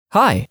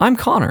Hi, I'm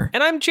Connor.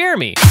 And I'm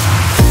Jeremy.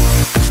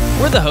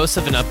 We're the hosts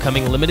of an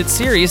upcoming limited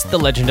series, The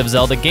Legend of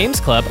Zelda Games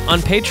Club, on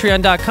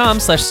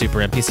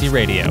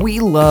patreon.com/SuperNPCRadio. We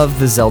love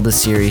the Zelda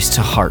series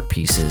to heart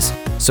pieces.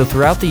 So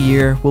throughout the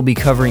year, we'll be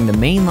covering the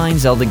mainline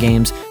Zelda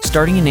games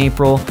starting in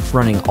April,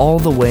 running all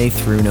the way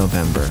through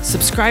November.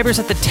 Subscribers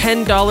at the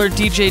 $10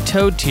 DJ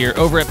Toad tier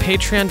over at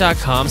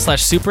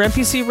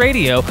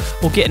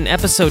patreon.com/SuperNPCRadio will get an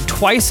episode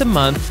twice a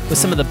month with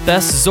some of the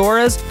best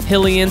Zoras,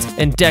 Hylians,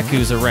 and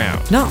Dekus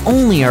around. Not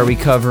only are we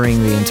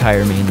covering the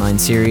entire mainline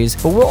series,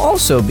 but we'll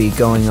also be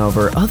going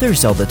over other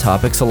Zelda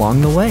topics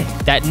along the way.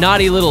 That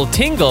naughty little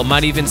Tingle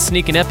might even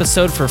sneak an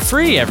episode for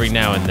free every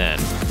now and then.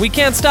 We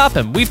can't stop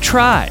him. We've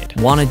tried.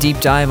 Want a deep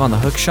dive on the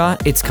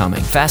hookshot? It's coming.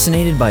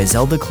 Fascinated by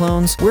Zelda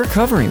clones? We're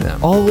covering them.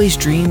 Always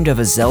dreamed of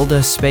a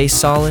Zelda space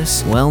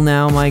solace? Well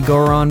now, my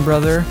Goron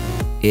brother,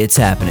 it's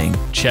happening.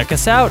 Check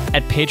us out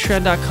at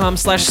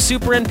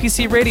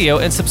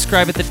patreon.com/SuperNPCRadio and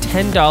subscribe at the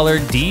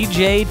 $10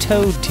 DJ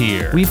Toad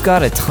tier. We've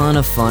got a ton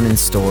of fun in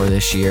store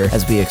this year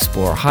as we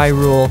explore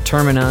Hyrule,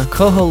 Termina,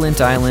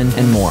 Koholint Island,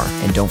 and more.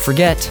 And don't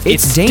forget,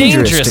 it's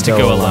dangerous to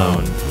go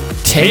alone.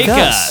 Take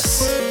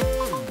us!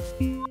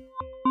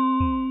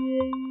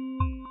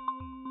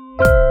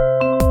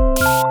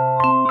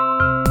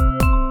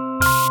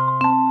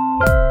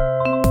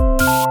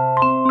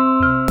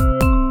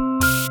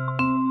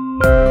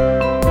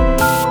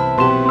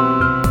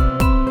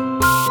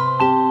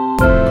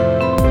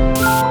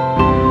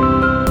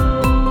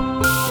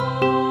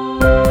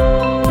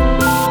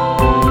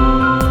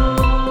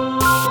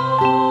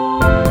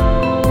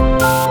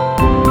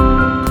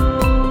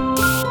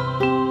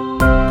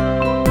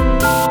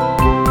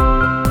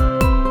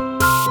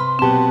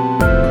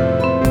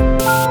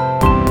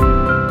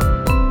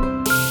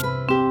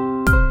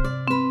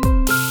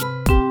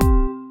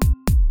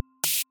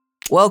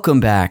 Welcome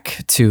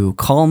back to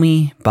Call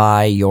Me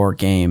By Your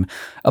Game,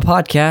 a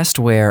podcast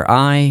where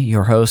I,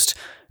 your host,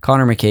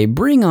 Connor McKay,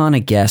 bring on a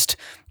guest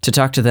to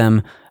talk to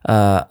them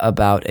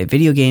about a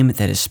video game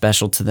that is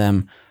special to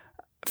them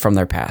from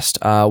their past.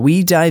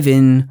 We dive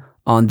in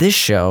on this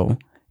show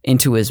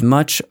into as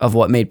much of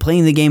what made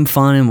playing the game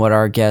fun and what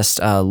our guests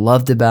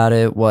loved about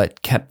it,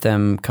 what kept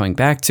them coming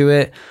back to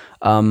it,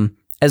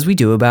 as we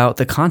do about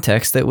the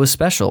context that was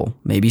special.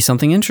 Maybe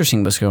something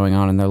interesting was going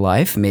on in their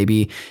life.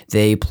 Maybe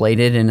they played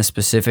it in a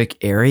specific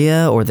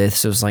area, or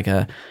this was like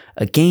a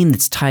game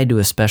that's tied to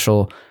a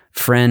special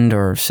friend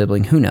or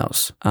sibling. Who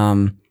knows?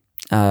 I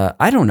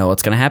don't know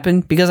what's going to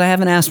happen because I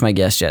haven't asked my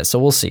guest yet, so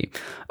we'll see.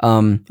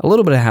 A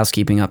little bit of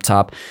housekeeping up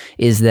top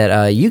is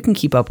that you can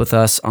keep up with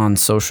us on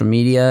social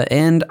media,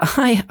 and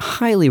I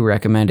highly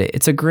recommend it.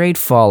 It's a great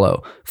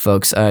follow,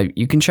 folks.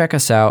 You can check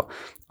us out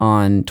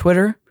on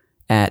Twitter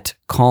at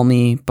Call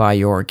Me By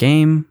Your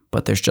Game,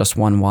 but there's just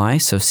one Y,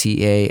 so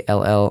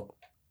CALLME.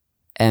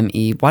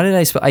 Why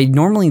did I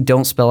normally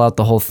don't spell out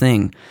the whole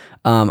thing.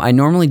 I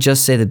normally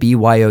just say the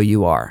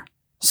BYOUR,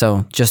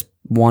 so just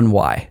one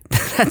Y.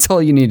 That's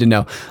all you need to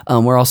know.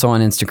 We're also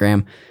on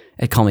Instagram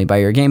at Call Me By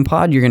Your Game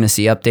Pod. You're going to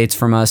see updates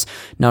from us,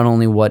 not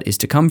only what is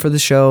to come for the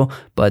show,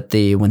 but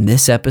when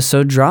this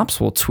episode drops,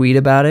 we'll tweet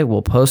about it,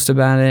 we'll post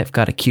about it. I've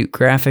got a cute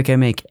graphic I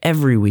make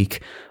every week.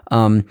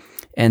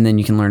 And then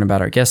you can learn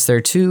about our guests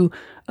there too.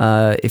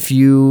 If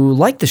you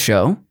like the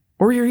show,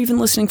 or you're even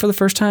listening for the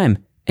first time,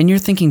 and you're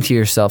thinking to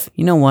yourself,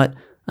 you know what?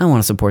 I want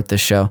to support this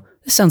show.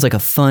 This sounds like a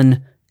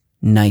fun,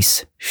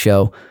 nice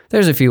show.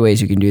 There's a few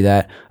ways you can do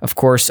that. Of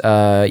course,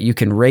 you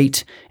can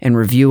rate and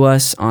review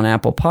us on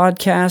Apple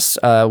Podcasts,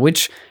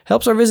 which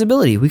helps our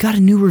visibility. We got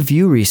a new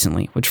review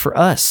recently, which for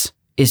us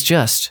is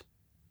just...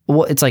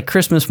 well, it's like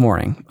Christmas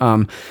morning.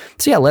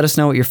 So yeah, let us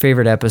know what your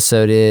favorite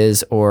episode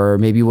is, or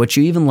maybe what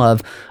you even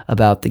love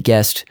about the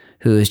guest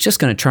who is just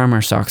going to charm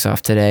our socks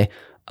off today.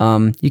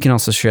 You can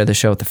also share the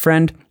show with a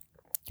friend.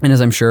 And as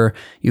I'm sure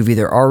you've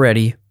either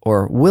already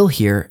or will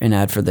hear an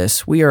ad for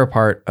this, we are a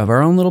part of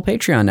our own little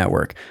Patreon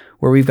network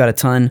where we've got a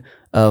ton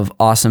of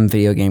awesome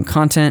video game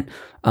content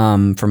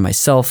from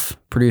myself,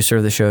 producer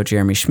of the show,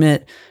 Jeremy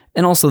Schmidt,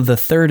 and also the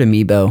third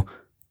amiibo,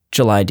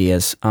 July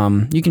Diaz.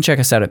 You can check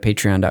us out at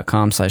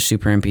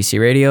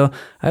patreon.com/SuperNPCRadio.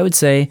 I would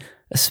say,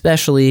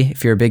 especially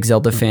if you're a big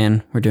Zelda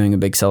fan, we're doing a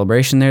big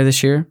celebration there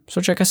this year, so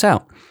check us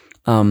out.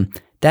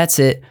 That's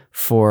it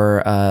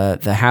for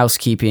the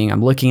housekeeping.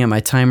 I'm looking at my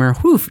timer.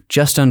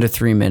 Just under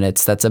 3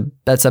 minutes. That's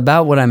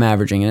about what I'm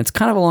averaging, and it's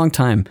kind of a long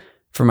time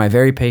for my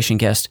very patient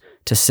guest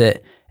to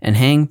sit and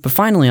hang, but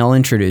finally I'll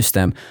introduce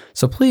them.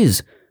 So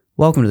please,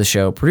 welcome to the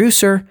show,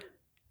 producer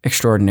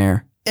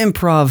extraordinaire,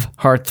 improv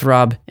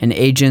heartthrob, and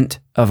agent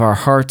of our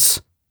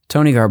hearts,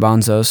 Tony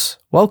Garbanzos.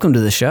 Welcome to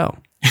the show.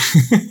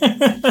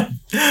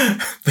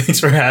 Thanks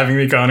for having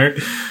me, Connor.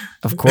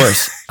 Of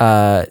course.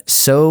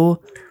 So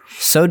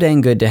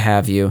dang good to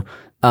have you.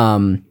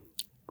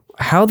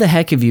 How the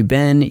heck have you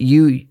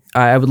been?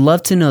 I would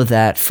love to know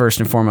that first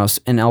and foremost,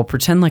 and I'll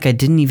pretend like I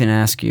didn't even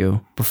ask you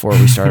before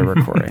we started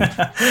recording.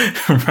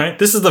 Right?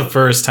 This is the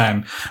first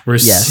time we're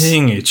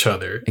seeing each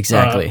other.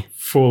 Exactly.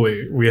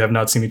 Fully. We have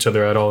not seen each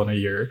other at all in a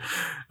year.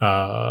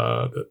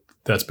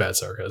 that's bad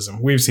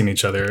sarcasm. We've seen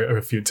each other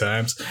a few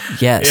times.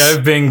 Yes. Yeah,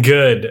 I've been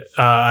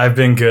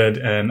good.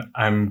 And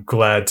I'm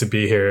glad to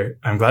be here.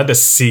 I'm glad to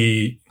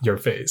see your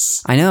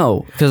face. I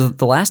know, because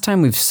the last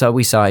time we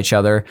saw each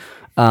other,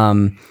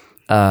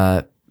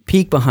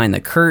 peek behind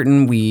the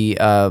curtain. We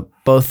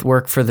both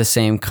work for the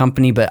same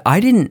company, but I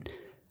didn't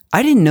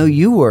know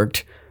you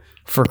worked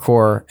for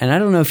Core, and I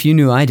don't know if you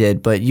knew I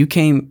did, but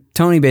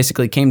Tony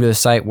basically came to a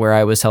site where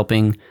I was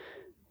helping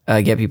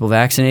get people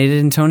vaccinated,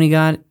 and Tony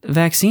got a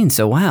vaccine.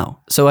 So wow.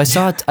 So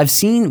we've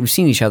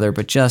seen each other,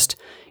 but just,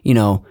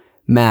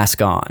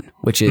 mask on,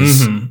 which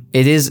is,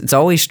 it's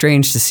always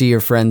strange to see your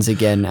friends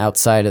again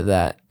outside of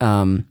that.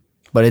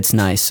 But it's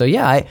nice. So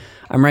yeah,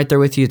 I'm right there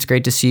with you. It's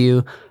great to see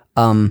you.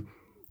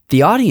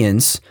 The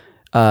audience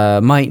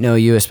might know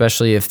you,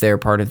 especially if they're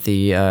part of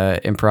the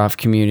improv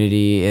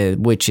community,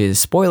 which is,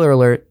 spoiler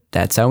alert,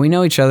 that's how we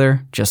know each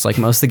other, just like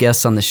most of the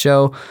guests on the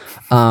show.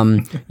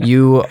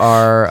 You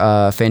are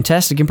a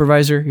fantastic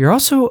improviser. You're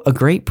also a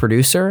great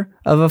producer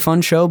of a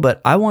fun show,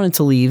 but I wanted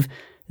to leave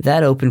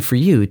that open for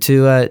you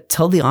to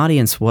tell the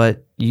audience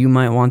what you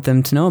might want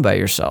them to know about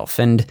yourself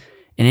and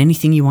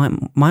anything you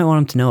might want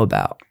them to know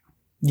about.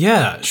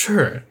 Yeah,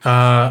 sure.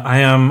 I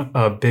am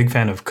a big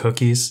fan of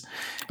cookies.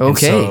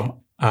 Okay.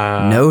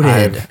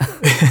 Noted.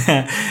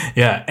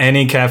 Yeah,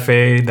 any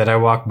cafe that I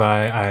walk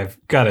by, I've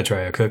got to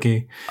try a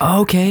cookie.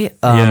 Okay.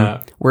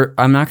 Yeah.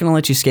 I'm not going to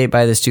let you skate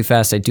by this too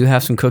fast. I do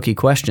have some cookie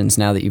questions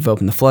now that you've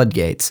opened the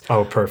floodgates.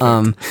 Oh,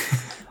 perfect.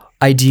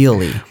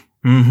 Ideally,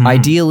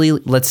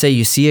 let's say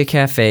you see a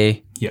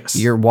cafe. Yes.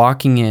 You're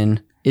walking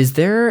in. Is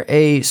there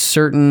a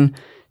certain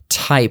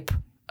type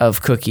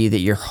of cookie that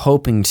you're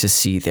hoping to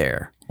see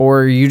there?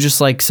 Or you just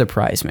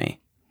surprise me?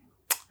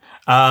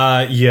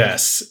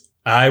 Yes.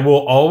 I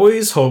will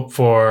always hope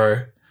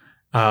for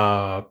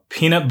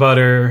peanut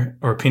butter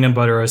or peanut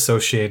butter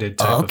associated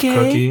type of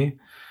cookie.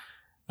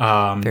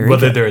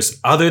 Whether there's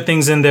other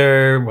things in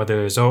there, whether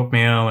there's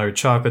oatmeal or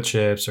chocolate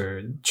chips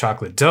or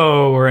chocolate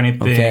dough or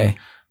anything. Okay.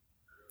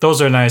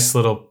 Those are nice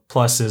little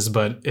pluses.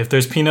 But if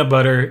there's peanut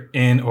butter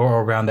in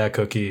or around that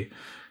cookie,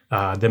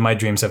 then my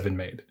dreams have been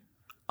made.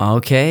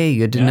 Okay,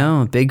 good to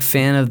know. Big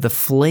fan of the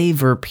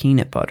flavor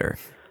peanut butter.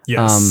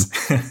 Yes.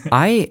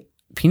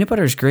 Peanut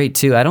butter is great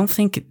too. I don't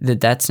think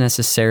that that's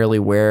necessarily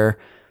where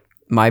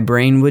my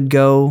brain would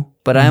go,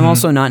 but I'm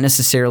also not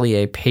necessarily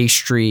a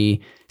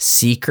pastry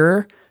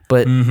seeker.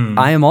 But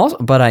I am also.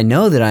 But I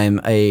know that I'm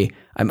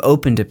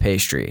open to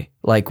pastry.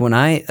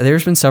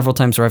 There's been several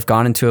times where I've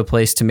gone into a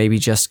place to maybe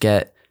just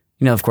get.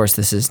 Of course,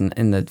 this isn't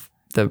in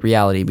the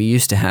reality we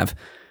used to have.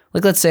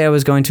 Let's say I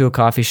was going to a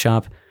coffee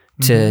shop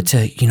to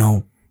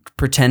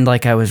pretend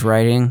like I was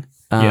writing,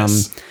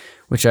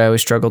 which I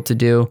always struggled to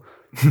do.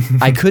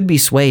 I could be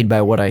swayed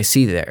by what I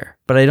see there,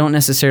 but I don't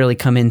necessarily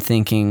come in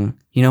thinking,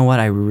 you know what,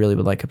 I really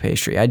would like a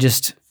pastry. I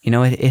just,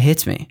 it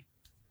hits me.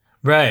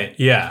 Right.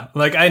 Yeah.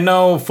 I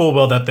know full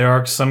well that there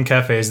are some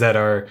cafes that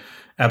are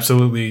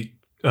absolutely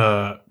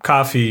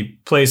coffee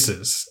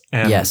places,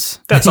 and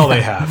that's all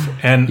they have.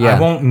 And I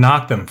won't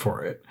knock them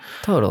for it.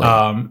 Totally.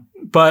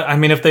 But I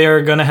mean, if they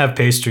are going to have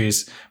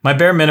pastries, my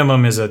bare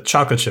minimum is a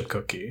chocolate chip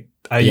cookie.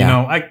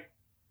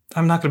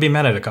 I'm not going to be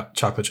mad at a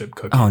chocolate chip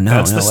cookie. Oh no,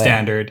 that's no the way.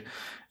 standard.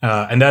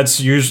 And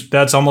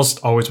that's almost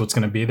always what's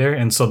going to be there.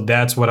 And so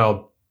that's what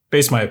I'll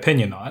base my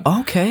opinion on.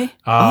 Okay.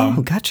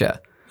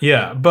 Gotcha.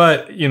 Yeah.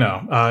 But,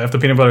 if the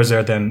peanut butter is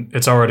there, then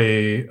it's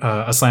already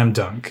a slam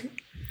dunk.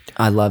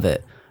 I love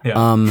it.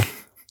 Yeah.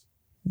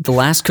 The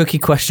last cookie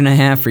question I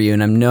have for you,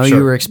 and I know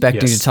you were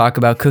expecting to talk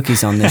about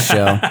cookies on this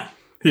show.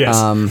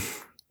 Yes.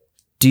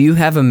 Do you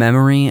have a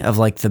memory of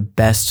the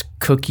best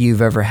cookie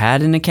you've ever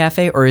had in a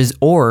cafe,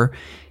 or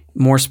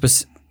more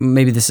specific?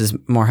 Maybe this is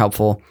more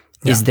helpful.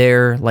 Yeah. Is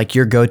there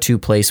your go-to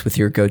place with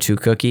your go-to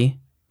cookie?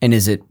 And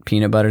is it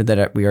peanut butter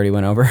that we already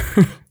went over?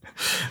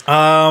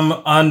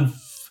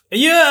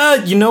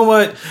 You know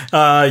what?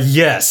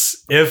 Yes.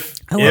 If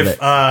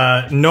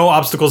no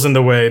obstacles in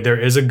the way, there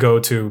is a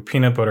go-to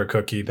peanut butter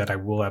cookie that I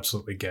will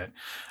absolutely get.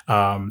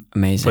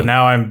 Amazing. But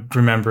now I'm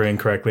remembering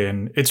correctly,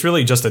 and it's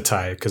really just a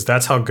tie because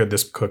that's how good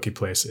this cookie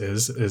place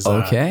is.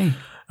 Okay.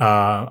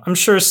 I'm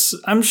sure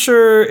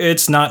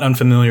it's not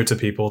unfamiliar to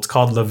people. It's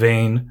called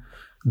Levain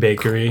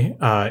Bakery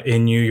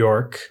in New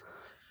York.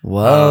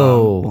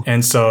 Whoa.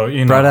 And so,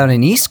 brought out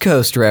an East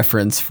Coast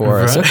reference for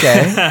us.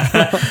 Okay.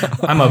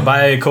 I'm a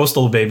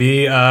bi-coastal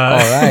baby. All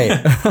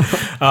right.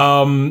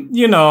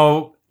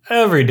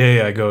 Every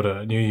day I go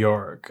to New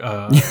York,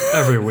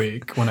 every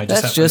week when I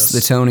just That's just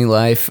the Tony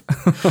life.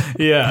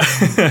 Yeah.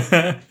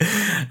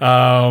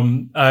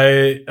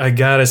 I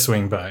gotta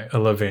swing by a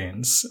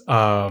Levain's.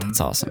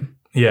 That's awesome.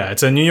 Yeah,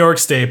 it's a New York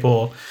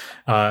staple,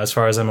 as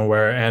far as I'm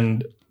aware.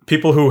 And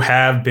people who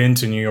have been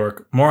to New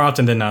York, more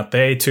often than not,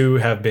 they too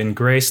have been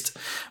graced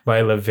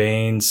by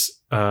Levain's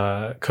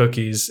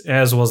cookies,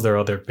 as well as their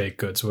other baked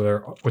goods,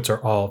 which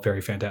are all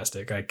very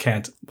fantastic. I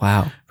can't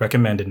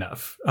recommend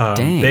enough.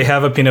 They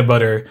have a peanut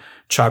butter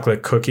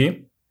chocolate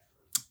cookie.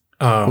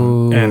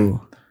 And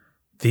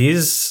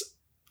these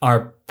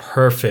are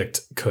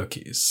perfect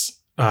cookies.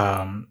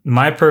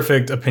 my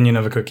perfect opinion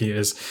of a cookie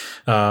is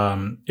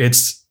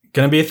it's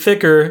going to be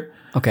thicker,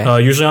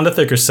 usually on the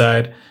thicker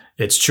side.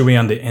 It's chewy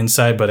on the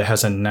inside, but it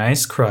has a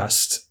nice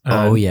crust.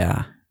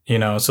 You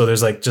know, so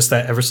there's like just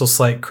that ever so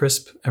slight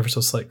crisp, ever so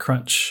slight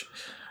crunch.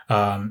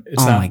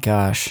 My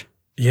gosh.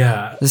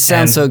 Yeah. This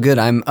sounds so good.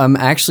 I'm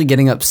actually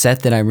getting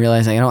upset that I'm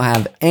realizing I don't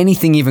have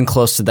anything even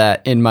close to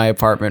that in my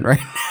apartment right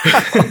now.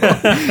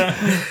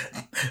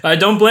 I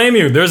don't blame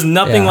you. There's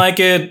nothing like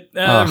it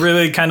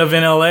really kind of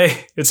in LA.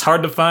 It's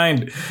hard to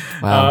find.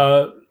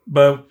 Wow.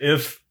 But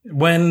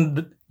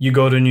when you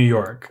go to New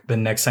York, the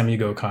next time you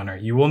go, Connor,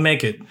 you will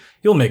make it.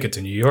 You'll make it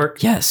to New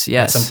York. Yes.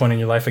 At some point in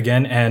your life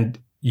again. And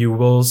you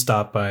will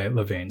stop by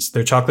Levain's.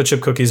 Their chocolate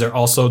chip cookies are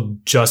also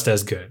just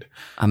as good.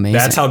 Amazing.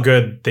 That's how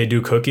good they do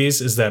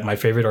cookies, is that my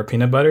favorite are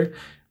peanut butter.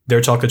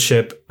 Their chocolate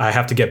chip, I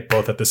have to get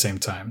both at the same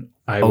time.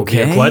 I will be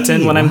a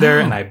glutton when I'm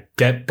there, and I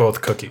get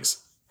both cookies.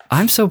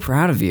 I'm so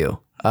proud of you.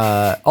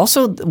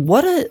 Also,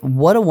 what a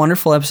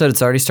wonderful episode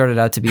it's already started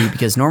out to be,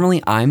 because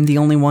normally I'm the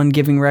only one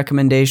giving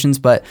recommendations,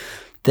 but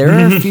there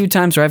are a few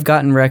times where I've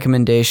gotten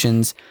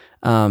recommendations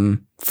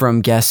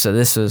from guests, so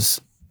this is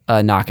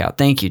a knockout.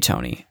 Thank you,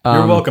 Tony.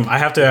 You're welcome. I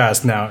have to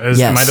ask now,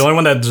 am I the only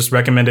one that just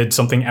recommended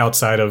something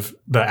outside of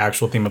the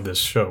actual theme of this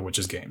show, which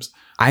is games?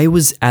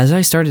 As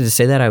I started to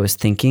say that, I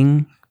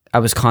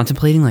was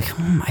contemplating like,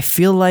 I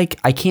feel like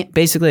I can't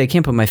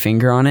put my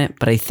finger on it,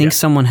 but I think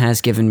someone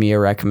has given me a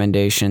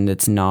recommendation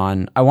that's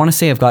I want to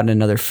say I've gotten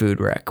another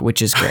food rec,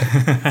 which is great.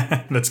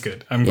 That's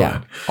good. I'm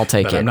glad. I'll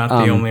take it. I'm not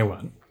the only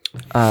one.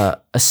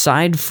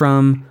 Aside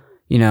from,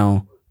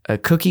 a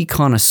cookie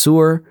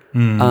connoisseur,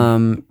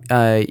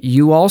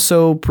 you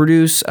also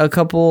produce a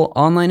couple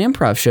online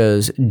improv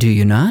shows, do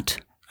you not?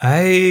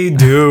 I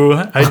do.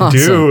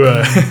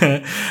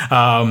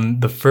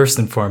 The first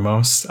and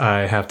foremost,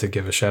 I have to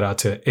give a shout out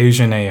to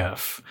Asian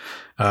AF,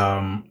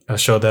 a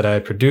show that I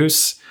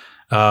produce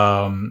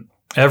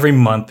every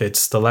month.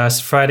 It's the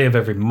last Friday of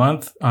every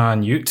month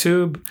on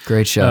YouTube.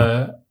 Great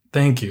show.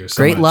 Thank you so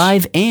great much.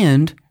 Live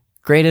and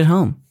great at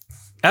home.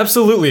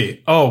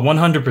 Absolutely. Oh,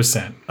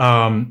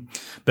 100%.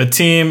 The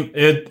team,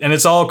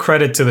 it's all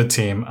credit to the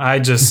team. I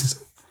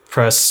just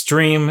press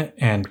stream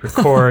and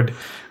record.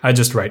 I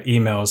just write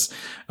emails.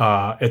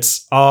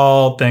 It's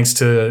all thanks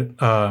to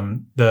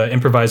the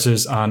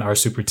improvisers on our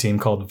super team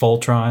called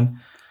Voltron.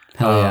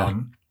 Hell yeah.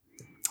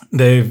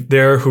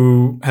 They're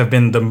who have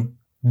been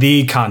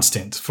the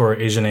constant for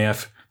Asian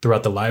AF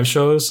throughout the live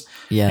shows.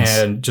 Yes.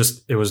 And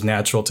just it was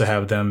natural to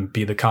have them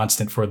be the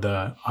constant for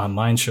the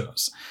online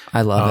shows.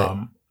 I love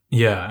it.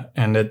 Yeah,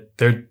 and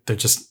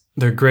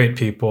they're great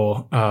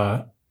people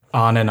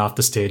on and off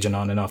the stage and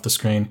on and off the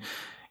screen.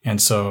 And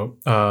so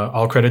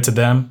all credit to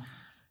them.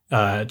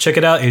 Check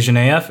it out, Asian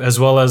AF, as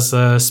well as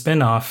a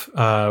spin-off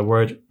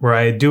where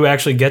I do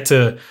actually get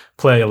to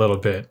play a little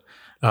bit.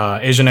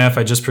 Asian AF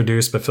I just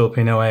produced, but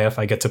Filipino AF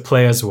I get to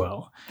play as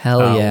well.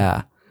 Hell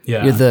yeah.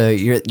 Yeah.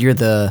 You're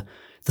the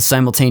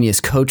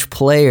simultaneous coach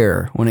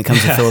player when it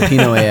comes to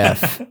Filipino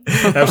AF.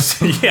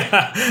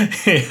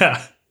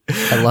 Yeah.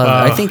 I love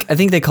it. I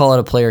think they call it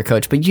a player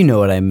coach, but you know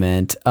what I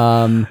meant.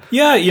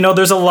 Yeah,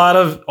 there's a lot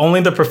of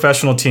only the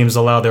professional teams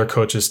allow their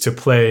coaches to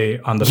play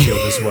on the field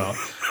as well.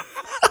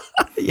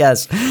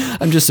 Yes.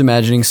 I'm just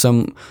imagining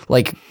some,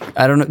 like,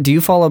 I don't know. Do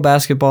you follow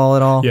basketball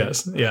at all?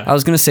 Yes. Yeah. I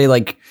was going to say,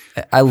 like,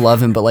 I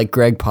love him, but like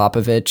Greg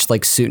Popovich,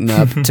 like suiting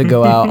up to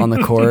go out on the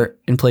court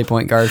and play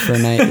point guard for a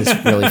night is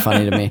really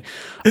funny to me.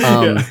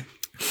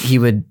 He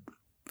would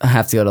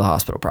have to go to the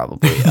hospital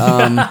probably.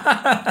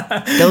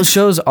 Those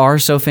shows are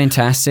so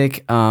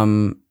fantastic.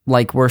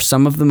 Like, we're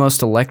some of the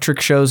most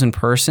electric shows in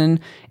person,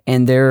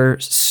 and they're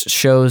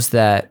shows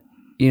that,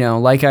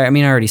 like I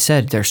already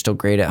said, they're still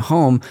great at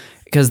home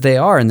because they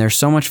are, and they're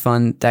so much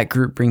fun. That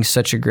group brings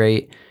such a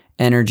great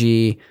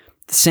energy.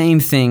 Same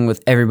thing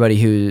with everybody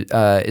who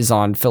is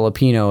on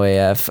Filipino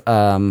AF.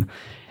 And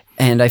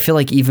I feel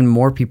like even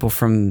more people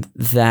from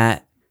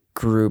that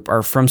group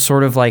are from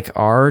sort of like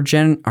our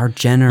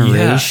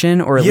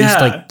generation, or at least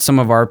like some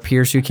of our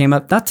peers who came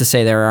up. Not to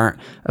say there aren't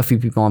a few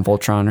people on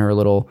Voltron who are a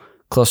little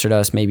closer to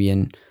us, maybe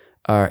in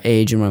our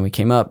age and when we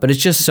came up, but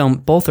it's just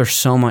both are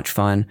so much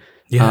fun.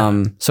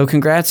 Yeah. So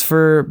congrats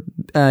for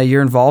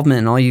your involvement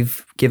and all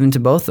you've given to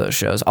both those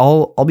shows.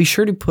 I'll be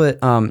sure to put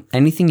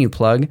anything you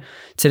plug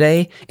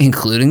today,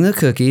 including the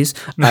cookies.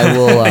 I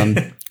will.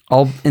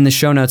 I'll in the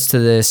show notes to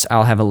this.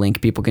 I'll have a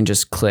link. People can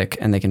just click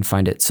and they can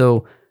find it.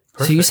 So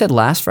you said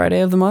last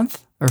Friday of the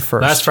month or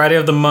first? Last Friday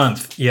of the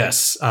month.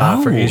 Yes.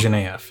 For Asian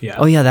AF. Yeah.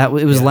 Oh yeah,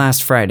 it was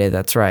last Friday.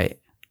 That's right.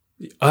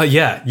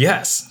 Yeah.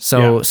 Yes.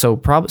 So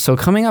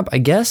coming up, I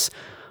guess.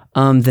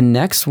 The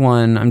next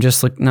one, I'm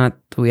just not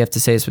that we have to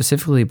say it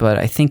specifically, but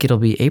I think it'll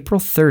be April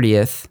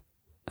 30th.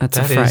 That's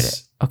a Friday.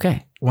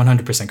 Okay.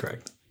 100%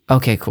 correct.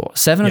 Okay, cool.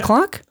 7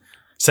 o'clock?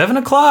 7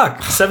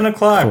 o'clock. 7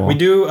 o'clock. Cool. We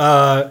do,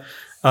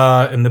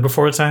 in the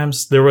before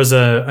times, there was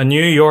a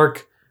New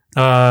York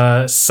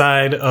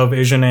side of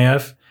Asian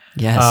AF.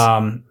 Yes.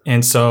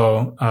 And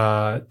so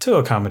to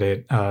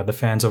accommodate the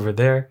fans over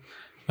there,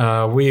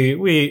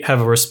 we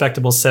have a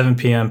respectable 7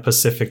 p.m.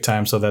 Pacific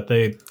time so that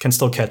they can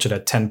still catch it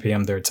at 10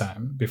 p.m. their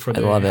time before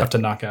they have to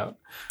knock out.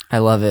 I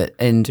love it.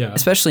 And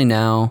especially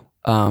now,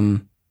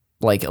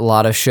 like a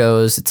lot of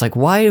shows, it's like,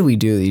 why do we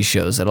do these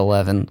shows at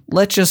 11?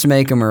 Let's just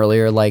make them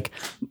earlier. Like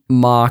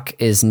Mock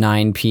is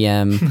 9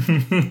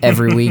 p.m.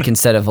 every week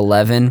instead of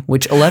 11,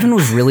 which 11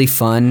 was really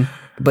fun,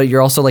 but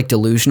you're also like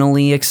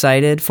delusionally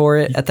excited for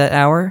it at that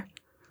hour.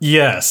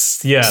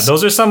 Yes. Yeah.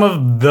 Those are some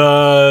of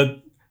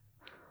the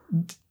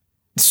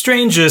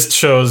strangest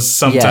shows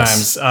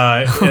sometimes.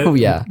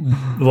 Yes.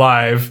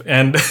 Live.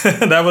 And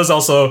that was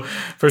also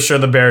for sure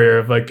the barrier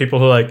of like people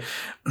who are like,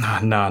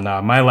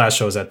 nah, my last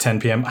show is at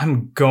 10 p.m.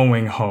 I'm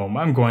going home.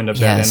 I'm going to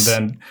bed. Yes.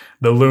 And then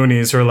the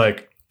loonies who are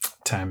like,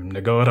 time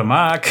to go to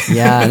Mock.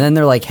 Yeah. And then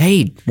they're like,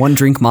 hey, one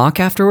drink Mock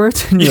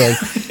afterwards? And you're like,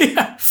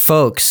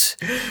 folks,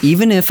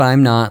 even if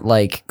I'm not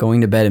like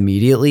going to bed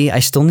immediately, I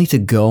still need to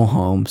go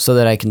home so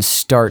that I can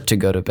start to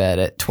go to bed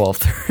at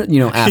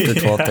 12:30, after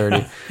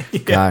 12:30. Yeah.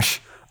 Gosh.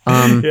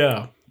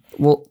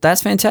 Well,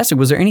 that's fantastic.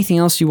 Was there anything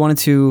else you wanted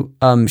to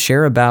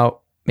share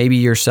about maybe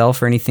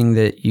yourself or anything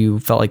that you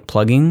felt like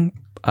plugging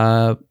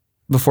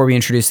before we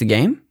introduce the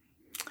game?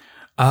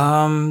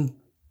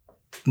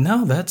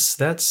 No,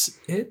 that's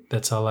it.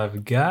 That's all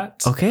I've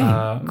got. Okay,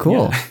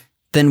 cool. Yeah.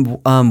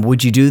 Then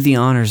would you do the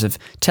honors of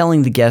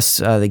telling the guests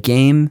the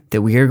game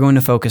that we are going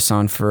to focus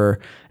on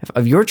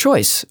of your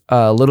choice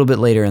a little bit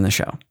later in the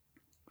show?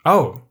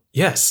 Oh,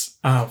 yes.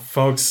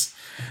 Folks,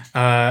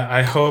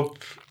 I hope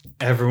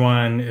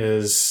everyone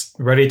is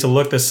ready to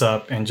look this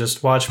up and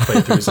just watch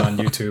playthroughs on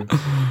YouTube.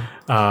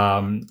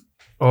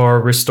 Or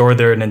restore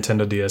their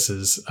Nintendo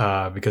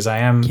DSs, because I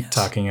am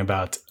talking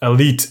about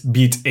Elite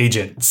Beat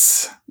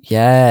Agents.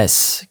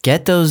 Yes.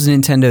 Get those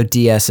Nintendo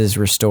DSs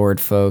restored,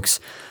 folks.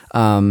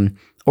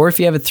 Or if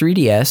you have a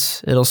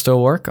 3DS, it'll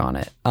still work on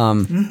it.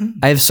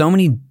 I have so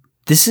many.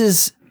 This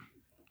is.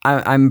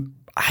 I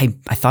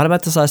thought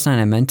about this last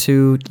night. I meant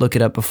to look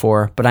it up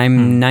before, but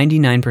I'm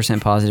 99%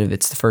 positive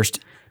it's the first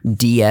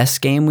DS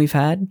game we've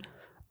had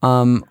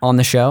on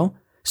the show.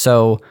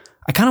 So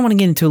I kind of want to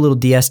get into a little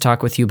DS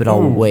talk with you, but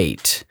I'll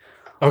wait.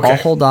 Okay. I'll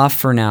hold off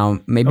for now.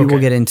 Maybe we'll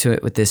get into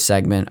it with this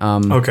segment.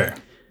 Okay.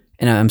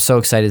 And I'm so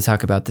excited to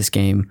talk about this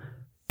game.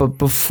 But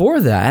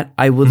before that,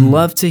 I would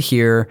love to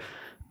hear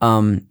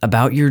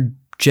about your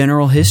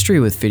general history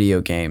with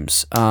video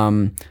games.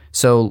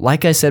 So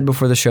like I said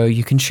before the show,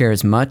 you can share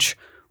as much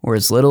or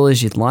as little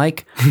as you'd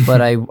like,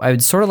 but I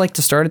would sort of like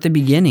to start at the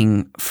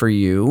beginning for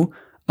you.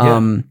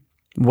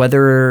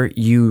 Whether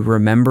you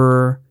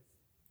remember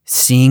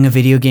seeing a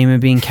video game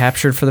and being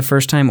captured for the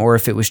first time, or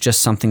if it was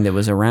just something that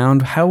was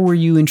around. How were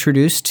you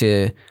introduced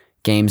to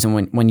games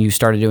and when you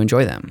started to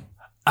enjoy them?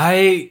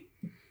 I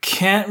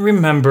can't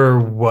remember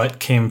what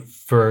came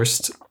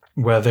first,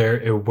 whether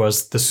it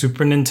was the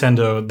Super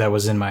Nintendo that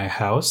was in my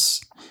house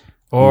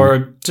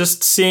or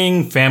just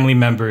seeing family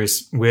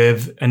members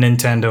with a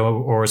Nintendo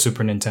or a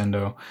Super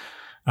Nintendo,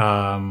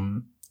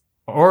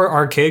 or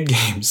arcade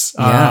games.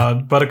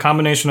 But a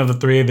combination of the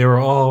three. They were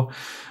all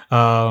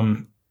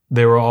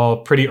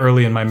pretty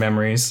early in my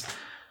memories.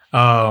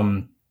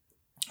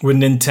 With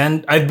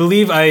Nintendo, I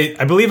believe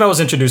I was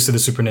introduced to the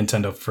Super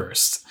Nintendo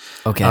first.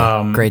 Okay,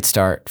 great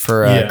start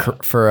for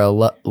a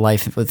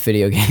life with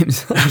video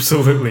games.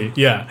 Absolutely,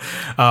 yeah.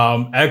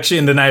 Actually,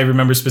 and then I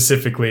remember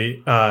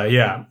specifically,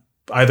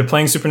 either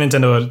playing Super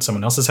Nintendo at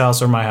someone else's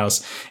house or my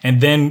house, and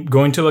then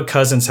going to a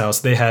cousin's house.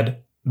 They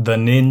had the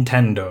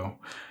Nintendo,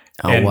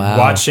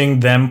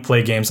 watching them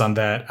play games on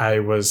that, I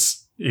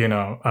was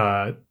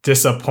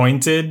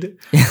disappointed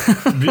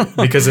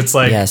because it's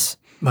like. Yes.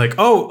 Like,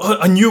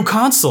 a new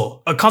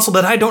console, a console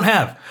that I don't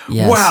have.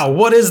 Yes. Wow,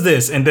 what is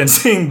this? And then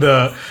seeing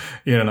the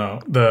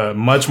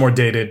much more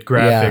dated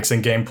graphics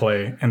and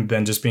gameplay, and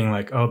then just being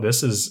like, oh,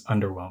 this is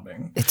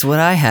underwhelming. It's what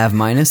I have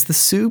minus the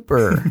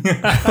Super.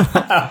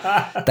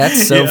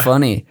 That's so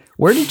funny.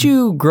 Where did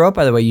you grow up,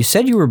 by the way? You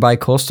said you were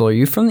bi-coastal. Are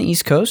you from the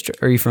East Coast? Or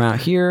are you from out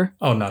here?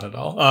 Oh, not at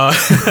all. I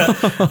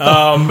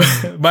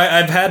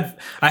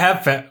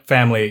have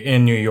family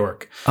in New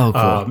York. Oh,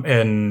 cool.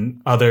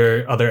 And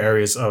other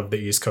areas of the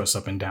East Coast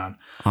up and down.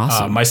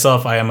 Awesome.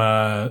 Myself, I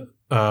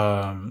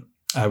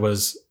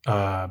was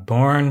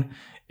born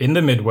in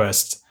the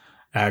Midwest,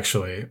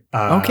 actually.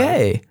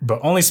 Okay. But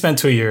only spent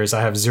 2 years.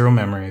 I have zero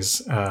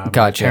memories.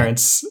 Gotcha. My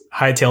parents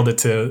hightailed it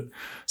to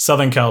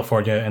Southern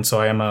California, and so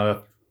I am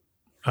a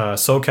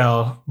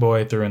SoCal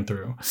boy through and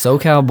through.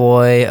 SoCal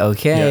boy,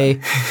 okay.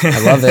 Yeah.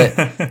 I love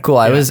it. Cool.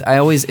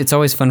 It's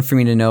always fun for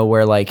me to know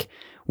where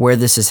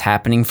this is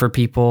happening for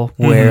people,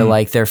 where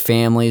like their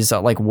families,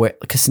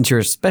 because since you're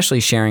especially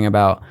sharing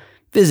about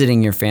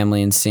visiting your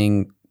family and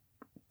seeing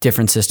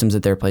different systems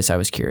at their place, I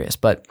was curious,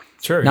 but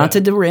not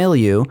to derail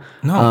you.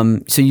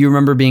 No. So you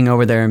remember being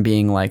over there and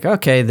being like,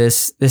 okay,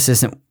 this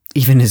isn't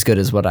even as good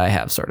as what I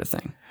have, sort of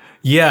thing.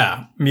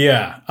 Yeah.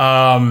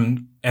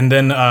 And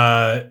then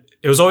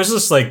it was always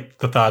just like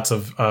the thoughts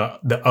of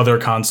the other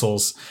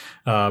consoles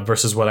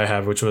versus what I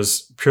have, which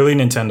was purely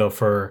Nintendo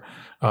for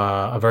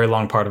a very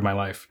long part of my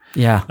life.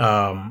 Yeah.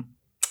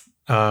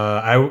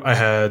 I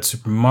had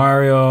Super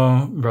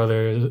Mario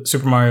Brothers,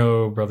 Super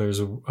Mario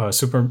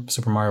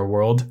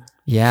World.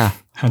 Yeah.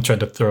 I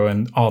tried to throw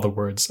in all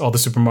the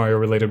Super Mario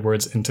related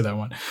words into that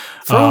one.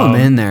 Throw them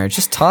in there.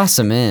 Just toss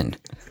them in.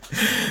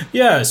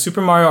 Yeah,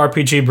 Super Mario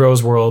RPG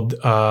Bros. World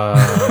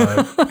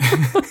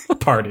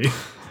party.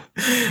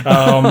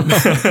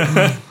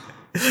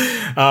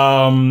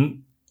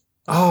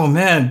 Oh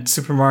man,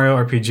 Super Mario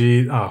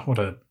RPG. Oh, what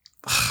a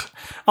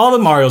all the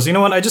Marios. You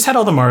know what? I just had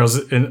all the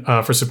Marios in,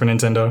 for Super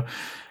Nintendo.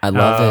 I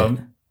love it.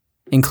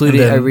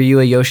 Including, were you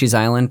a Yoshi's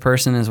Island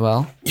person as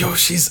well?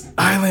 Yoshi's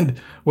Island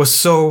was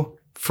so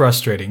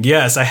frustrating.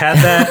 Yes, I had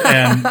that,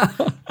 and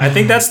I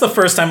think that's the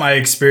first time I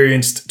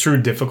experienced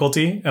true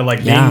difficulty and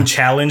like being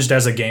challenged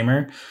as a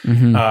gamer.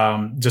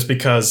 Just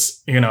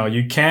because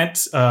you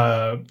can't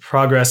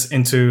progress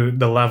into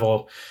the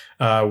level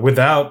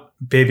without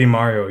Baby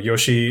Mario.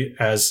 Yoshi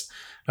as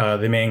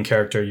the main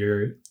character,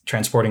 you're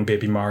transporting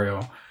Baby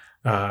Mario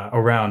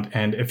around,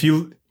 and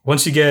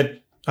once you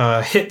get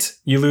hit,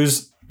 you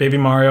lose Baby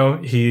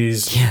Mario.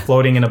 He's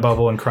floating in a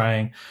bubble and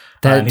crying.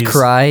 That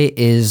cry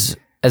is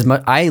as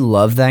much. I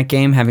love that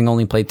game, having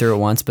only played through it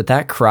once, but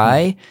that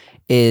cry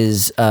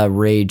is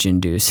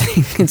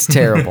rage-inducing. It's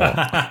terrible.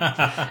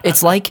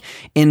 It's like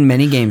in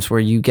many games where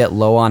you get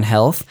low on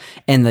health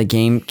and the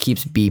game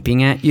keeps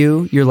beeping at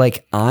you. You're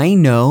like, I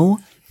know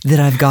that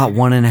I've got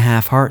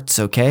 1.5 hearts,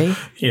 okay?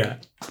 Yeah.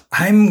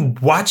 I'm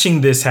watching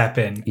this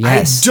happen.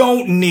 Yes. I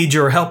don't need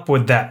your help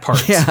with that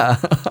part. Yeah.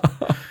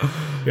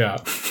 Yeah.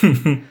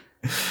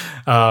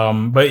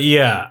 But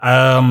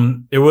yeah,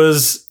 it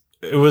was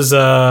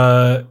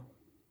the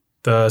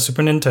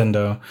Super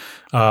Nintendo.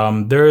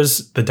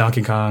 There's the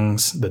Donkey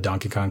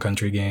Kong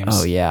Country games.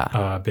 Oh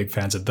yeah. Big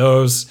fans of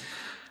those.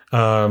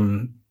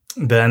 Then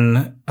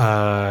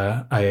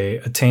I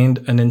attained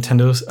a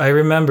Nintendo. I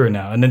remember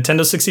now, a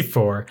Nintendo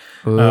 64,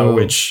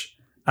 which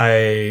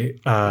I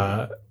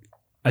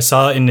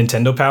saw in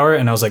Nintendo Power,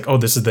 and I was like, "Oh,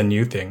 this is the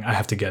new thing. I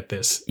have to get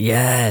this."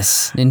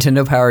 Yes,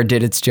 Nintendo Power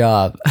did its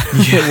job.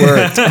 It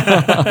worked.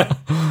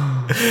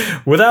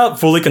 Without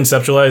fully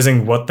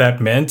conceptualizing what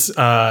that meant,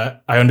 I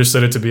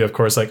understood it to be, of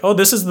course, like, "Oh,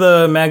 this is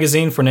the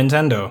magazine for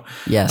Nintendo."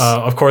 Yes,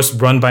 of course,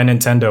 run by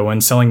Nintendo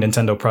and selling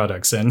Nintendo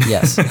products. And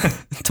yes,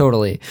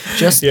 totally.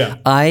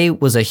 I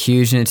was a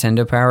huge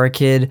Nintendo Power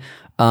kid,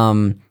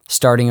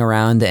 starting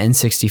around the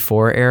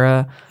N64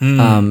 era.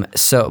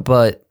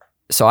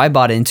 So I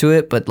bought into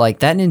it, but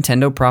like that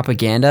Nintendo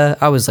propaganda,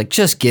 I was like,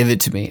 just give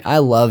it to me. I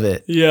love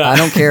it. Yeah. I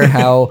don't care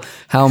how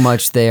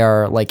much they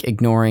are like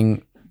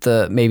ignoring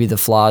maybe the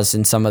flaws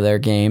in some of their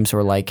games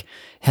or like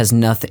has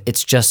nothing.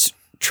 It's just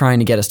trying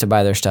to get us to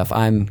buy their stuff.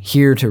 I'm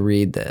here to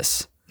read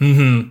this.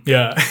 Mm-hmm.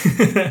 Yeah.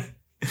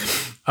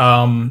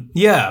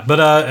 Yeah.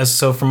 But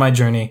so for my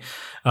journey,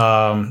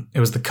 it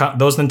was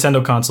those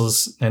Nintendo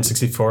consoles,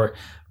 N64,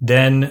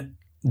 then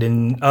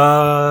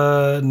Nintendo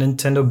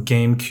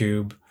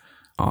GameCube.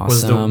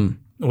 Awesome.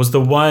 Was the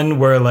one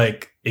where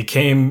like it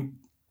came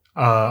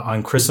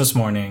on Christmas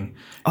morning,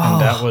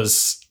 and that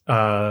was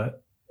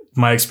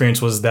my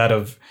experience was that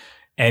of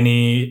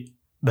any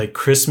like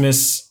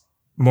Christmas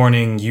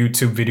morning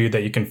YouTube video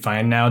that you can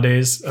find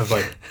nowadays of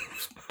like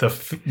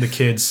the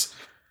kids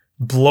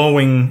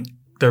blowing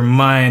their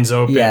minds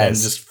open and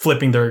just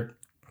flipping their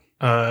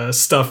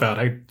stuff out.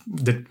 I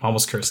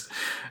almost cursed.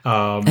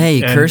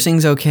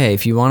 Cursing's okay.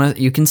 If you want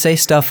to, you can say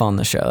stuff on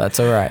the show. That's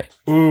all right.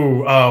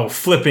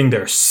 Flipping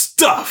their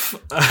stuff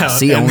out.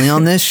 See, only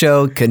on this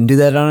show. Couldn't do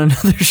that on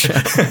another show.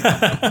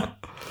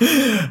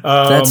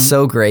 That's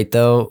so great,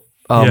 though.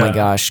 Oh my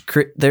gosh.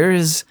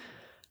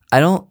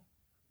 I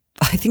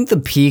think the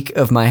peak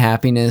of my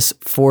happiness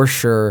for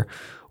sure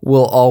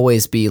will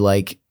always be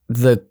like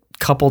the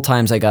couple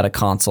times I got a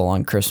console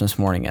on Christmas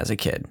morning as a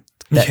kid.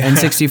 That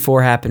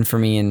N64 happened for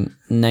me in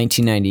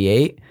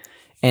 1998,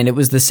 and it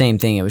was the same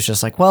thing. It was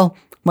just like, well,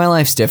 my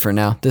life's different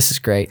now. This is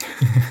great.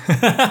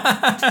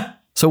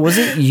 So was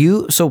it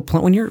you? So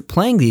when you're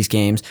playing these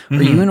games,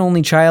 were you an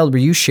only child? Were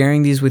you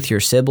sharing these with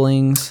your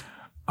siblings?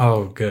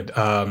 Oh, good.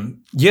 I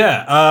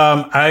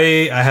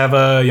have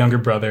a younger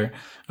brother,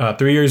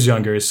 3 years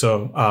younger.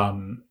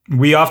 So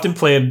we often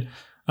played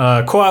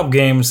co-op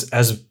games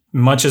as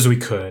much as we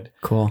could.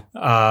 Cool.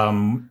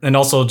 And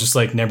also just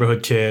like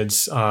neighborhood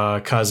kids,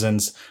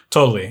 cousins,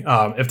 totally.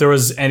 If there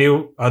was any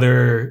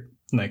other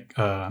like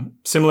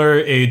similar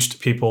aged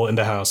people in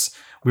the house,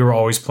 we were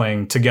always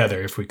playing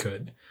together if we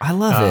could. I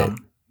love it.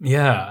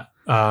 Yeah.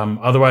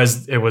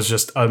 Otherwise it was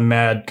just a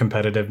mad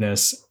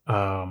competitiveness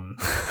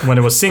when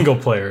it was single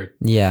player.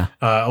 Yeah.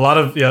 A lot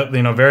of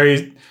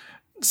very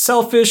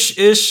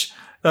selfishness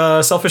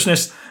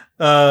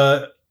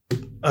that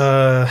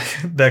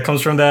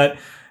comes from that.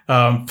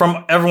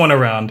 From everyone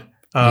around,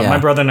 my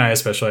brother and I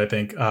especially, I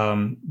think,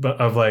 but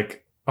of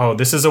like, oh,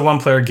 this is a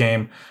one-player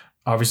game.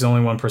 Obviously,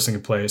 only one person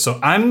can play. So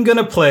I'm going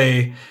to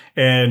play,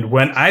 and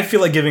when I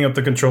feel like giving up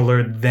the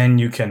controller, then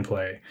you can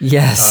play.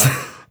 Yes.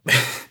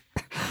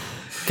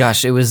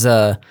 Gosh, it was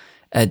a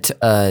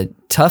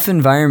tough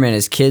environment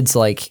as kids.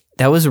 Like,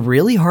 that was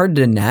really hard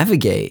to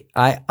navigate.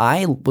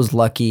 I was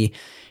lucky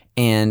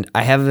and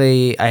I have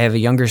a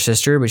younger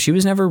sister, but she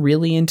was never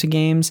really into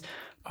games.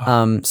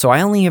 So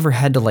I only ever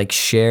had to like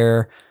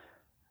share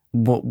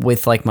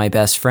with like my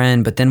best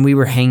friend, but then we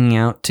were hanging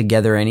out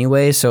together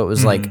anyway. So it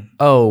was like,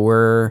 oh,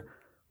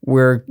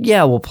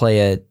 we'll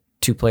play a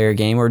 2-player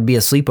game, or it'd be a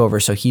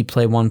sleepover. So he'd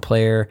play 1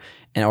 player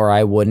or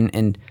I wouldn't.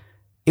 And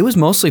it was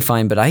mostly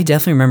fine, but I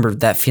definitely remember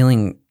that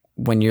feeling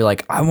when you're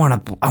like, I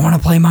want to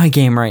play my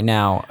game right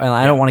now. And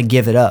I don't want to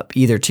give it up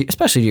either,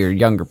 especially to your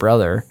younger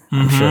brother,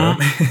 I'm sure.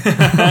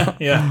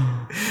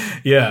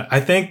 Yeah. I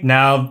think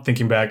now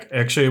thinking back,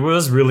 actually, it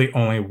was really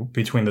only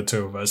between the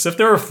two of us. If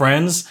there were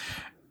friends,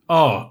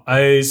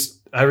 I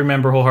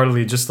remember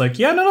wholeheartedly just like,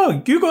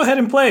 no, you go ahead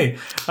and play.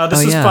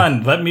 This is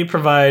fun. Let me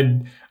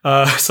provide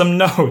some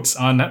notes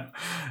on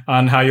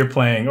how you're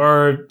playing,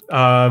 or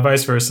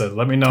vice versa.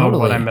 Let me know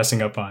what I'm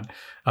messing up on.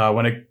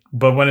 When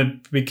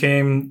it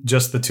became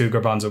just the 2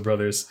 Garbanzo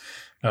brothers,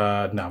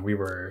 no, we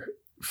were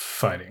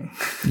fighting.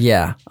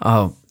 Yeah.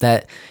 Oh,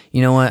 that,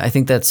 you know what? I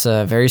think that's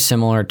very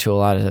similar to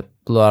a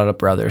lot of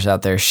brothers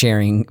out there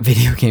sharing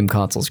video game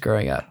consoles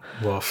growing up.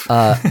 Woof.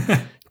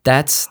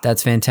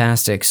 That's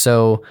fantastic.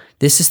 So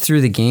this is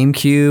through the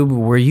GameCube.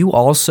 Were you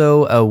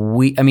also a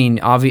Wii? I mean,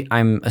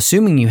 I'm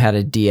assuming you had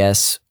a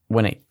DS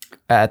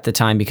at the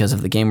time because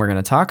of the game we're going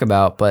to talk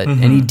about. But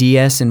any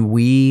DS and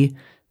Wii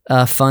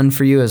fun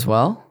for you as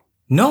well?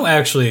 No,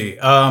 actually.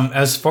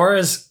 As far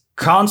as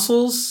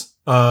consoles,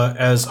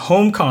 as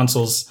home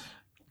consoles,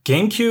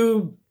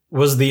 GameCube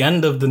was the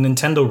end of the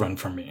Nintendo run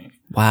for me.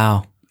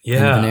 Wow. Yeah.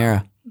 End of an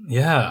era.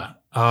 Yeah.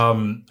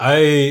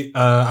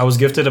 I was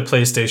gifted a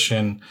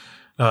PlayStation.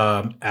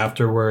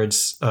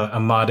 Afterwards, a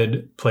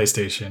modded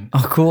PlayStation.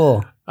 Oh,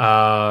 cool.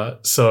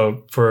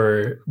 So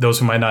for those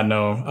who might not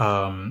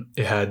know,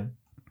 it had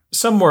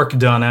some work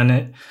done on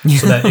it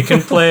so that it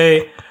can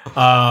play,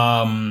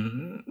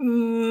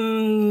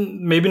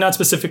 maybe not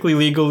specifically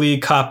legally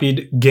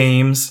copied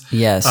games.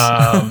 Yes.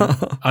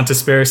 Onto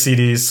spare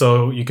CDs.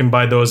 So you can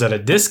buy those at a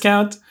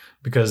discount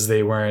because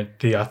they weren't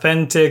the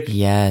authentic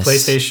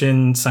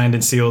PlayStation signed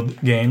and sealed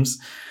games.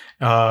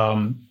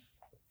 And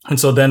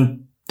so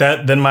then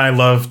my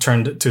love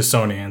turned to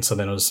Sony, and so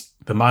then it was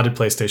the modded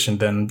PlayStation,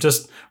 then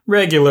just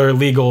regular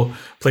legal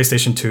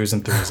PlayStation 2s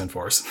and 3s and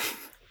 4s.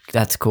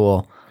 That's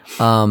cool.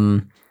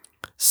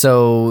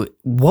 So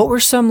what were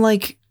some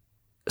like?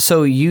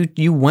 So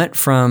you went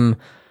from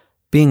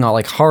being a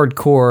like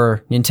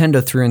hardcore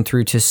Nintendo through and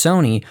through to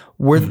Sony.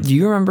 Do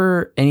you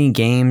remember any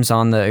games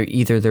on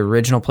either the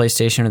original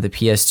PlayStation or the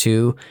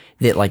PS2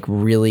 that like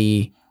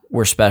really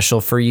were special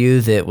for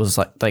you that was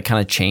like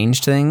kind of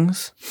changed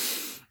things?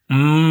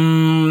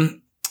 For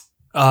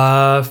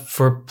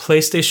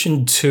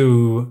PlayStation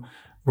 2,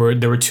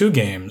 there were 2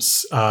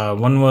 games.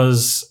 One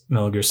was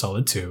Metal Gear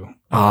Solid 2.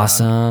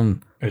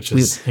 Awesome. Which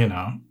is,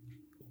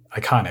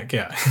 iconic,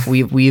 yeah.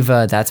 We've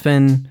that's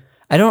been,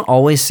 I don't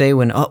always say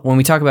when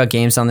we talk about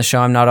games on the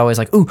show, I'm not always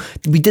like, ooh,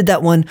 we did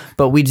that one,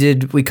 but we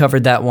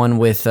covered that one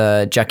with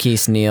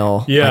Jaquise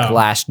Neal like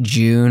last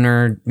June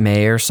or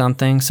May or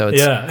something. So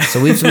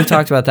so we've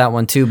talked about that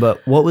one too, but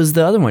what was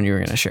the other one you were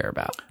going to share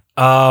about?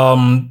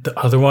 The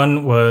other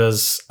one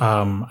was,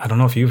 I don't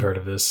know if you've heard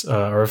of this,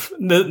 or if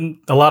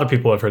a lot of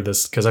people have heard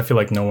this, because I feel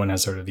like no one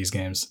has heard of these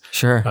games.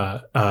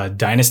 Sure.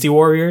 Dynasty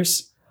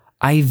Warriors.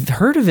 I've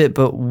heard of it,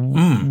 but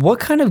what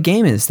kind of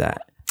game is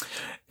that?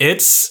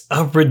 It's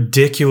a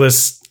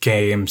ridiculous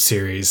game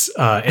series.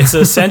 It's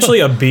essentially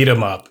a beat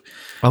 'em up.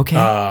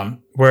 Okay.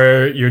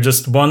 Where you're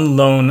just one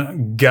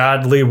lone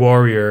godly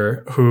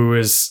warrior who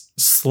is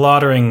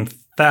slaughtering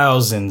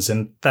thousands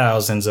and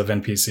thousands of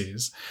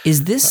NPCs.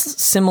 Is this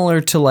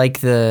similar to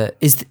like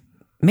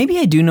maybe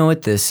I do know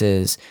what this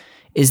is.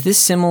 Is this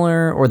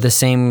similar or the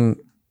same,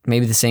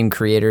 maybe the same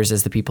creators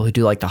as the people who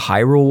do like the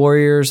Hyrule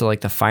Warriors or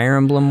like the Fire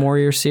Emblem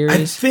Warrior series?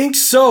 I think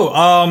so.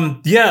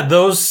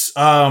 Those,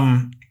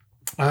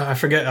 I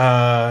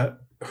forget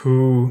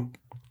who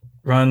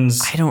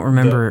runs. I don't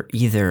remember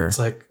either. It's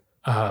like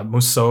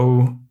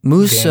Musou.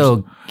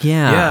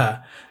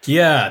 Yeah.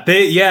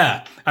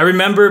 Yeah. I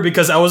remember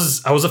because I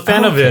was a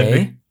fan of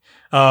it.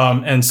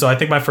 And so I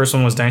think my first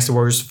one was Dynasty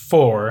Warriors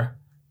 4.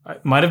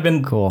 Might have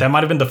been cool. That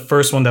might have been the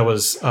first one that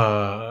was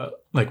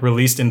like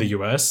released in the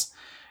US,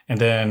 and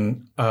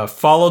then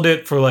followed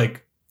it for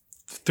like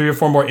 3 or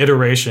 4 more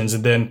iterations,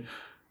 and then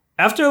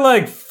after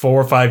like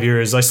 4 or 5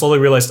 years, I slowly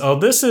realized,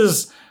 this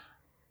is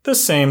the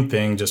same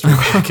thing, just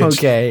repackaged.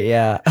 Okay,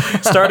 yeah.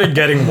 Started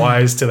getting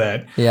wise to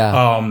that.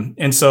 Yeah.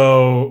 And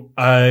so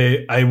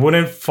I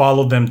wouldn't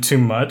follow them too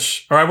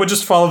much, or I would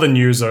just follow the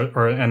news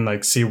and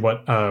like see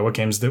what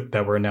games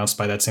that were announced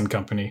by that same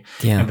company.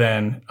 Yeah. And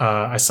then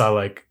I saw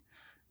like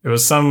it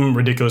was some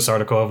ridiculous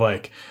article of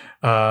like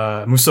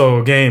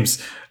Musou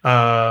Games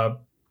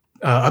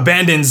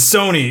abandons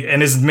Sony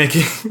and is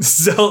making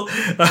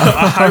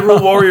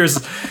Hyrule Warriors,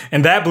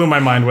 and that blew my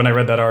mind when I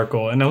read that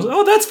article. And I was,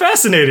 that's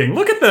fascinating.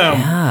 Look at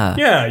them.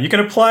 Yeah, you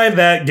can apply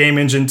that game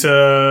engine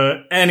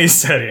to any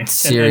setting.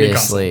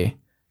 Seriously.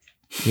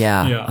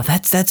 Yeah. Oh,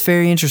 that's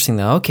very interesting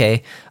though.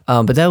 Okay.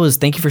 But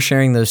thank you for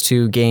sharing those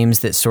 2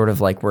 games that sort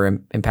of like were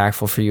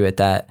impactful for you at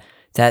that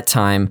that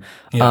time.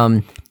 Yeah.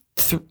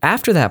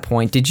 After that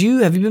point, have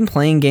you been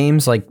playing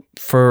games like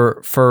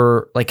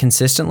for like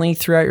consistently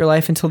throughout your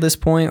life until this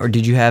point, or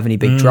did you have any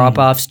big drop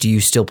offs? Do you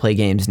still play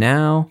games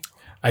now?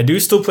 I do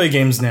still play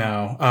games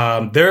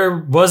now. There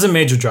was a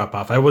major drop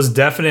off. That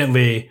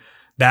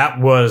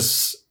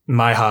was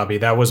my hobby.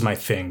 That was my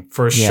thing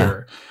for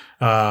sure.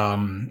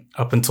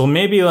 Up until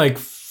maybe like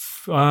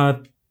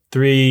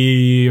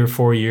 3 or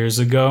 4 years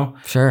ago.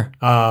 Sure.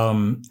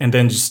 And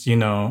then just,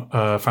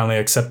 finally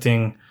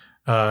accepting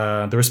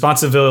the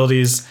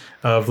responsibilities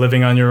of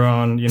living on your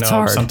own. It's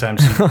hard.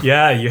 Sometimes, you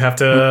have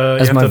to.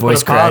 As you have my to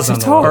voice put a pause cracks, on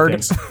it's a lot of hard.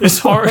 things. It's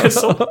hard.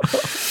 It's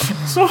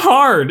so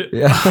hard.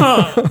 Yeah.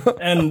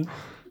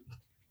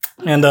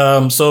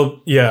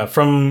 So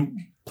from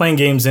playing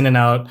games in and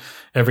out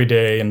every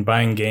day and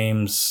buying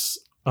games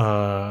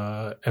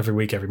every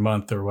week, every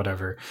month, or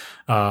whatever,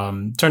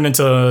 turned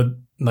into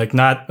like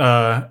not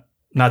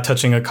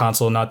touching a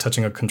console, not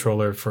touching a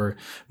controller for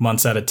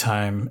months at a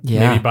time.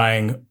 Yeah. Maybe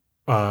buying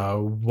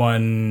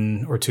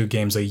 1 or 2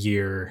 games a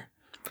year.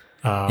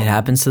 It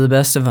happens to the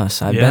best of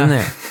us. I've been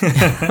there.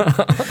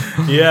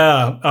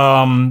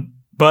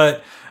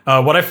 But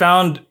what I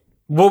found,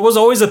 what was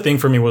always a thing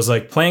for me was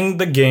like playing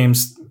the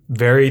games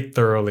very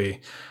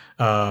thoroughly,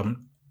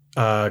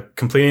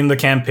 completing the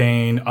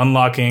campaign,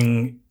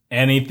 unlocking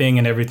anything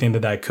and everything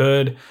that I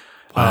could.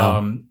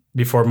 Wow.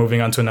 Before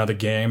moving on to another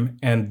game,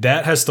 and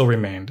that has still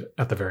remained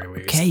at the very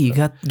least. Okay, you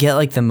get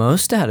like the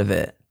most out of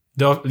it.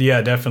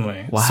 Yeah,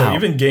 definitely. Wow. So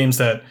even games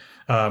that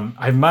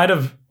I might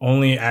have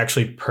only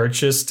actually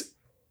purchased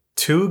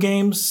 2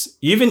 games,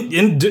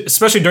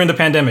 especially during the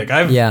pandemic.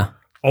 I've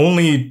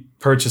only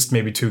purchased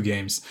maybe 2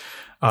 games.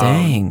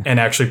 Dang. And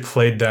actually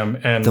played them.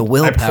 And the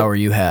willpower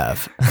you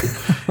have.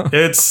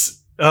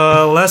 It's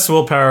less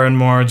willpower and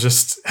more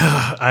just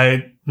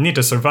I need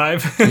to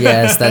survive.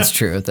 Yes, that's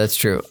true. That's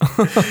true.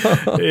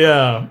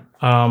 Yeah.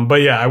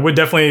 But yeah, I would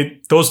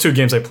definitely, those 2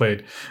 games I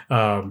played,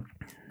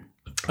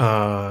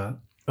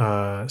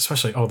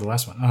 especially, the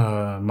last one,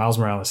 Miles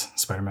Morales,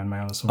 Spider-Man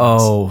Miles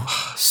Morales.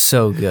 Oh,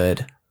 so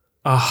good.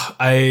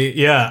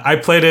 I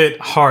played it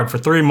hard for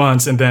 3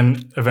 months, and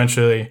then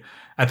eventually,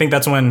 I think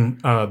that's when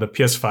the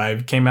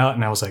PS5 came out,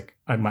 and I was like,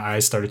 my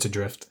eyes started to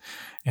drift.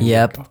 And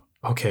Yep. like,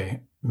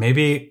 okay,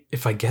 maybe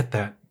if I get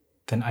that,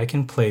 then I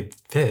can play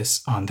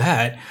this on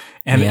that,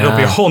 and it'll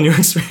be a whole new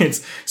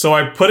experience. So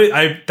I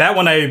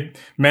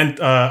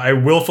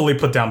willfully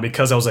put down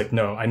because I was like,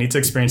 no, I need to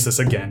experience this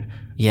again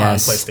on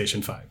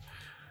PlayStation 5.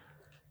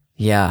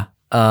 Yeah.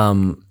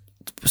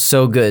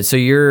 So good. So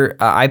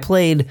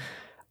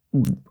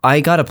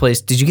I got a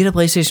place. Did you get a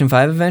PlayStation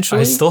 5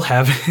 eventually? I still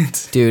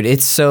haven't. Dude,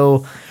 it's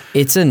a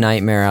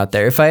nightmare out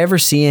there. If I ever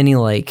see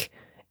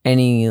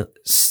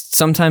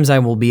sometimes I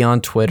will be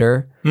on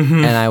Twitter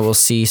and I will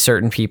see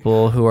certain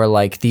people who are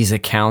like these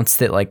accounts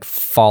that like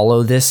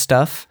follow this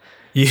stuff.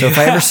 Yeah. So if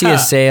I ever see a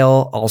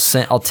sale,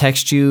 I'll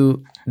text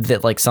you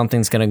that like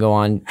something's going to go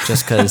on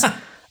just because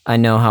I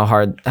know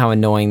how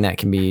annoying that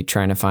can be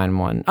trying to find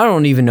one. I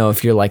don't even know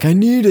if you're like, I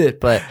need it,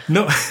 but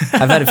no.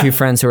 I've had a few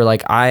friends who are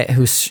like,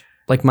 who's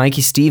like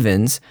Mikey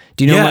Stevens.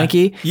 Do you know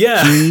Mikey?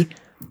 Yeah. He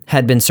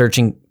had been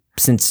searching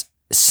since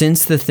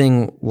the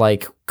thing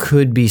like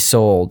could be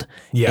sold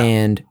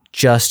and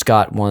just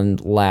got one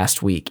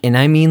last week. And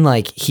I mean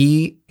like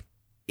he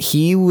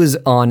was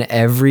on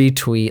every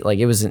tweet. Like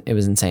it was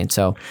insane.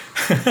 So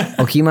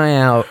I'll keep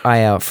my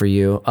eye out for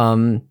you.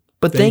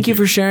 But thank you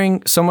for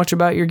sharing so much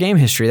about your game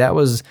history. That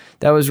was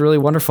really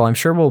wonderful. I'm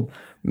sure we'll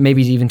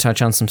maybe even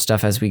touch on some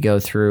stuff as we go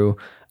through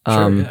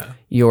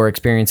your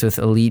experience with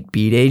Elite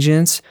Beat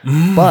Agents.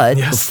 But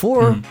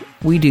before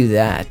we do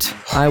that,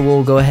 I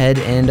will go ahead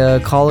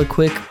and call a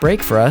quick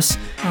break for us,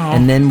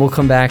 and then we'll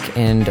come back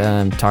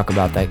and talk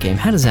about that game.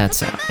 How does that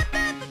sound?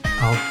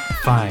 Oh,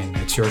 fine.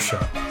 It's your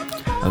show.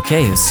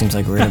 Okay, it seems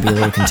like we're going to be a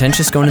little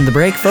contentious going into the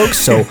break, folks,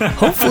 so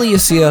hopefully you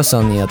see us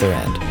on the other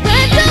end.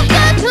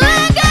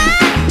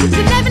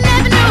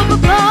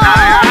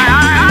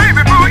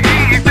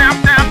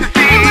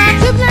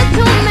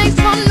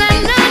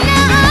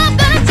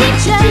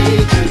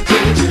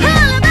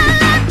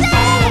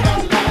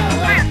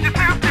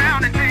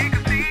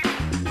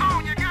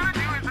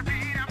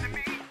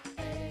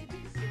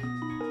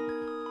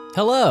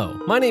 Hello,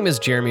 my name is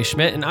Jeremy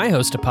Schmidt, and I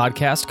host a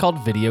podcast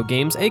called Video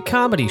Games, a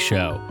Comedy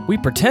Show. We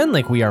pretend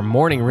like we are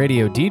morning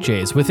radio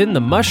DJs within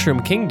the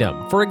Mushroom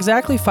Kingdom for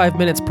exactly 5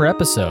 minutes per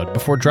episode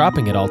before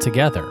dropping it all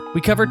together. We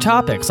cover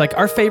topics like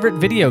our favorite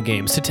video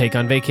games to take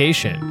on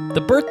vacation,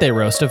 the birthday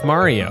roast of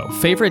Mario,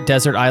 favorite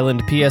Desert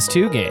Island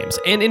PS2 games,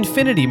 and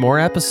infinity more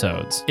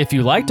episodes. If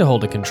you like to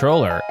hold a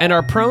controller and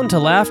are prone to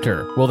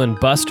laughter, well then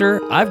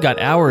Buster, I've got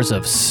hours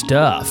of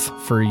stuff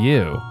for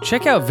you.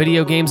 Check out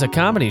Video Games, a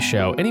Comedy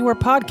Show anywhere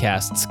podcasts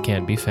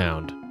can be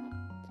found.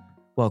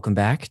 Welcome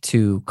back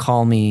to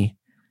Call Me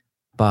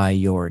By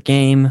Your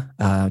Game.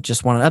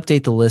 Just want to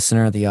update the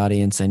listener, the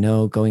audience. I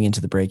know going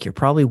into the break, you're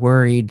probably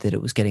worried that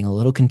it was getting a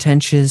little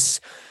contentious.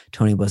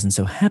 Tony wasn't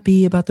so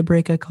happy about the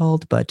break I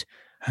called, but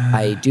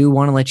I do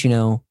want to let you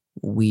know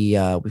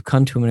we've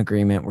come to an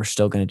agreement. We're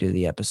still going to do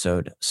the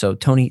episode. So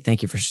Tony,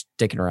 thank you for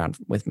sticking around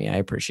with me. I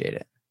appreciate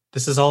it.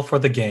 This is all for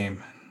the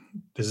game.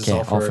 This is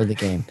all for the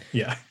game.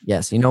 Yeah.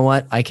 Yes. You know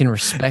what? I can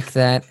respect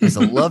that. As a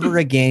lover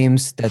of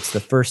games, that's the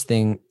first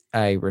thing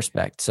I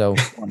respect. So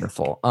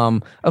wonderful.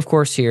 Of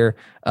course, here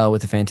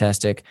with the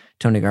fantastic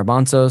Tony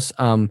Garbanzos.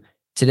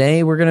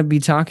 Today we're going to be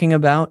talking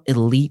about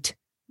Elite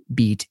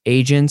Beat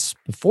Agents.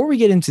 Before we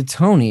get into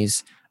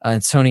Tony's,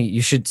 Tony,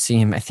 you should see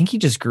him. I think he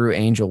just grew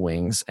angel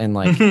wings and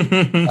like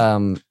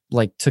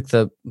took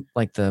the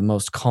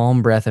most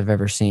calm breath I've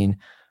ever seen.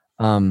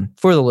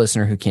 For the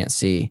listener who can't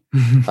see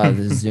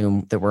the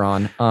Zoom that we're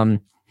on.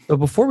 But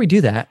before we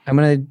do that, I'm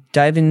going to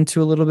dive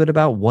into a little bit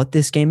about what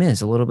this game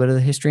is, a little bit of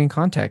the history and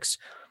context.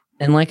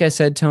 And like I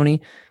said,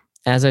 Tony,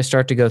 as I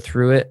start to go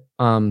through it,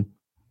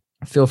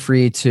 feel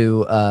free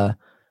to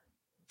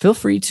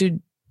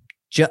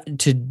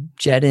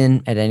jet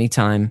in at any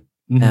time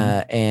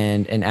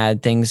and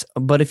add things.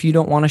 But if you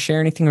don't want to share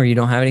anything or you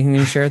don't have anything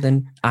to share,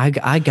 then I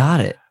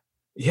got it.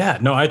 Yeah,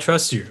 no, I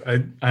trust you.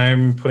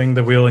 I'm putting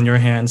the wheel in your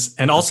hands.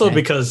 And also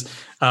because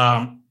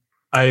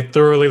I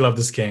thoroughly love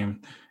this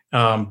game.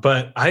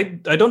 But I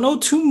don't know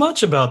too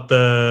much about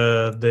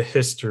the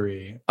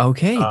history.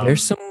 Okay,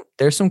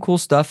 there's some cool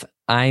stuff.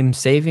 I'm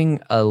saving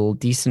a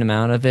decent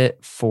amount of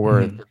it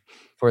for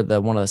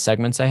the one of the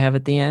segments I have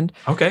at the end.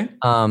 Okay.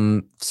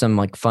 Some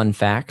like fun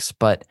facts,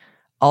 but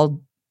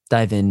I'll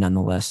dive in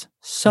nonetheless.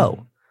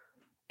 So,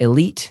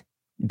 Elite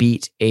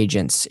Beat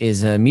Agents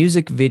is a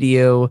music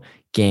video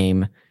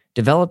game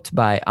developed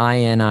by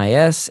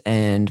INIS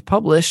and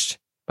published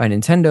by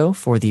Nintendo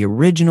for the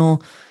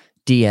original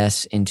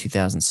DS in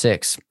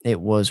 2006.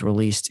 It was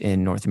released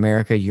in North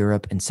America,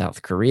 Europe, and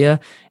South Korea,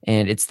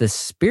 and it's the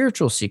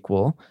spiritual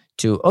sequel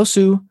to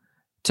Osu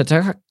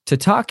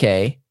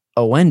Tatake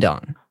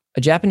Ouendan,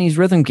 a Japanese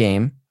rhythm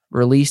game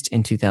released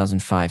in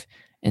 2005.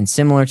 And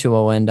similar to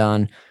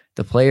Ouendan,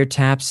 the player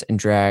taps and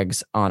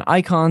drags on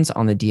icons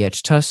on the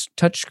DS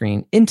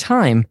touchscreen in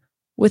time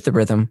with the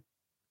rhythm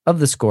of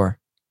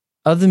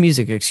the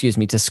music,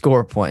 to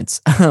score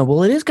points.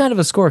 Well, it is kind of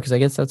a score because I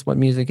guess that's what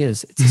music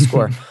is. It's a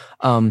score.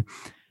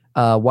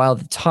 While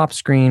the top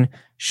screen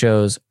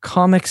shows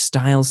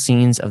comic-style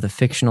scenes of the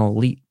fictional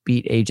Elite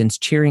Beat Agents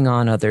cheering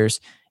on others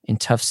in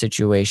tough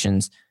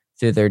situations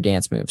through their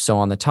dance moves. So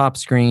on the top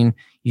screen,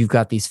 you've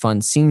got these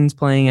fun scenes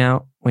playing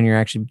out when you're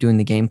actually doing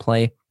the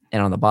gameplay.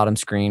 And on the bottom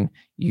screen,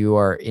 you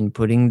are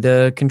inputting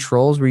the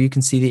controls where you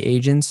can see the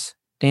agents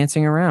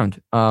dancing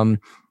around.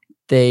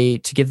 To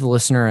give the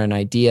listener an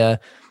idea,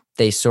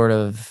 they sort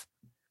of,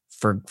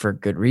 for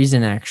good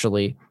reason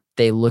actually,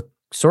 they look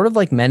sort of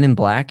like Men in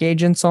Black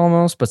agents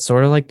almost, but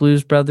sort of like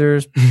Blues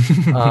Brothers.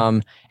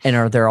 And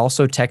they're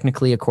also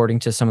technically, according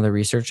to some of the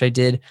research I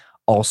did,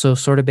 also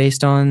sort of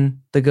based on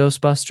the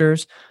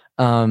Ghostbusters.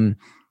 I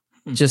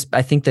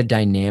think the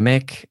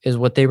dynamic is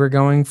what they were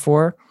going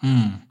for.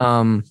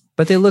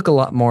 But they look a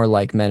lot more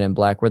like Men in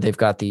Black, where they've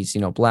got these,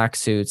 black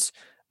suits,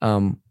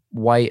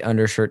 white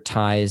undershirt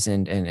ties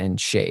and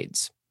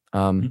shades.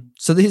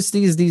 So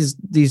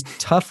these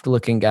tough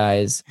looking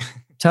guys,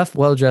 tough,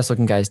 well-dressed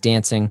looking guys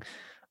dancing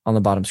on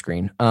the bottom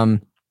screen.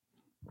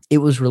 It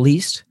was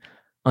released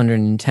under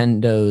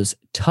Nintendo's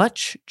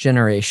Touch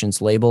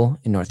Generations label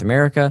in North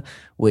America,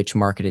 which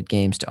marketed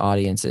games to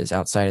audiences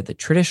outside of the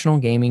traditional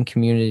gaming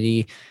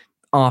community,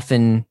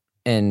 often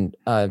and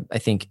I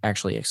think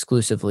actually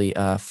exclusively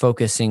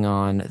focusing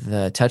on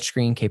the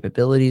touchscreen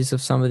capabilities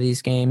of some of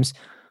these games.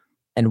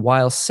 And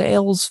while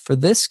sales for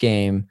this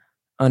game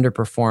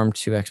underperformed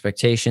to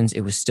expectations,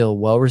 it was still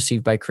well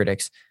received by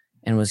critics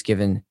and was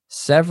given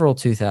several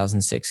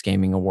 2006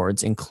 gaming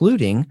awards,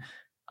 including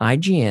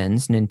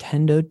IGN's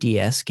Nintendo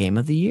DS Game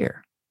of the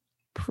Year.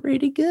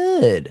 Pretty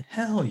good.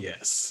 Hell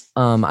yes.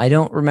 I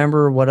don't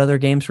remember what other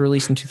games were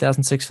released in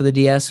 2006 for the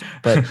DS,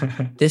 but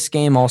this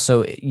game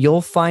also,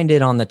 you'll find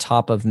it on the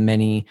top of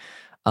many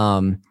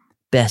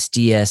best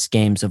DS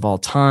games of all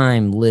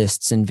time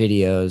lists and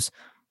videos.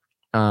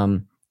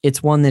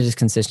 It's one that is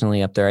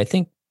consistently up there. I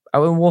think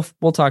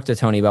we'll talk to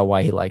Tony about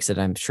why he likes it.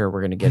 I'm sure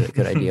we're going to get a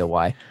good idea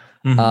why.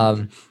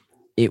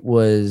 It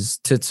was,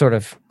 to sort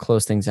of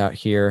close things out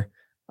here,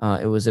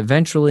 it was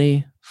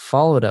eventually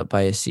followed up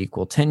by a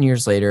sequel 10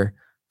 years later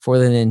for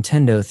the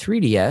Nintendo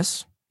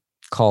 3DS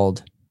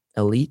called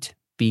Elite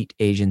Beat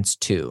Agents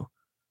 2.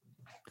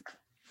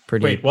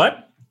 Wait,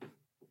 what?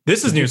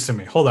 This is news to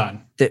me. Hold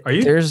on. Are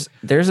you?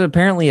 There's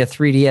apparently a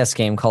 3DS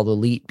game called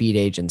Elite Beat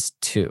Agents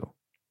 2,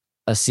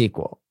 a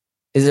sequel.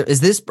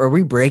 Are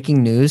we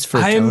breaking news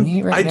for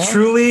Tony right now?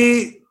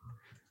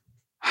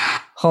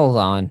 Hold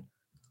on.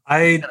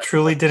 I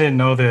truly didn't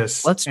know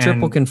this. Let's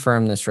triple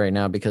confirm this right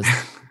now, because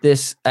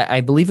this,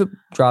 I believe it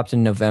dropped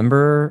in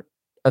November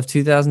of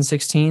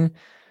 2016.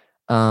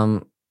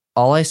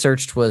 All I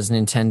searched was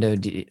Nintendo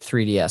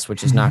 3DS,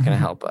 which is not going to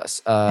help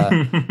us.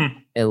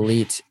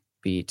 Elite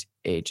Beat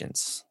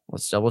Agents.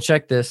 Let's double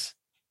check this.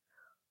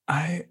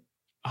 I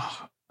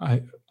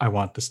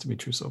want this to be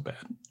true so bad.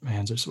 My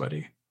hands are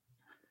sweaty.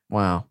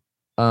 Wow.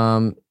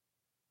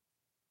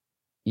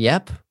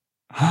 Yep.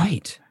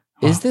 Right.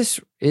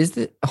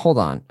 Hold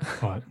on.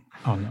 What?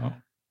 Oh no.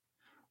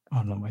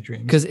 Oh no, my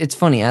dreams. Because it's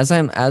funny, as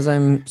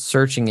I'm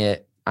searching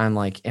it, I'm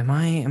like, am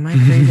I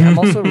crazy? I'm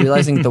also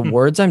realizing the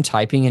words I'm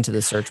typing into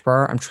the search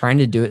bar, I'm trying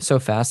to do it so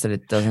fast that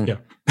it doesn't. Yeah.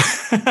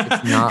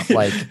 It's not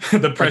like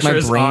the pressure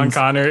is on,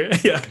 Connor.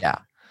 Yeah.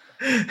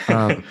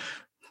 Yeah.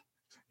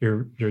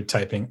 You're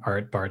typing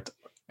art Bart.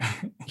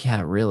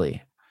 Yeah,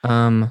 really.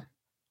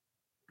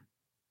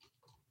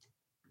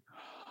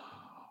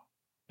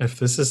 If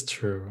this is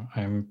true,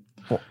 I know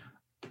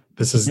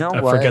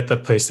forget the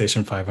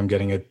PlayStation 5. I'm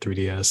getting a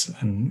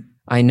 3DS, and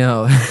I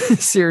know.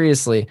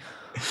 Seriously.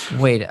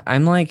 Wait,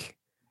 I'm like,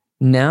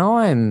 now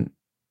I'm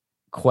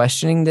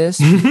questioning this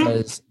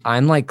because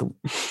I'm like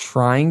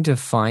trying to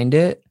find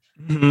it.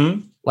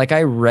 Mm-hmm. Like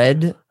I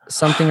read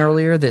something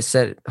earlier that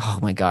said, "Oh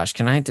my gosh,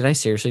 did I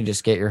seriously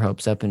just get your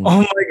hopes up and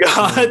oh my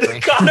god,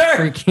 Connor,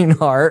 freaking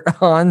heart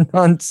on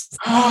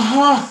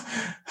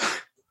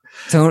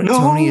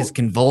Tony is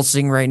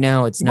convulsing right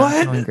now. It's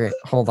not going great.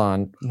 Hold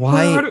on.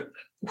 Why?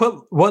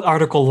 What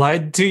article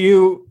lied to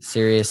you?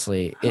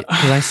 Seriously,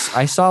 because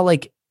I saw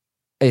like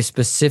a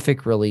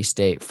specific release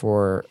date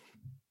for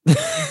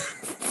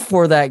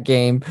for that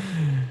game.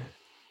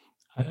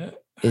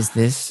 Is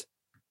this?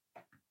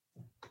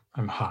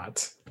 I'm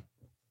hot.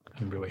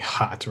 I'm really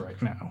hot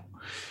right now.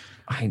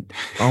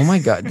 Oh my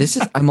god, this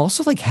is. I'm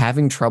also like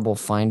having trouble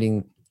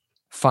finding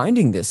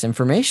this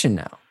information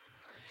now.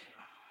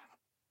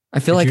 I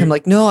feel like I'm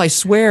like, no, I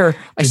swear.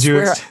 Did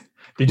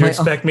you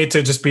expect me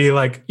to just be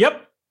like,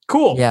 yep,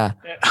 cool? Yeah.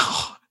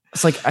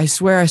 It's like, I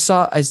swear I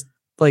saw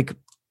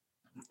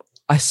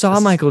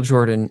Michael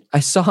Jordan.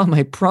 I saw him.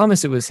 I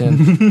promise it was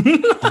him.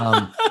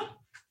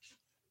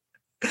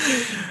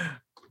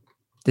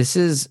 This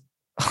is,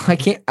 I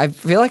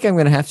feel like I'm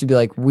going to have to be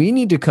like, we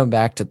need to come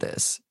back to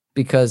this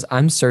because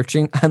I'm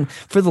searching.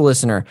 For the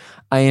listener,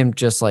 I am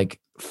just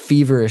like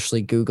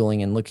feverishly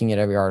Googling and looking at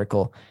every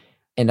article.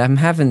 And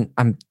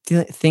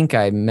think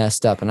I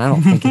messed up, and I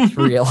don't think it's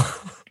real.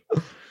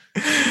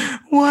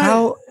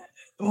 What?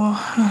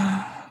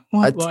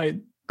 What?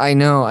 I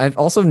know. I've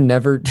also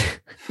never.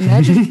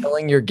 Imagine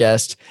telling your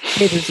guest,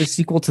 "Hey, there's a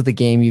sequel to the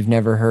game you've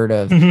never heard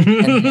of,"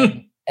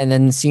 and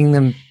then seeing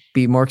them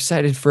be more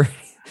excited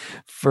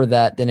for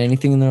that than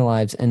anything in their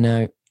lives. And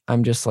now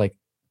I'm just like,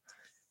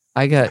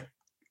 you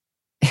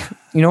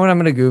know what I'm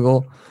going to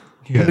Google?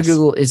 Yes. I'm going to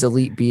Google is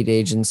Elite Beat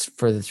Agents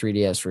for the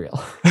 3DS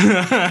real.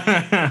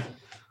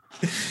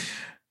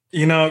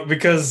 You know,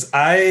 because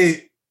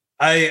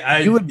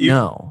you would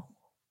know.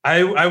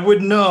 I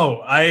would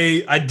know.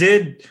 I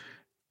did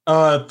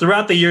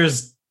throughout the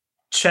years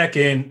check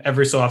in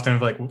every so often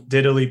of like,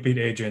 did Elite Beat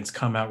Agents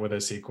come out with a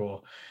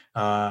sequel?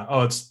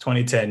 It's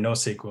 2010, no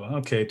sequel.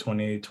 Okay,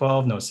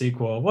 2012, no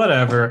sequel.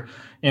 Whatever.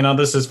 You know,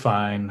 this is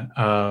fine.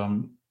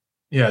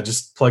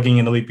 Just plugging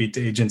in Elite Beat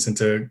Agents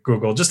into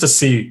Google just to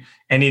see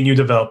any new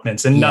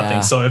developments and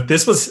nothing. So if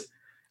this was,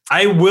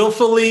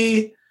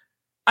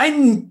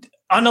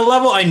 on a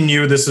level, I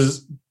knew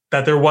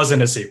that there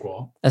wasn't a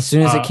sequel. As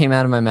soon as it came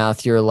out of my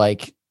mouth, you're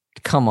like,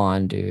 come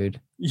on, dude.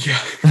 Yeah.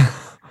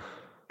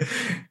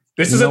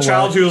 This is a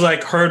child who's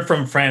like heard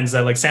from friends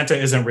that like Santa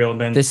isn't real.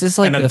 And then this is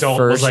like an adult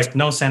was like,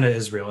 no, Santa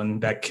is real.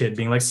 And that kid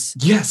being like,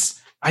 yes,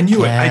 I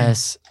knew it.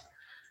 Yes.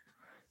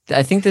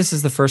 I think this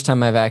is the first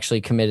time I've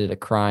actually committed a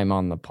crime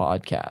on the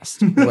podcast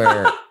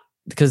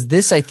because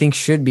this I think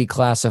should be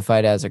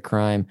classified as a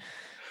crime.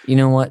 You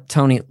know what,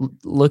 Tony,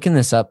 looking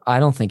this up, I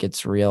don't think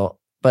it's real,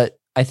 but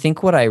I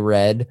think what I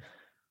read.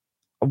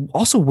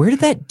 Also, where did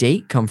that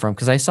date come from?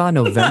 Because I saw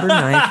November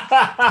 9th,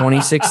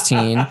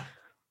 2016.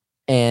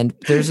 And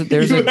there's had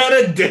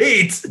a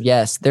date.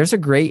 Yes, there's a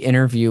great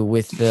interview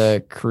with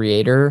the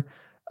creator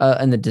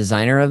and the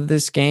designer of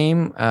this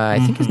game. I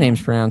think his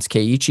name's pronounced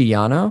Keiichi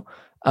Yano.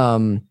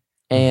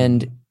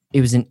 And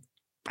it was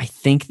I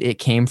think it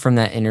came from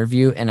that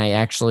interview. And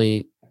I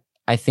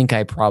think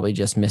I probably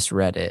just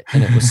misread it.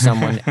 And it was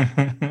someone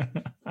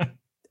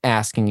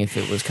asking if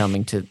it was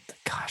coming to,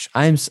 gosh,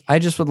 I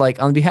just would like,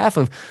 on behalf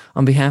of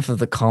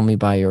the Call Me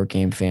By Your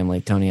Game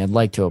family, Tony, I'd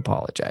like to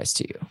apologize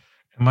to you.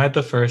 Am I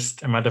the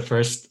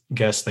first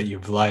guest that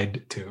you've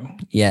lied to?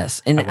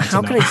 Yes. And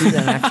how can I do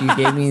that after you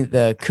gave me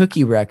the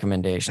cookie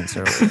recommendations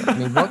earlier? I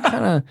mean, what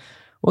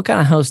kind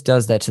of host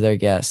does that to their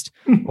guest?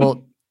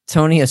 Well,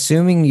 Tony,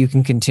 assuming you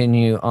can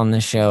continue on the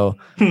show,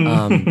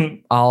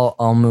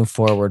 I'll move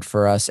forward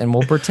for us, and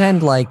we'll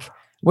pretend like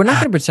we're not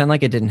going to pretend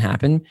like it didn't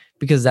happen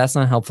because that's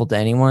not helpful to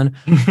anyone.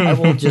 I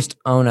will just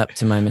own up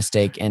to my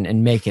mistake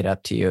and make it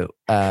up to you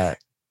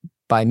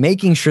by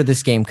making sure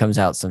this game comes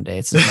out someday.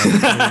 It's my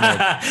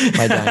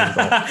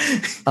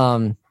dying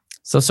goal.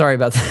 So sorry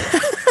about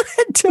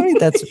that. Tony,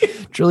 that's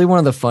truly one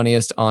of the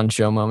funniest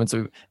on-show moments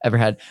we've ever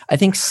had. I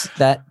think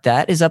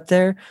that is up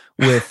there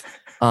with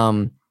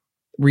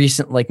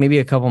recent, like maybe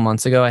a couple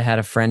months ago, I had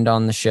a friend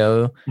on the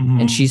show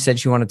and she said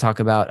she wanted to talk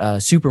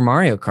about Super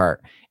Mario Kart.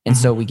 And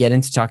so we get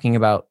into talking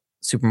about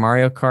Super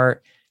Mario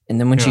Kart. And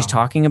then when she's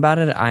talking about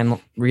it, I'm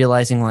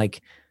realizing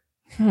like,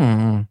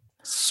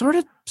 sort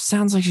of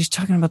sounds like she's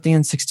talking about the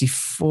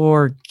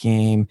N64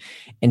 game.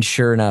 And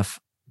sure enough,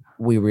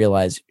 we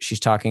realize she's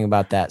talking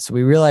about that. So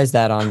we realized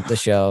that on the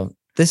show.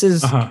 This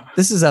is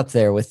up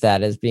there with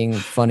that as being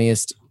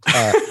funniest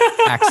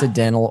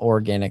accidental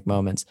organic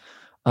moments.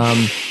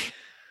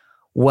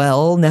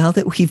 Well, now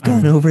that we've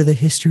gone over the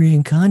history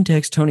and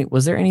context, Tony,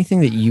 was there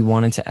anything that you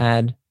wanted to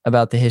add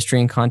about the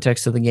history and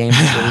context of the game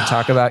before we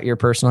talk about your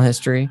personal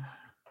history?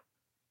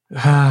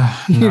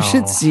 You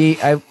should see.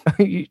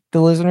 The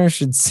listeners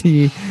should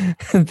see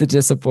the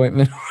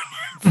disappointment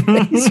on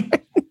your face.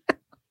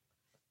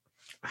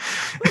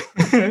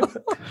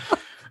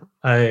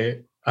 I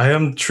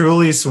am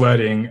truly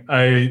sweating.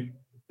 Me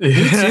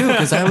too,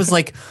 because I was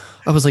like,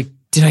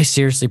 did I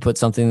seriously put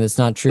something that's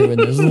not true?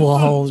 And there's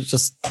lol,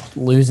 just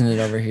losing it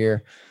over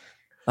here.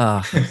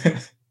 Did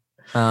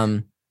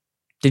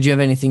you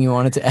have anything you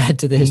wanted to add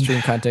to the history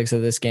and context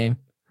of this game?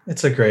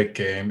 It's a great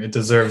game. It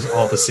deserves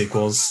all the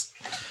sequels.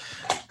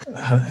 You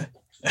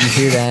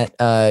hear that,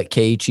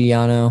 Keiichi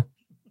Yano?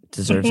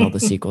 Deserves all the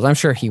sequels. I'm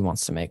sure he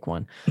wants to make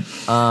one.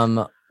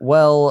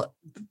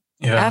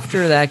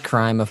 After that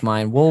crime of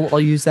mine, I'll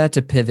use that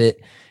to pivot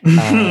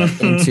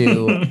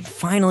into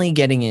finally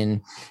getting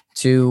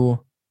into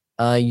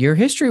your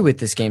history with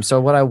this game.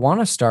 So what I want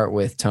to start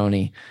with,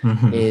 Tony,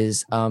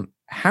 is do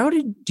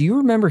you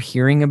remember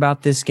hearing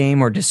about this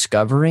game or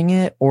discovering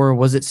it, or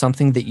was it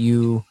something that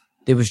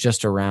it was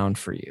just around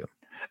for you?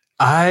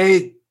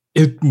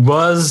 It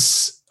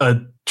was a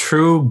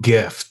true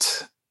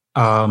gift.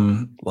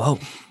 Whoa.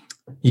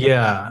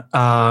 Yeah.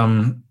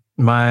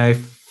 My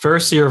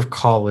first year of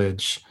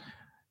college,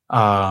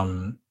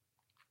 I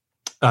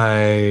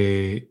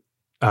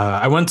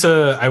went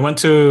to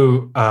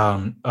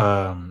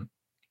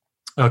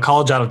a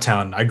college out of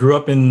town. I grew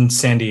up in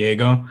San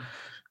Diego.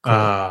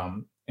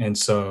 Cool. And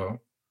so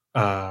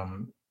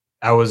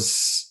I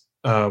was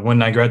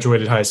when I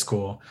graduated high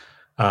school,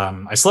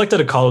 I selected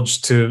a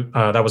college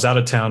that was out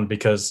of town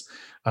because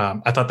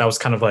I thought that was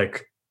kind of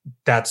like,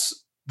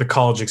 that's the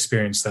college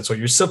experience. That's what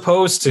you're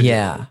supposed to do.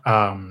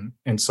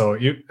 And so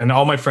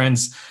all my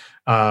friends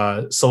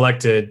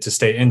selected to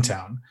stay in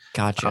town.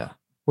 Gotcha.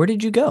 Where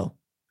did you go?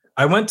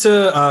 I went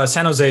to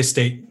San Jose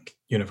State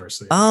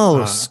University.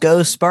 Oh,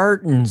 go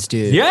Spartans,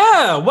 dude.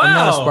 Yeah, wow. I'm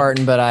not a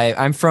Spartan, but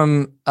I'm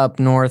from up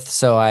north,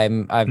 so I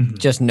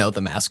just know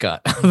the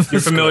mascot.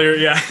 You're familiar,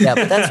 yeah. Yeah,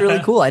 but that's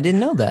really cool. I didn't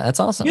know that. That's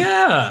awesome.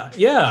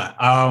 Yeah.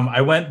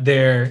 I went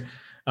there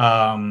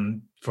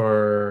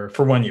for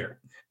 1 year.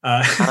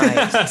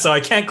 Nice. So I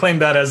can't claim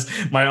that as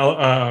my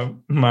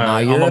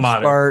alma you're mater.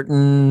 A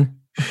Spartan.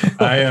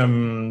 I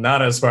am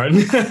not a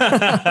Spartan.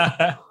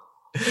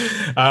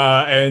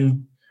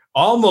 And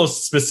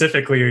almost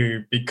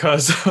specifically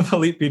because of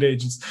Elite Beat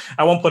Agents.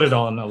 I won't put it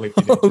all on Elite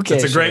Beat Agents. Okay,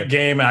 it's a great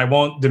game. I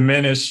won't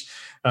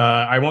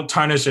I won't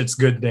tarnish its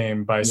good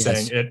name by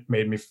saying it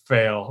made me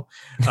fail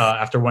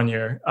after 1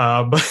 year.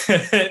 But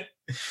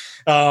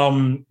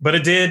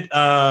it did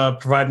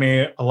provide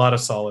me a lot of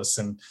solace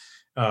and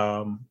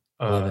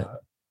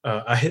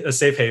a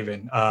safe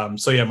haven.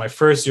 So yeah, my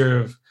first year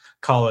of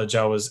college,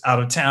 I was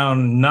out of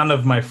town. None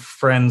of my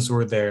friends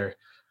were there.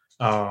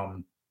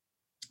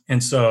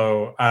 And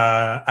so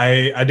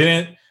I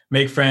didn't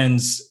make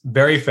friends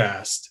very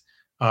fast.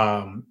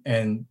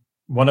 And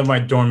one of my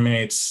dorm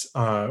mates,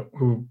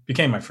 who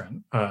became my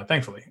friend,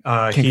 thankfully,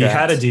 he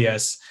had a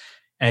DS,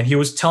 and he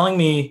was telling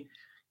me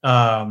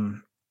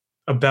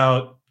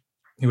about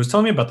the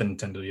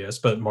Nintendo DS,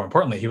 but more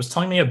importantly, he was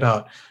telling me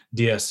about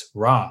DS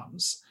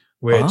ROMs,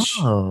 which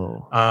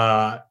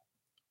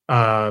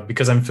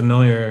because I'm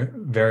familiar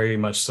very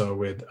much so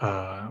with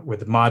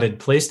modded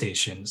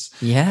PlayStations.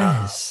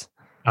 Yes.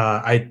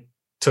 I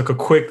took a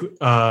quick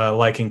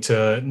liking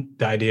to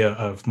the idea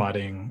of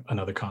modding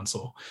another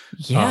console.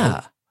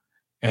 Yeah.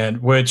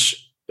 And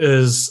which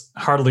is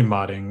hardly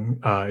modding.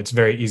 It's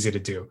very easy to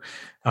do.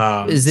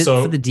 Is it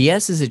for the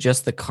DS? Is it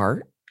just the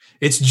cart?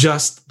 It's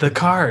just the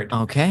card.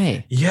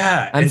 Okay.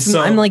 Yeah.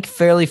 I'm like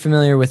fairly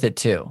familiar with it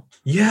too.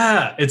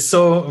 Yeah, it's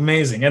so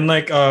amazing. And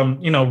like,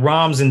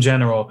 ROMs in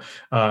general,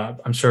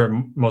 I'm sure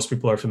most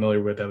people are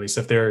familiar with, at least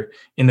if they're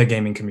in the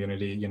gaming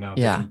community, they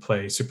can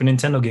play Super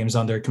Nintendo games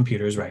on their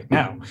computers right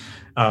now.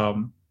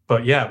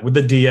 But yeah, with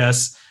the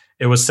DS,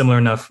 it was similar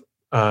enough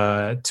to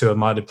a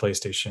modded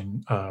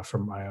PlayStation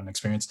from my own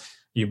experience.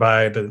 You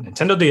buy the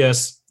Nintendo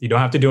DS, you don't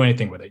have to do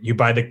anything with it. You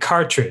buy the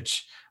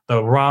cartridge,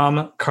 the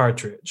ROM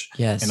cartridge.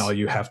 Yes. And all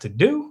you have to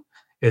do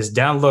is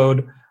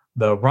download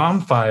the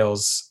ROM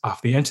files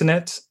off the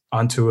internet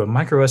onto a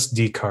micro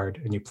SD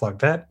card, and you plug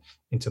that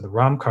into the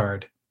ROM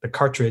card, the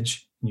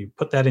cartridge, and you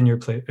put that in your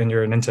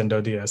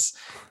Nintendo DS.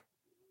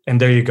 And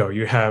there you go.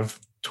 You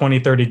have 20,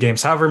 30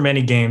 games, however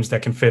many games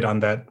that can fit on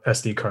that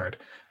SD card.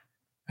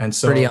 And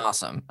so pretty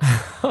awesome.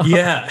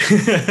 Yeah.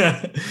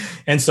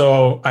 And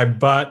so I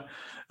bought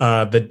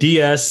the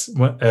DS.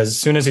 As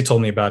soon as he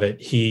told me about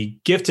it, he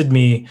gifted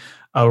me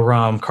a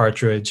ROM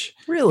cartridge.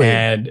 Really?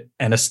 And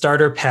a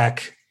starter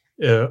pack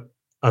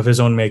of his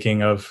own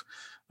making of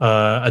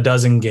a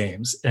dozen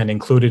games, and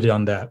included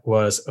on that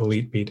was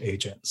Elite Beat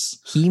Agents.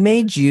 He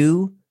made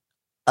you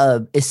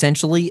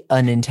essentially a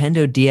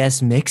Nintendo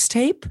DS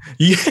mixtape?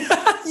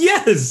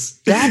 Yes.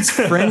 That's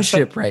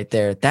friendship right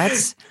there.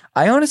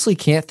 I honestly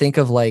can't think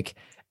of like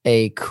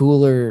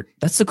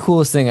that's the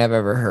coolest thing I've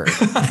ever heard.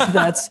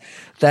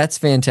 That's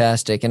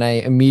fantastic. And I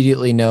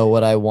immediately know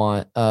what I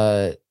want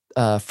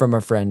from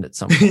a friend at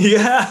some point.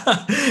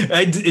 Yeah.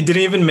 It didn't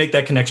even make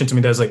that connection to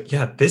me. That I was like,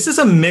 yeah, this is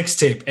a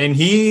mixtape. And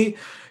he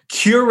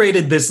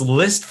curated this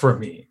list for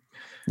me.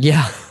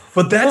 Yeah.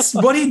 But that's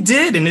what he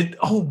did. And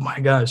oh my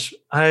gosh,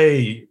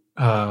 I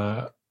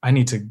owe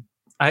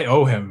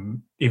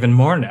him even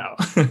more now.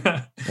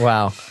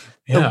 Wow.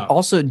 Yeah.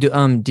 Also,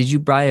 did you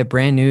buy a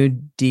brand new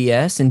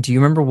DS? And do you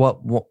remember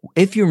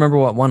if you remember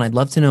what one, I'd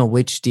love to know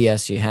which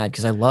DS you had,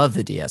 because I love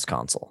the DS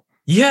console.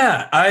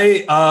 Yeah,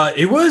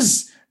 it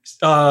was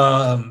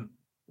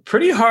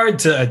pretty hard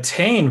to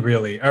attain,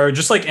 really, or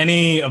just like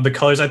any of the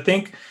colors. I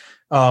think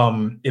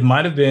it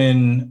might have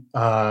been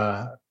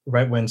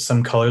right when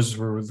some colors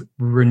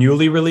were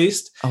newly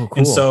released. Oh, cool.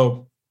 And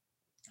so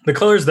the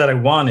colors that I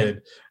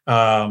wanted,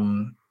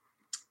 I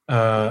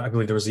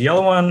believe there was a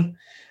yellow one,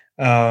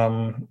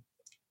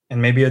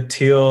 and maybe a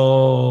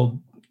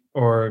teal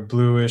or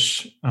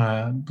bluish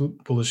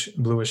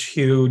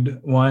hued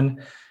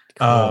one.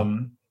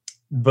 Cool.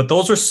 But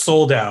those were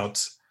sold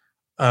out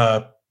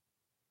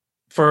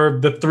for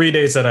the 3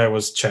 days that I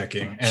was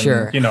checking. And,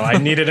 sure. I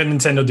needed a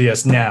Nintendo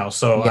DS now.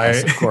 So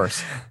yes, of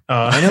course.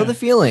 I know the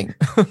feeling.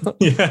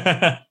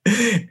 Yeah.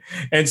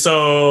 And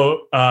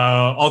so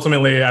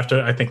ultimately, after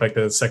I think like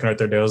the second or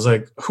third day, I was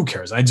like, who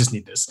cares? I just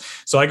need this.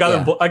 So I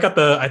got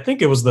I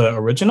think it was the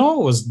original,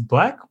 it was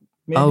black.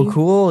 Maybe? Oh,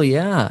 cool.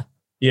 Yeah.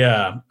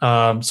 Yeah.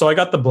 So I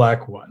got the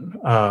black one,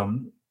 or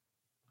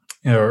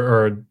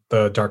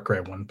the dark gray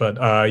one. But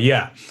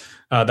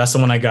that's the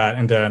one I got.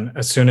 And then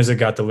as soon as it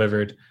got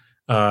delivered,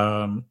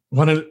 when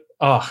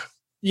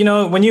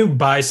you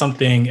buy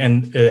something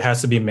and it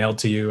has to be mailed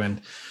to you, and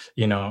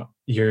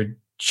you're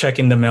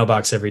checking the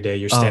mailbox every day,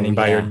 you're standing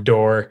by your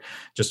door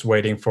just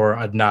waiting for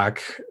a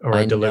knock or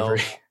a delivery.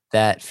 Know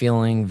that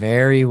feeling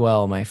very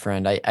well, my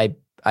friend. I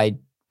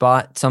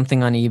bought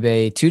something on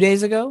eBay 2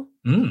 days ago.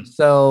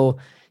 So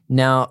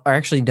now, or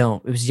actually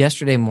don't, it was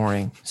yesterday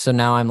morning. So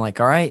now I'm like,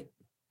 all right,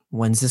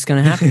 when's this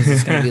going to happen? Is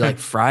this going to be like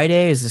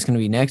Friday? Is this going to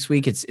be next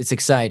week? It's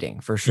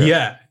exciting for sure.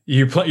 Yeah.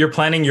 You're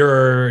planning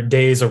your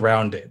days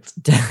around it.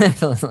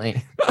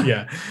 Definitely.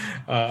 Yeah.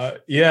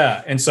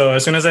 And so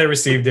as soon as I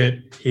received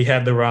it, he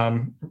had the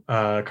ROM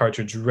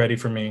cartridge ready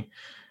for me.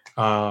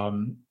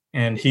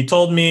 And he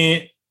told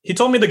me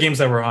the games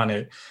that were on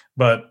it,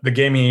 but the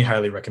game he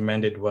highly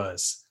recommended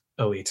was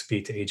Elite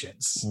Beat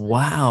Agents.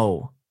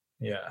 Wow.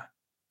 Yeah.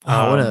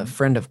 Wow, what a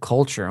friend of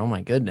culture. Oh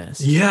my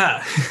goodness.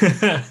 Yeah.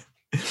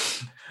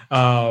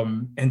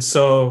 And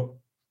so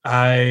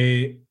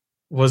I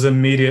was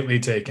immediately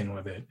taken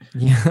with it.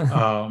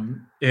 Yeah.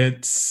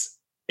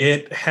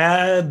 It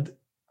had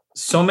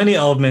so many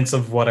elements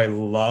of what I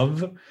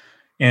love,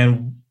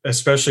 and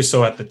especially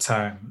so at the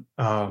time.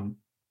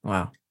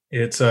 Wow.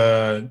 It's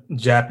a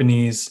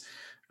Japanese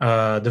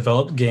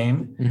developed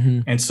game.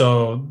 Mm-hmm. And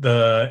so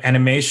the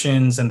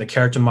animations and the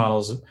character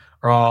models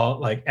are all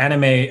like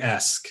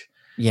anime-esque.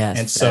 Yes,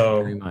 and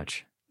so very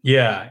much.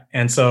 Yeah.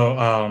 And so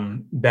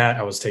that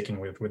I was taken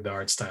with the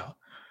art style.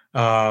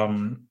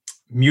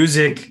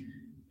 Music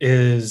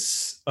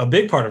is a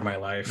big part of my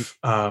life.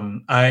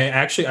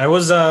 I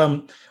was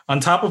on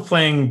top of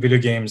playing video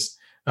games.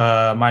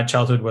 My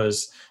childhood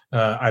was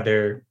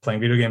either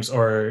playing video games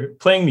or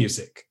playing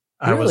music.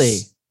 Really?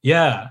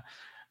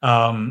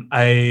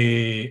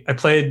 I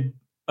played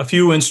a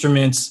few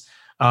instruments,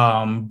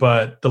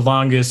 but the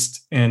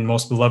longest and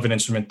most beloved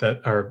instrument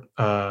that are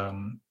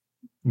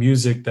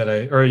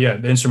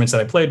the instruments that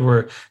I played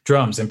were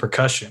drums and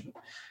percussion.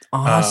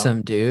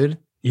 Awesome, dude.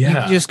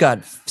 Yeah. You just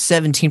got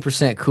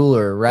 17%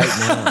 cooler right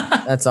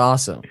now. That's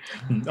awesome.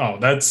 Oh,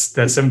 that's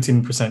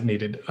 17%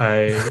 needed.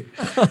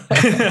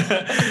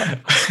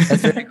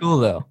 That's very cool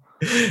though.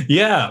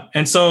 Yeah.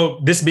 And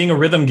so this being a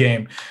rhythm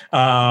game,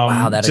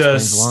 wow, that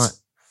explains a lot.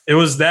 It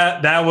was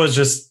that was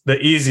just the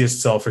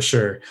easiest sell for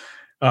sure.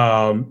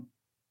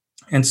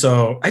 And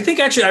so I think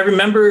actually I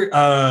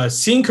remember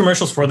seeing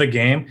commercials for the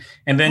game,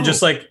 and then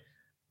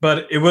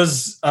but it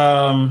was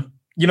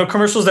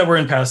commercials that were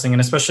in passing,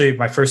 and especially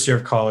my first year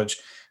of college,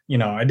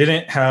 I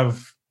didn't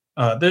have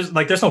there's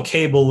no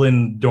cable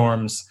in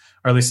dorms,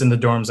 or at least in the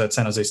dorms at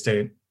San Jose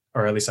State,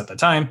 or at least at the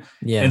time.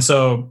 Yeah. And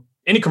so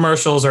any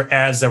commercials or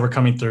ads that were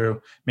coming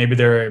through, maybe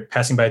they're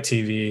passing by a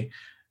TV,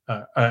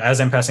 as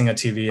I'm passing a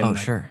TV and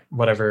sure.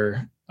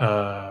 whatever,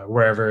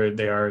 wherever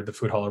they are, the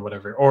food hall or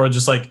whatever, or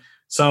just like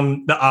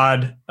the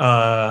odd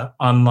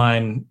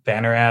online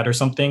banner ad or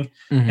something.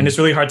 Mm-hmm. And it's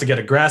really hard to get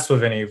a grasp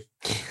of any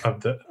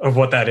of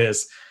what that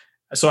is.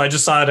 So I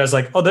just saw it as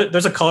like, oh,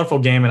 there's a colorful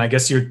game, and I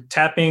guess you're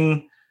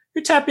tapping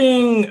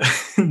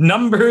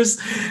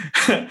numbers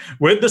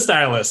with the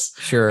stylus.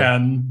 Sure.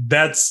 And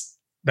that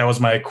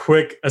was my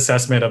quick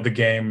assessment of the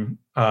game,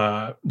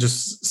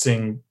 just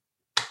seeing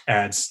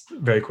ads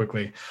very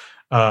quickly.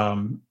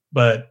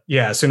 But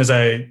yeah, as soon as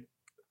I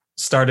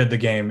started the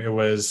game, it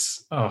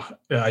was,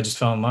 I just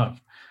fell in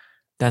love.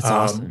 That's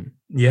awesome.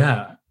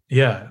 Yeah.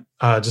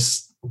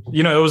 Just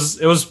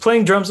it was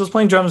playing drums. I was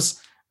playing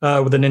drums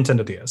with a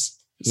Nintendo DS.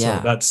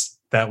 Yeah. So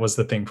that was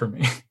the thing for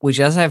me. Which,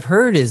 as I've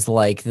heard, is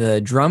like the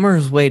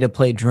drummer's way to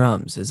play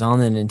drums is on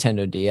the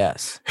Nintendo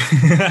DS.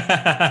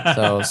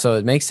 So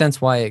it makes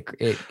sense why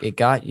it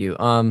got you.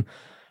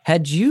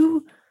 Had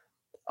you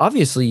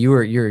obviously you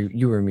were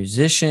a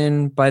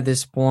musician by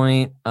this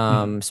point.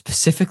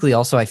 Specifically,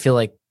 also, I feel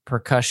like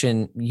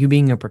percussion. You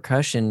being a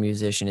percussion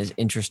musician is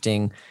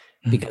interesting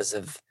because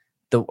of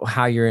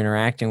how you're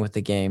interacting with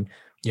the game.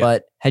 Yeah.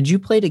 But had you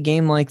played a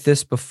game like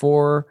this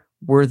before?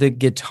 Were the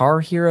Guitar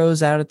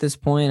Heroes out at this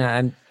point?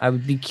 I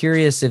would be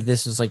curious if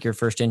this was like your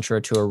first intro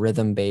to a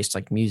rhythm-based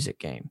like music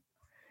game.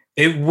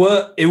 It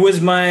was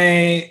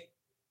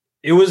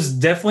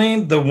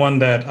definitely the one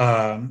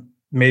that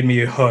made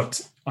me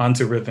hooked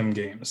onto rhythm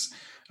games.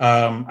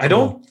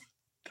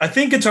 I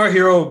think Guitar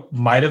Hero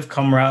might have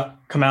come out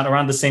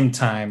around the same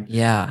time.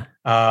 Yeah.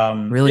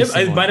 Really,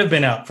 it might have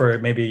been out for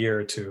maybe a year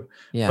or two.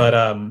 Yeah. But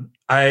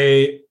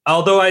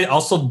although I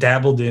also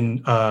dabbled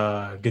in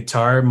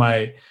guitar,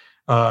 my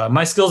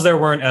skills there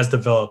weren't as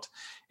developed,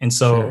 and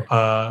so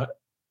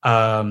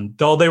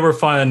though they were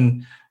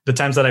fun, the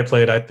times that I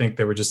played, I think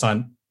they were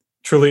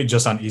truly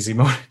just on easy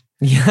mode,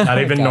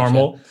 not even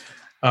normal.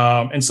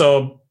 And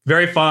so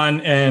very fun,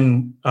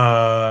 and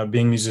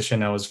being a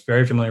musician, I was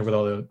very familiar with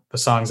all the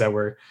songs that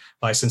were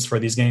licensed for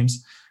these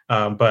games.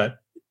 But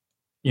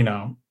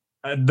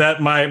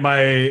that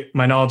my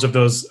knowledge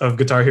of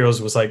Guitar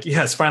Heroes was like,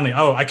 yes, finally,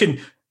 I can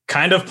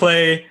kind of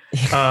play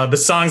the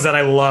songs that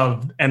I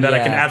love and that I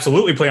can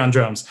absolutely play on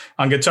drums.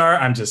 On guitar,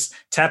 I'm just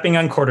tapping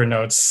on quarter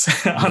notes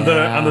on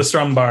the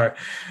strum bar.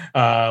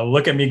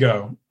 Look at me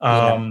go.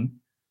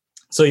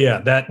 So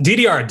that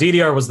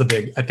DDR was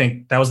I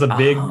think that was the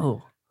big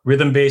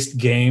rhythm-based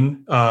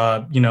game.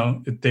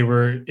 They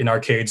were in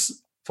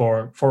arcades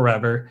for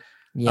forever.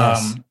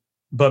 Yes.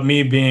 But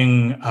me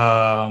being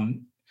a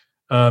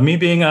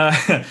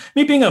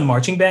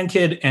marching band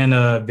kid and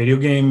a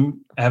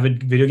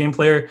avid video game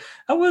player,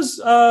 I was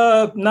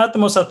not the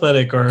most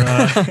athletic or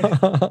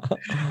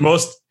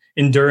most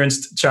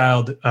endurance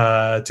child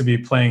to be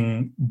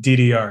playing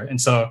DDR. And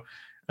so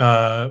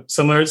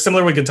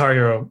similar with Guitar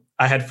Hero,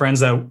 I had friends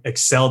that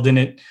excelled in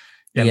it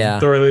and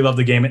thoroughly loved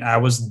the game, and I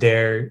was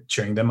there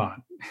cheering them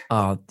on.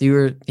 Oh,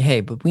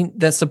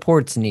 that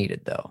support's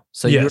needed though.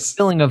 So you're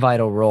filling a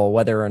vital role,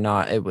 whether or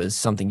not it was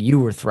something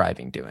you were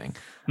thriving doing.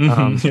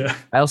 I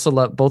also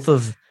love both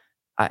of.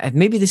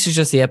 Maybe this is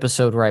just the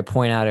episode where I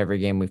point out every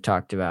game we've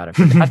talked about. I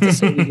forgot to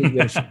say we did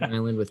Yoshi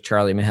Island with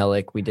Charlie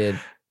Mihalik. We did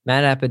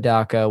Matt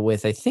Apodaca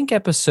with, I think,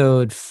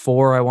 episode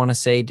 4. I want to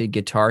say did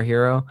Guitar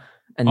Hero,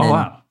 and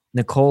then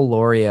Nicole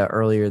Loria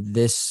earlier in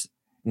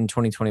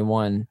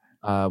 2021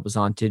 was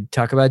on to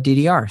talk about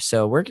DDR.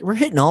 So we're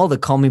hitting all the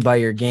Call Me by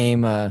Your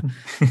Game.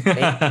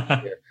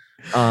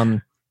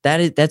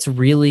 That's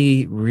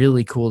really,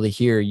 really cool to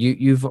hear.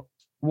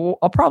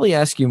 I'll probably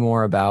ask you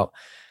more about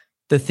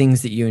the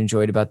things that you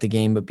enjoyed about the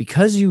game, but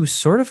because you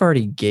sort of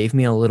already gave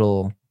me a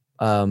little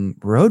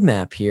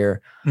roadmap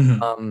here,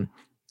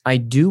 I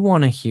do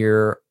want to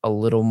hear a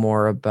little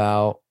more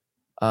about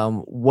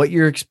what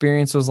your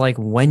experience was like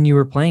when you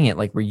were playing it.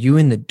 Like, were you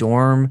in the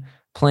dorm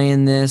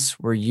playing this?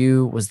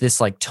 Was this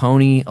like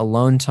Tony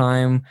alone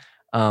time?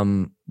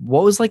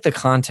 What was like the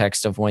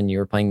context of when you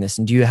were playing this?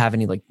 And do you have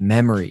any like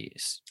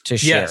memories to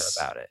share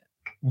about it?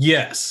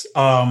 Yes.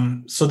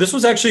 So this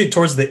was actually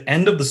towards the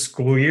end of the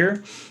school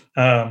year.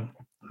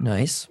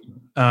 Nice.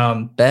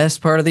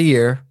 Best part of the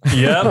year.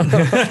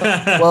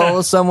 Yeah.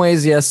 Well, some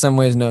ways yes, some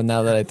ways no,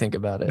 now that I think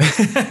about it.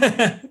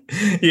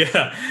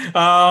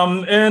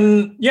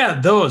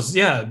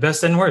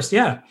 Best and worst.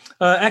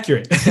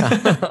 Accurate.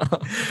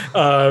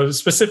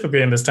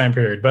 Specifically in this time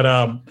period. But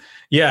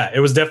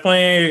it was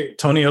definitely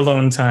Tony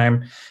alone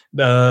time.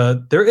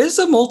 There is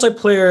a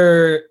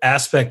multiplayer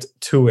aspect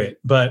to it,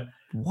 but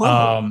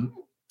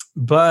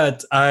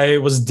I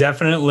was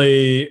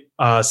definitely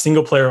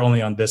single player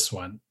only on this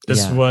one.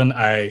 This one,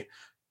 I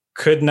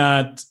could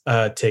not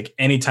take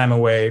any time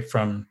away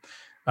from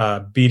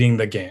beating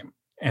the game.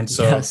 And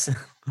so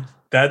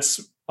that's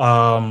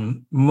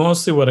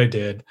mostly what I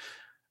did.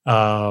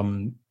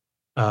 After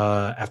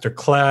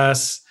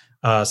class,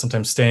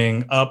 sometimes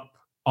staying up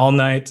all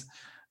night.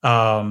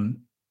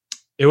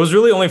 It was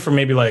really only for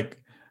maybe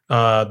like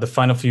the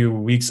final few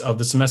weeks of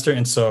the semester.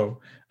 And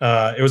so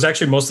it was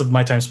actually most of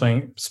my time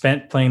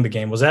spent playing the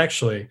game was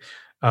actually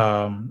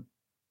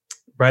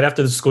right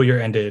after the school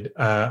year ended.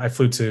 I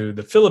flew to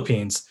the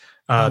Philippines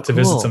to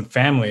visit some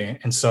family,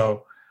 and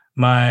so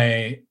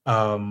my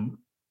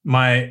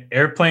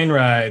airplane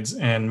rides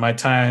and my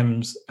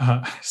times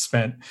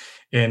spent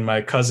in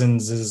my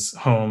cousins'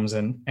 homes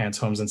and aunts'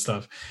 homes and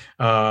stuff.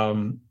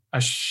 I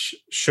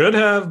should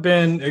have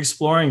been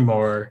exploring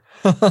more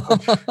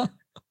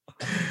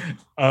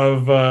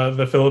of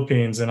the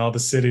Philippines and all the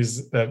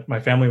cities that my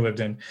family lived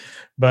in.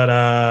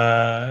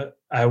 But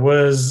I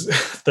was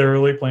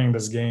thoroughly playing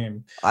this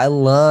game. I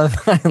love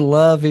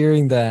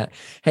hearing that.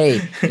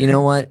 Hey, you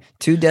know what?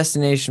 2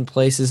 destination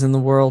places in the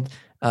world.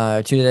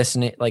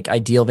 like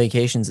ideal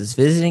vacations is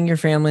visiting your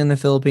family in the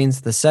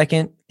Philippines. The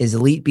second is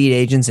elite beat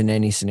agents in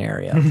any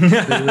scenario.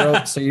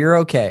 So you're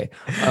okay.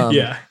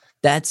 Yeah.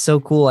 That's so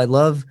cool. I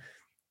love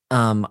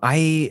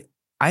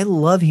I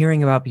love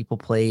hearing about people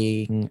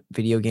playing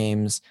video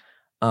games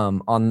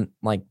on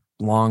like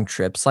long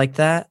trips like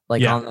that,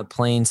 like on the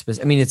plane.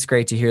 I mean, it's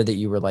great to hear that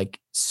you were like,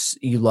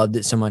 you loved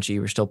it so much that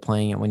you were still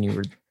playing it when you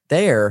were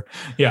there.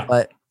 Yeah.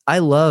 But I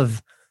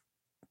love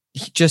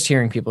just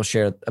hearing people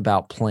share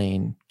about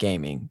plane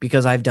gaming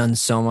because I've done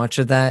so much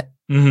of that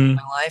in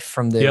my life,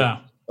 from the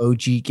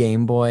OG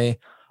Game Boy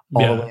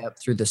all the way up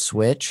through the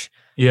Switch.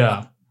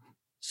 Yeah.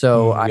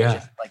 So I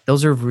just like,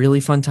 those are really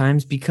fun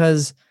times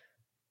because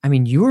I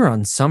mean, you were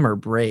on summer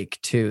break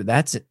too.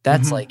 That's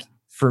like,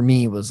 for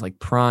me, was like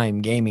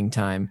prime gaming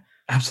time.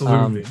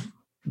 Absolutely.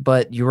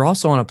 But you were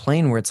also on a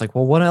plane where it's like,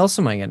 well, what else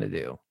am I going to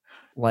do?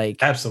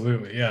 Like,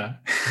 absolutely. Yeah.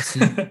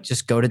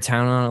 just go to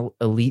town on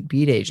elite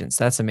beat agents.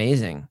 That's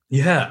amazing.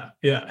 Yeah.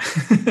 Yeah.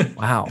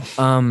 Wow.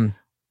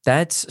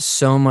 That's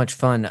so much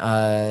fun.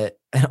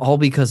 And all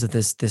because of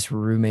this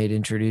roommate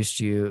introduced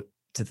you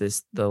to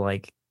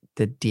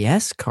the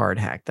DS card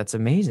hack. That's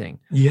amazing.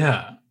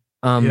 Yeah.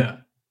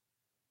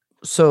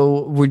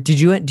 So do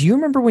you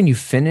remember when you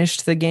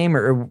finished the game,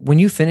 or when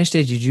you finished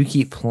it, did you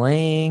keep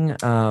playing?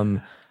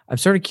 I'm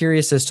sort of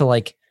curious as to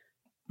like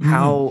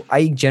how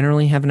I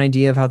generally have an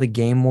idea of how the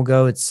game will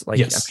go. It's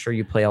like, I'm sure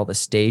you play all the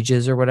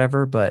stages or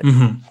whatever, but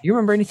do you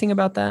remember anything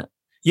about that?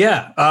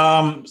 Yeah.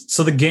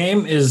 So the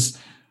game is,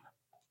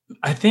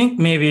 I think,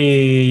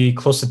 maybe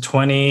close to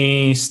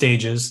 20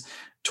 stages,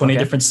 20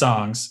 different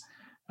songs.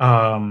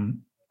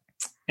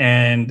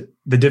 And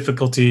the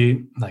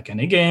difficulty, like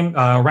any game,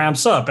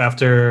 ramps up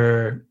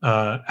after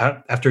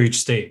each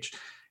stage.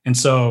 And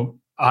so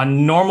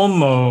on normal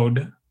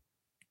mode,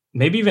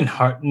 maybe even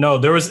hard. No,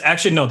 there was,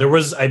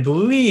 I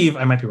believe,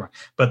 I might be wrong,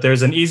 but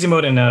there's an easy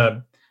mode and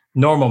a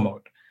normal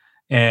mode.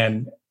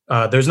 And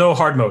there's no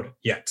hard mode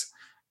yet.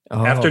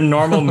 Oh. After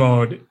normal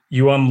mode,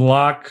 you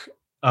unlock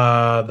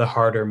the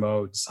harder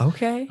modes.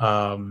 Okay.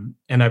 And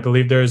I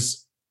believe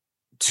there's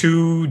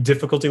 2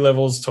 difficulty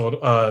levels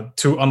total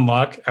to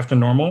unlock after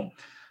normal.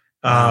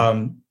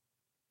 Wow.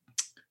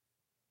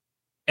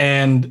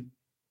 And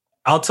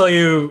I'll tell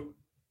you,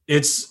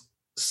 it's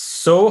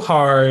so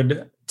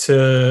hard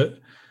to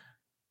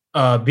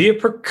be a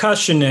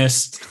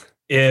percussionist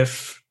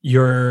if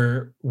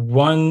your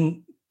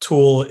one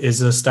tool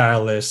is a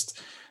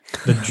stylist,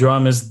 the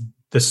drum is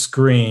the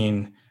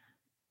screen,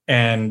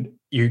 and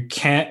you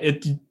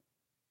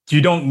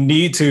don't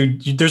need to,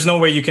 there's no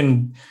way you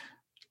can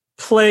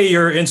play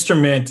your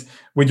instrument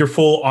with your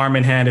full arm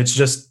and hand. It's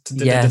just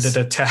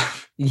tap.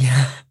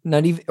 Yeah,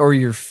 not even, or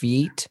your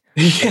feet.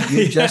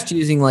 You're just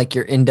using like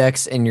your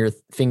index and your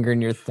finger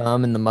and your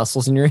thumb and the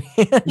muscles in your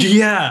hand.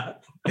 Yeah.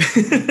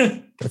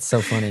 That's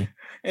so funny.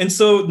 And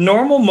so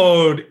normal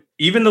mode,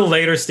 even the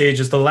later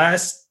stages, the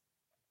last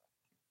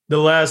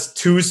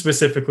 2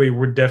 specifically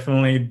were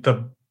definitely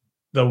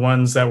the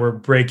ones that were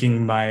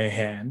breaking my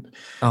hand.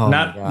 Oh,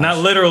 not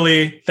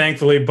literally,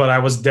 thankfully, but I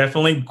was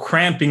definitely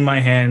cramping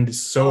my hand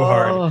so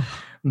hard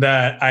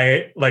that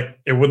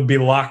it would be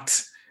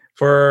locked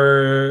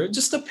for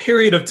just a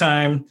period of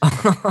time.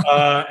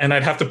 And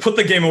I'd have to put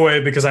the game away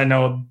because I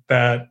know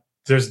that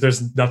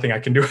there's nothing I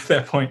can do at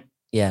that point.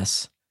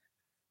 Yes.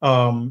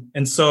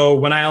 And so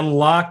when I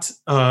unlocked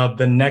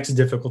the next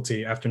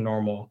difficulty after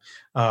normal,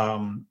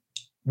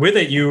 with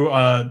it, you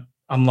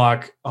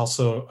unlock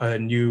also a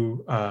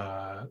new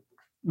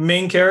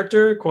main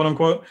character, quote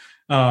unquote.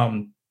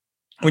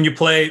 When you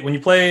play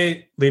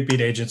Elite Beat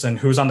Agents, and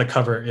who's on the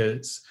cover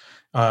is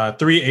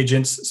 3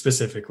 agents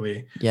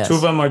specifically. Yes. 2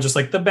 of them are just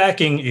like the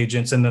backing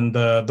agents, and then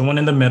the one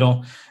in the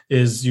middle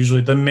is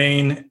usually the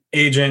main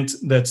agent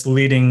that's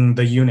leading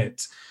the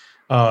unit.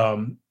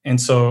 And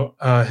so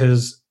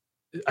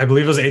I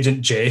believe it was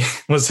Agent J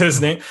was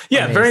his name.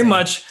 Yeah, amazing. Very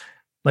much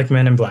like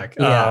Men in Black.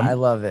 Yeah, I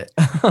love it.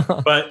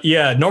 But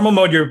yeah, normal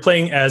mode, you're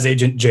playing as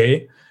Agent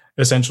J,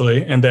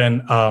 essentially. And then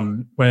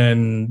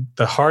when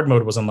the hard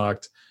mode was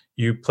unlocked,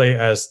 you play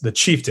as the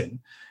Chieftain.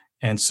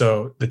 And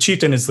so the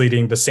Chieftain is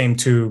leading the same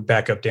 2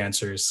 backup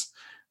dancers,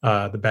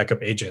 the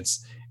backup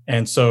agents.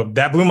 And so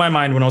that blew my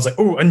mind when I was like,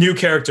 oh, a new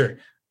character.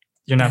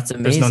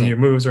 There's no new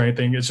moves or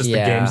anything. It's just the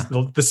games,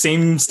 the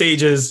same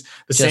stages,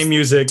 the same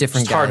music,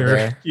 different guy harder.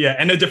 There. Yeah,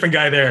 and a different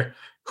guy there.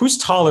 Who's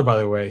taller, by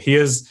the way? He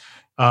is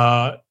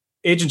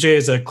Agent J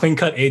is a clean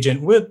cut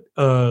agent with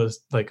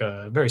like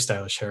a very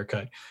stylish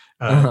haircut.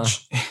 The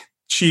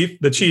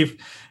chief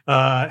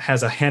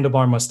has a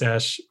handlebar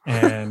mustache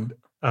and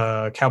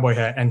a cowboy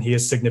hat, and he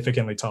is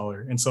significantly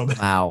taller. And so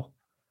wow,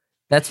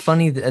 that's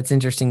funny. That's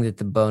interesting that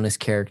the bonus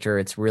character,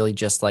 it's really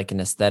just like an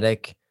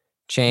aesthetic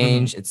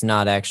change. It's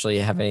not actually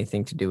have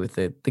anything to do with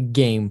the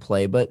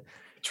gameplay, but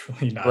it's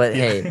really not. But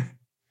hey,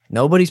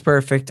 nobody's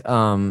perfect.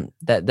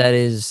 That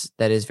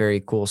is very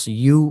cool. So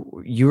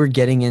you were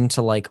getting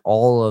into like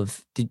all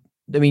of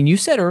you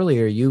said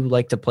earlier you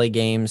like to play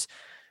games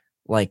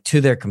like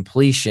to their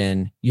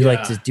completion. You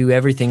like to do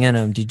everything in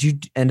them. Did you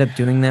end up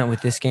doing that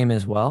with this game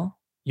as well?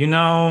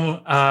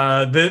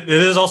 It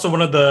is also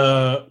one of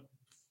the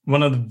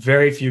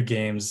very few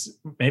games,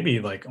 maybe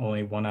like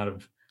only one out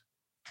of.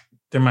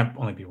 There might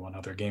only be one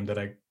other game that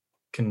I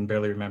can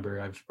barely remember.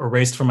 I've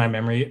erased from my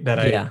memory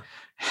that Yeah. I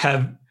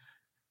have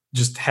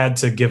just had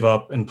to give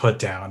up and put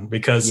down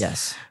because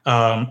Yes.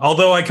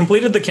 although I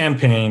completed the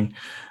campaign,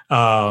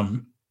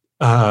 the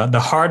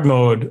hard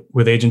mode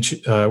with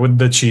with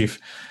the Chief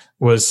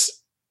was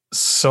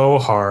so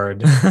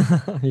hard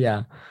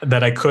Yeah.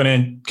 that I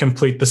couldn't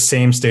complete the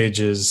same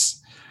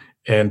stages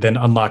and then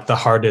unlock the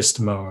hardest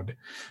mode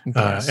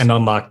Yes. and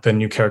unlock the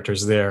new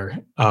characters there.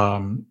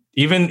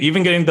 Even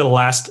getting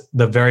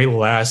the very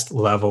last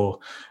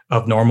level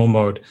of normal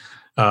mode,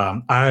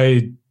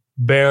 I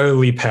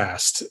barely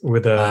passed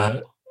with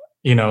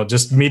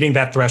just meeting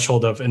that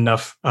threshold of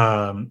enough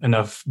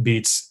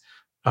beats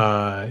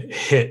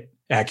hit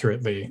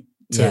accurately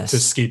to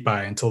skate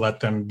by and to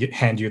let them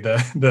hand you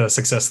the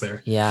success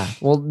there. Yeah.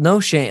 Well, no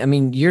shame. I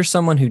mean, you're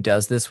someone who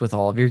does this with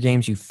all of your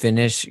games. You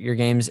finish your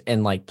games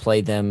and like play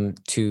them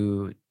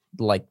to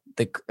like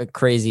the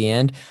crazy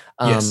end.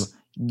 Yes.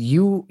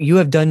 You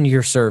have done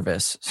your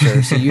service,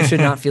 sir. So you should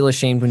not feel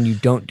ashamed when you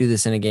don't do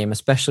this in a game,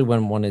 especially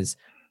when one is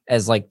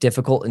as like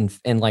difficult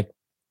and like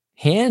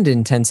hand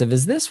intensive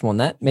as this one.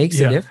 That makes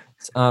a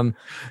difference. Do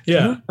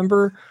you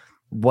remember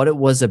what it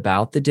was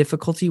about the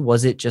difficulty?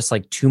 Was it just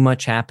like too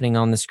much happening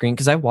on the screen?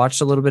 Because I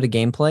watched a little bit of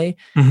gameplay.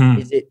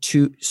 Mm-hmm. Is it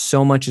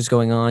so much is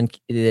going on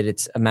that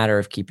it's a matter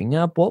of keeping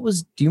up? Do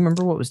you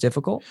remember what was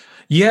difficult?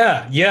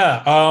 Yeah.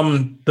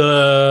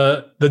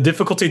 The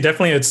difficulty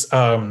definitely it's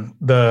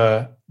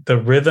the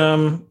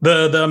rhythm,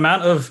 the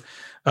amount of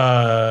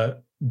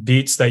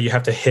beats that you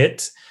have to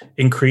hit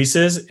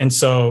increases. And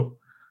so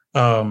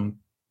when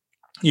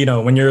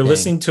you're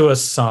listening to a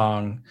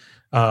song,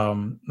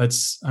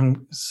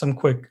 some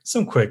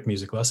quick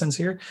music lessons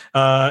here.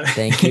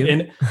 Thank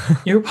you.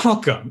 You're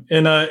welcome.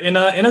 In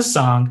a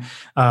song,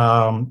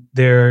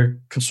 they're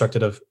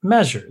constructed of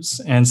measures,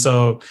 and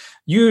so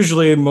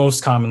usually,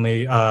 most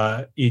commonly,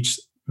 each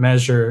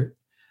measure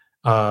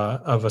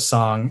of a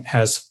song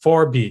has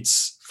 4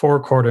 beats, 4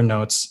 quarter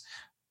notes,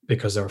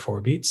 because there are 4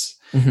 beats.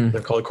 Mm-hmm.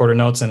 They're called quarter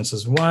notes, and it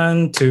says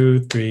 1, 2,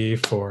 3,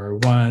 4,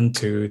 1,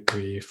 2,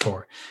 3,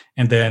 4,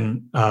 and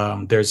then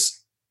there's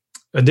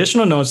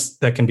additional notes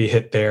that can be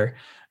hit there.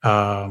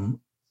 Quarter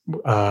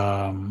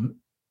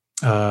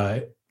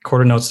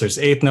notes, there's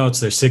 8th notes,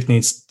 there's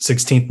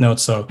 16th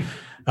notes. So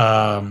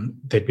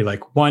they'd be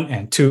like 1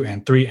 and 2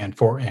 and 3 and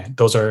 4, and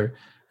those are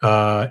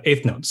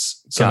 8th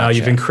notes. So now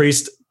you've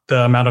increased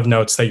the amount of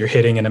notes that you're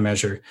hitting in a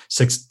measure.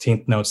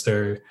 16th notes,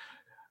 they're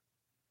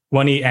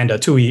 1E and a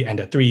 2E and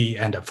a 3E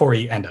and a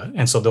 4E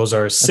and so those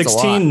are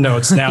 16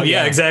 notes now.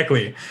 Yeah,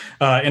 exactly.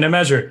 In a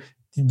measure.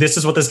 This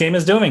is what this game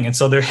is doing. And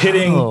so they're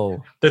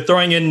they're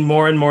throwing in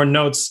more and more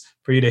notes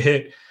for you to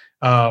hit.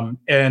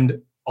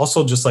 And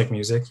also just like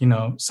music,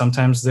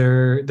 sometimes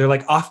they're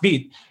like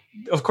offbeat.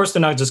 Of course, they're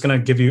not just going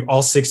to give you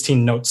all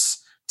 16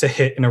 notes to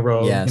hit in a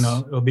row. Yes.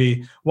 It'll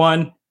be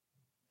 1,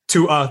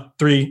 2,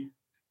 3,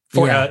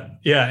 4.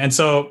 Yeah. And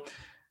so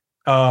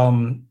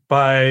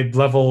by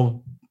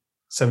level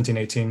 17,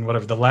 18,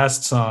 whatever, the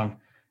last song,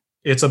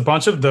 it's a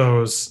bunch of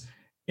those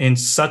in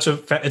such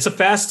it's a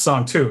fast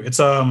song too. I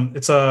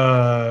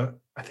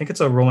think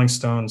it's a Rolling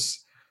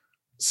Stones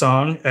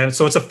song. And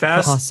so it's a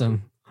fast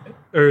song.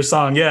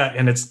 Yeah.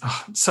 And it's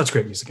such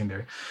great music in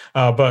there.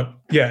 But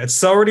yeah,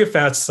 it's already a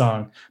fast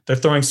song. They're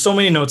throwing so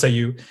many notes at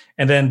you.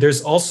 And then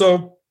there's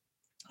also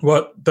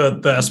what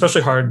the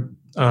especially hard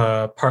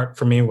part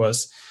for me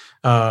was,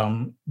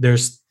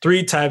 there's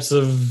 3 types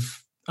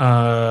of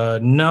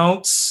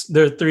notes.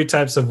 There are 3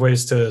 types of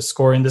ways to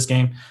score in this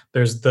game.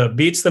 There's the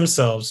beats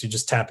themselves, you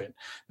just tap it.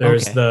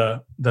 There's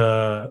the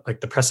like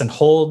the press and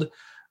hold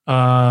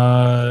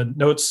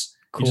notes.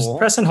 Cool. You just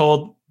press and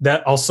hold.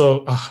 That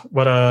also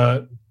what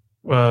a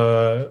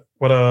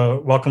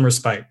welcome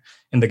respite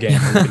in the game.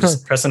 You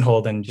just press and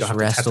hold and you have to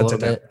rest a little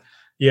bit.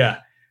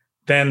 Yeah.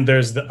 Then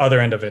there's the other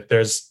end of it.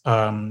 There's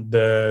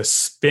the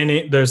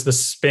spinning, there's the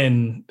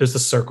spin, there's the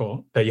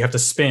circle that you have to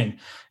spin, and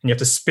you have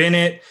to spin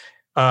it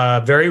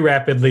very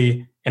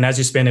rapidly. And as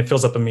you spin, it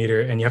fills up a meter,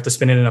 and you have to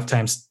spin it enough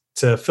times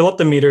to fill up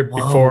the meter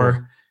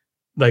before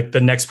like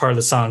the next part of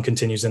the song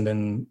continues. And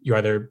then you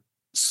either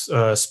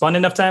spun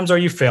enough times or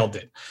you failed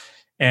it.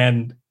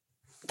 And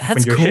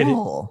that's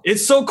cool.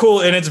 It's so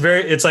cool. And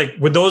it's like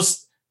with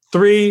those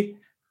 3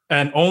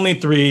 and only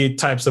 3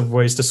 types of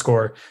ways to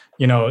score,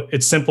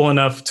 it's simple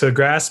enough to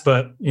grasp,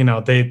 but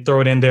they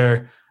throw it in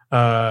there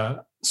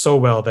so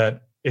well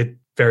that it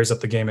varies up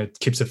the game. It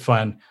keeps it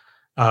fun.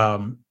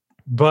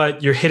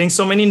 But you're hitting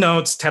so many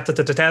notes. Tap, tap,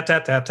 tap, tap,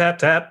 tap, tap, tap,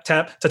 tap,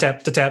 tap,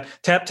 tap, tap, tap,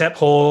 tap, tap,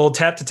 hold,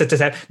 tap, tap, tap,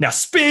 tap. Now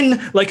spin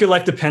like your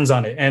life depends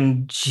on it,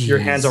 and your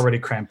hand's already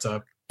cramped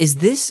up. Is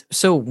this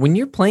so? When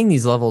you're playing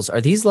these levels,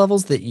 are these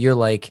levels that you're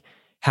like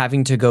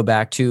having to go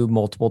back to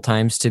multiple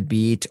times to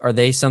beat? Are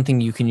they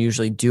something you can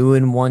usually do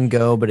in one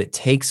go, but it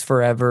takes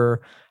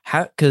forever?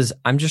 How? Because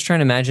I'm just trying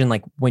to imagine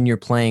like when you're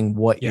playing,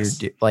 what you're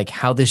like,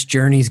 how this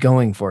journey's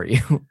going for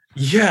you.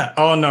 Yeah.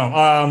 Oh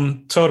no.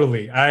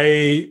 Totally.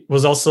 I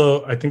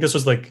think this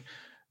was like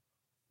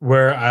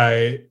where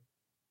I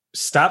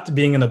stopped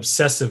being an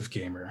obsessive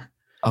gamer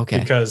Okay.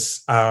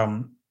 because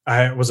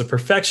I was a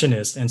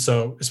perfectionist. And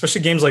so,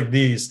 especially games like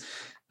these,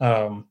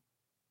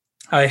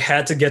 I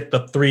had to get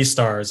the 3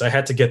 stars. I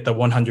had to get the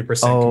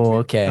 100% Oh, complete,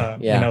 okay.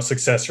 Yeah.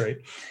 success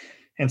rate.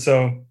 And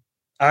so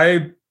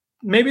I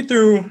maybe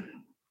through,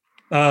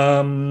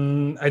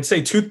 I'd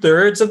say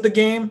 2/3 of the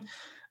game,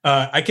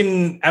 I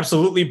can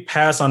absolutely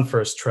pass on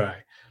first try.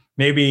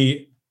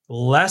 Maybe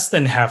less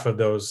than half of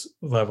those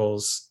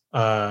levels,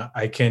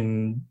 I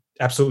can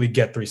absolutely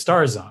get 3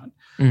 stars on.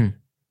 Mm.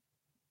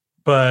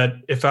 But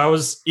if I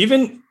was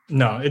even,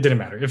 no, it didn't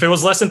matter. If it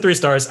was less than 3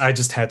 stars, I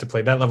just had to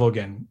play that level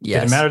again. It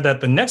Yes. didn't matter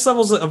that the next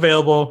level's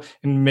available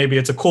and maybe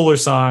it's a cooler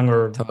song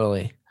or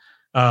Totally.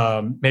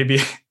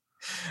 maybe,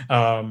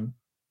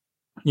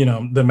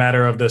 the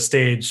matter of the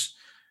stage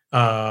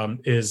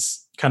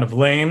is kind of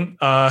lame.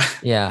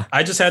 Yeah.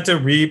 I just had to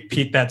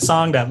repeat that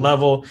song, that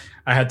level.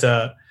 I had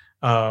to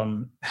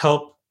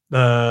help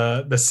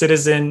the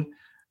citizen.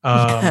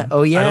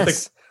 Oh,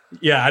 yes.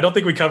 I don't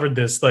think we covered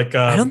this. Like,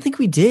 I don't think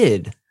we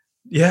did.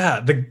 yeah,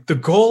 the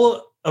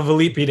goal of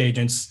Elite Beat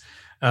Agents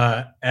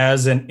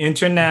as an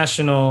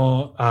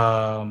international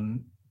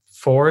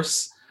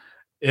force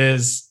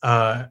is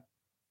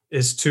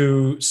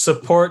to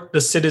support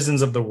the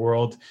citizens of the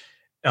world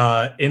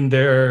in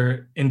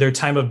their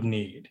time of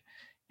need,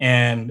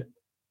 and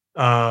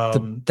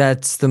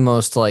that's the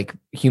most like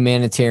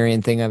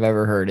humanitarian thing I've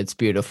ever heard. It's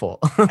beautiful.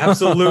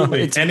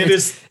 Absolutely.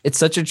 It's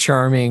such a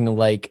charming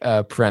like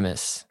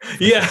premise.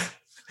 Yeah.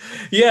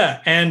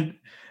 And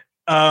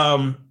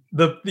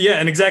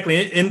and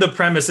exactly in the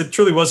premise, it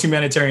truly was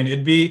humanitarian.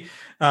 It'd be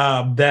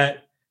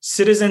that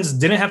citizens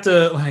didn't have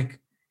to like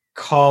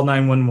call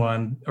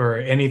 911 or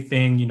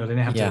anything, they didn't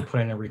have to put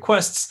in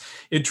requests.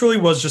 It truly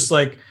was just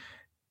like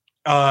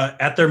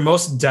at their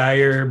most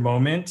dire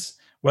moment,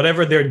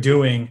 whatever they're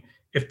doing,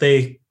 if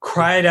they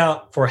cried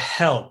out for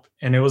help,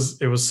 and it was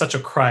such a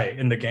cry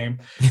in the game,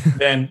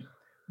 then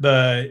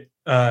the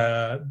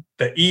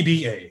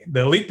EBA, the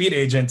Elite Beat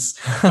Agents,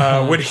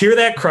 would hear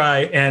that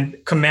cry, and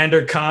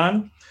Commander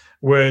Khan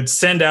would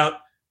send out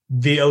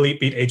the Elite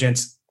Beat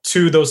Agents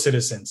to those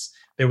citizens.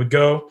 They would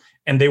go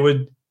and they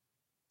would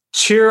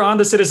cheer on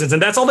the citizens,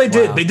 and that's all they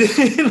did. Wow. They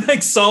didn't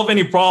like solve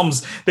any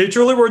problems. They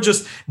truly were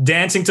just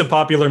dancing to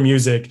popular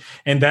music,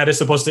 and that is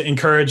supposed to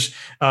encourage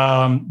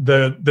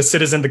the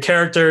citizen, the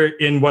character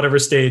in whatever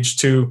stage,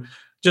 to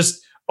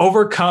just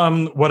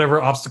overcome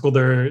whatever obstacle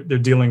they're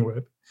dealing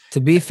with. To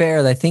be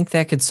fair, I think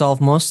that could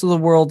solve most of the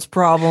world's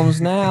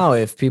problems now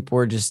if the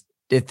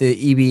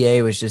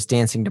EBA was just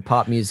dancing to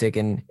pop music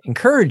and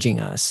encouraging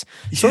us.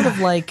 Sort of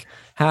like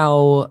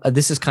how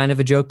this is kind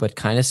of a joke, but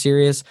kind of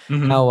serious.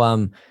 Mm-hmm. How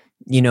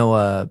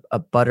a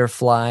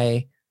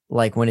butterfly,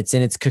 like when it's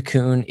in its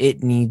cocoon,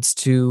 it needs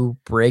to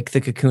break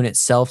the cocoon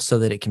itself so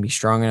that it can be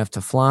strong enough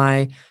to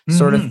fly,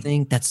 sort of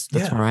thing. That's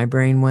where my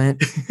brain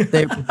went.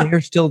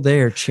 They're still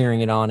there cheering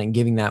it on and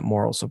giving that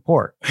moral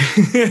support.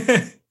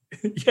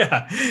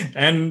 Yeah.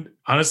 And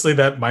honestly,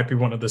 that might be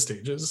one of the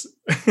stages.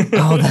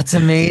 Oh, that's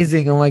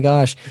amazing. Oh my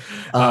gosh.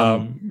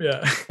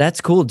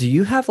 That's cool. Do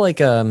you have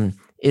like,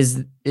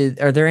 is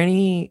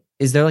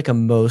there like a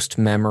most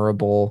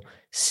memorable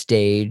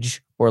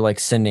stage or like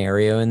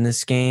scenario in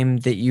this game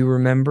that you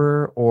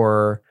remember,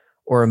 or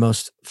a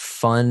most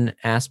fun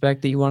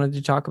aspect that you wanted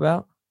to talk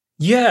about?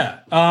 Yeah.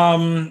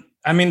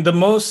 I mean, the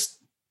most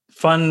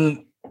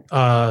fun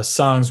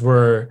songs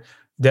were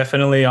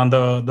definitely on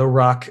the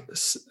rock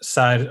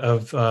side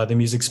of the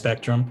music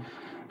spectrum.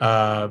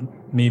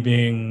 Me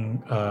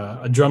being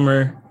a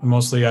drummer,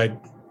 mostly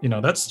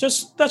that's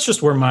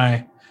just where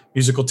my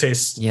musical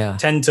tastes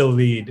tend to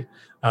lead.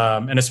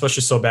 And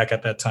especially so back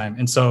at that time.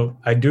 And so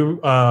I do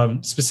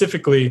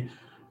specifically,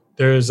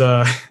 there's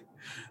a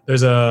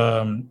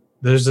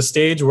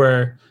stage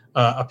where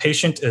a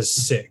patient is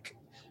sick,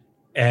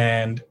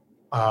 and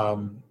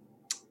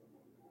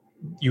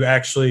you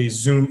actually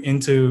zoom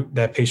into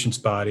that patient's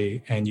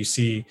body, and you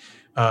see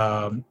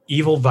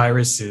evil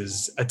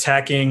viruses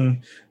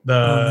attacking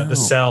the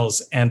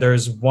cells. And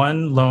there's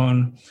one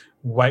lone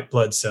white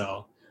blood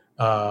cell,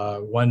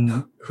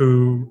 one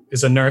who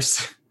is a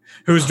nurse,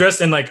 who's dressed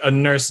in like a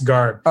nurse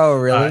garb. Oh,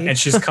 really? And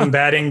she's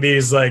combating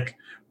these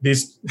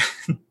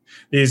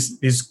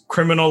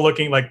criminal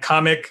looking, like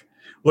comic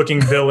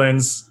looking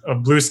villains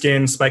of blue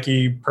skin,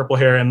 spiky purple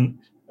hair, and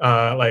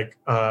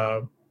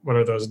what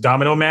are those,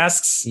 domino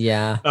masks?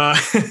 Yeah.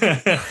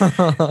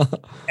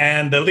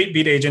 And the Elite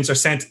Beat Agents are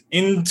sent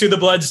into the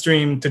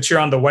bloodstream to cheer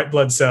on the white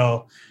blood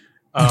cell.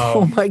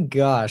 Oh my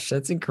gosh,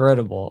 that's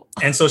incredible.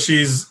 And so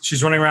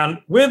she's running around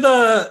with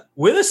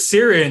a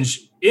syringe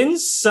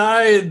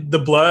inside the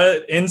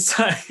blood,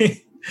 inside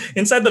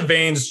the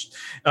veins,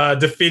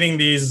 defeating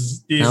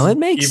these. Now it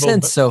makes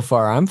sense so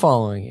far. I'm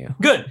following you.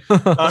 Good.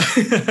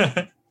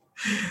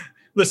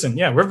 Listen,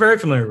 yeah, we're very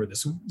familiar with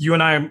this. You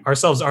and I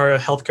ourselves are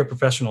healthcare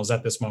professionals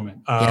at this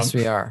moment. Yes,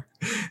 we are.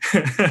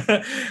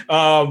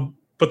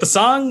 But the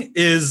song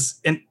is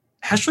an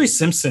Ashley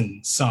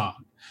Simpson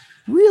song.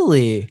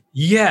 Really?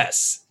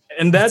 Yes,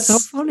 and that's so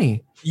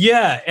funny.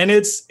 Yeah, and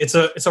it's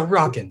a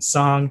rockin'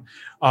 song.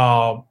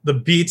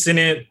 The beats in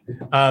it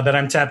that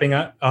I'm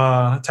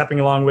tapping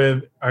along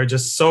with are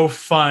just so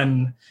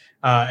fun,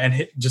 and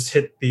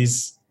hit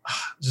these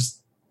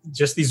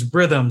just these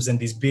rhythms and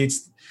these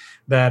beats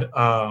that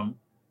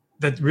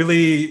that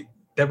really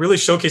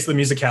showcase the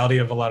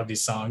musicality of a lot of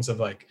these songs. Of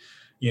like,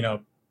 you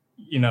know,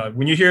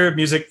 when you hear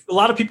music, a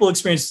lot of people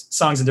experience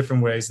songs in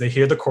different ways. They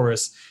hear the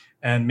chorus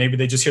and maybe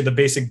they just hear the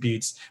basic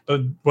beats,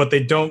 but what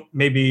they don't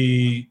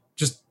maybe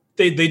just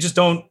they just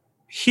don't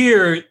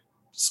hear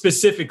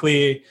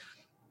specifically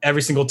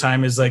every single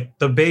time is like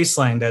the bass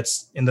line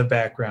that's in the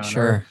background.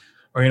 Sure.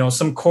 Or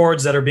some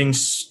chords that are being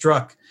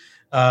struck,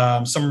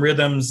 some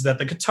rhythms that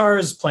the guitar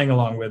is playing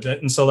along with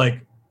it. And so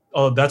like,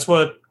 that's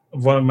what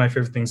one of my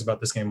favorite things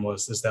about this game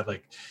is that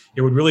like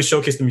it would really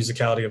showcase the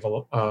musicality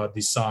of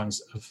these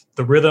songs, of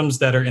the rhythms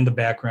that are in the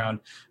background,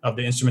 of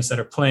the instruments that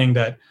are playing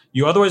that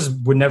you otherwise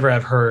would never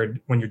have heard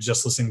when you're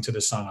just listening to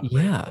the song.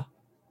 Yeah.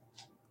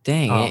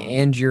 Dang.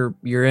 And you're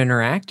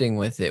interacting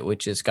with it,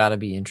 which has got to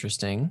be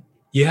interesting.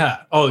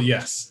 Yeah. Oh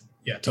yes.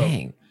 Yeah.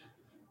 Totally.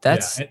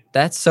 Dang.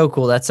 That's so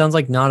cool. That sounds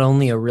like not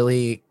only a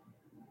really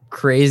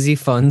crazy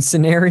fun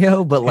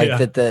scenario, but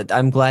like that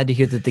I'm glad to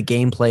hear that the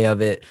gameplay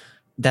of it,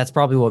 that's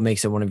probably what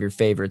makes it one of your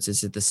favorites,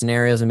 is that the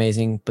scenario is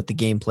amazing, but the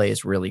gameplay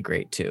is really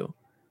great too.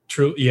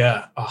 True.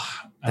 Yeah. Oh,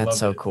 that's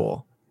so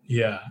cool.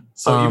 Yeah.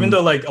 So even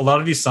though like a lot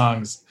of these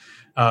songs,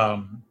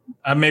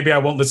 maybe I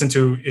won't listen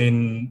to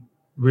in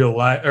real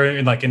life or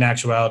in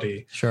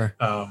actuality. Sure.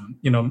 A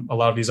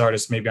lot of these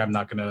artists, maybe I'm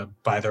not going to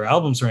buy their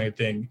albums or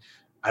anything.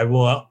 I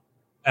will,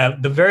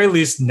 at the very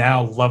least,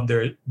 now love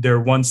their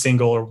one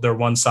single or their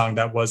one song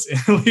that was in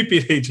Elite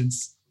Beat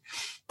Agents.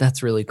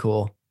 That's really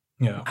cool.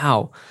 Yeah.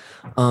 Wow.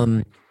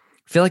 I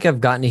feel like I've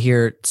gotten to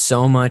hear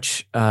so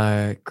much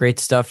great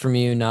stuff from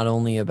you, not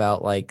only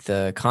about like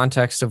the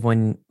context of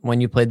when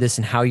you played this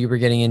and how you were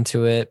getting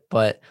into it,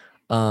 but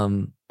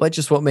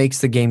just what makes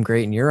the game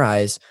great in your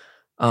eyes.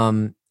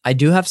 I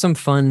do have some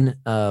fun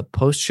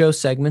post-show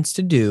segments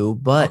to do,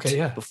 but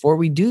before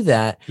we do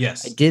that,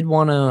 yes, I did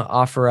want to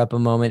offer up a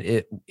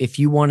moment if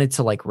you wanted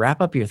to like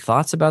wrap up your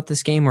thoughts about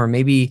this game, or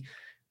maybe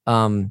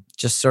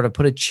just sort of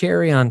put a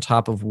cherry on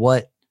top of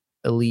what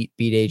Elite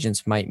Beat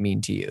Agents might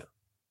mean to you.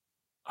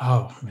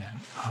 Oh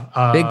man,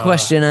 big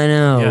question. I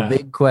know,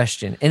 big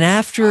question. And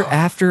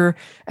after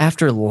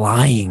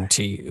lying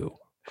to you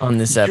on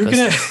this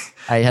episode,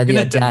 I had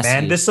to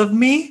demand this of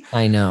me.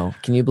 I know.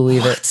 Can you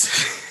believe it?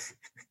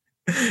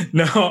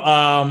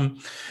 No,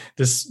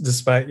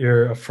 despite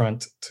your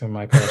affront to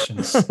my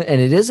passions. And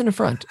it is an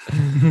affront.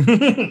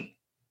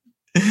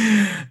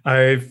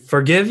 I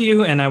forgive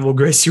you and I will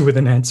grace you with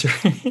an answer.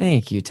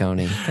 Thank you,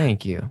 Tony.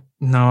 Thank you.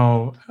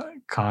 No,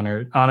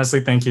 Connor, honestly,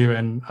 thank you.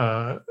 And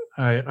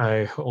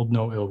I hold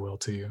no ill will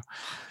to you.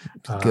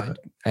 Good.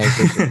 I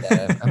appreciate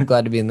that. I'm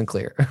glad to be in the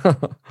clear.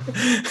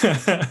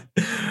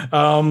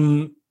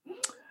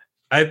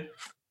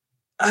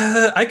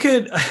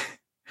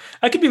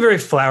 I could be very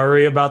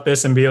flowery about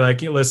this and be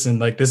like, listen,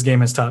 like this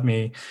game has taught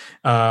me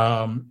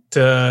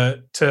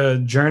to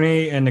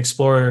journey and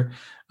explore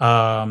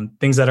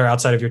things that are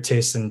outside of your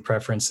tastes and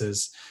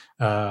preferences,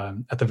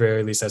 at the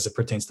very least, as it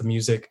pertains to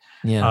music.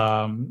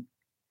 Yeah.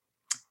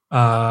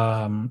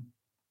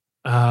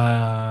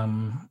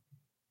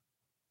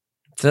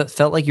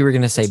 Felt like you were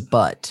going to say,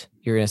 but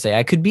you're going to say,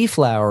 I could be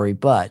flowery,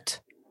 but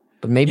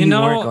maybe you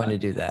weren't going to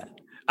do that.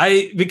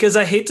 Because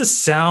I hate to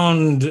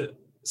sound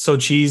so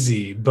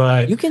cheesy,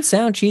 but you can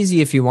sound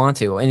cheesy if you want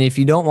to, and if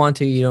you don't want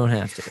to, you don't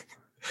have to.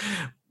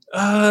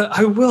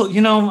 I will.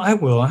 I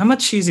will. I'm a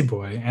cheesy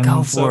boy, and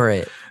go for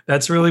it.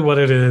 That's really what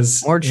it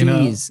is. More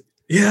cheese.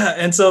 Yeah,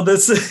 and so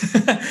this,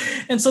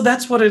 and so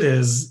that's what it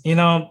is.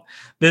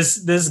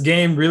 This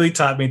game really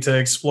taught me to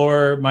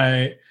explore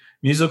my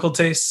musical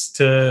tastes,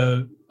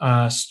 to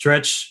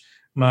stretch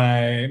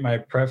my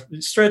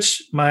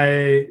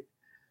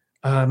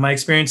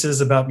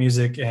experiences about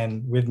music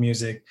and with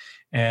music,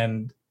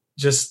 and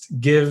just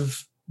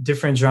give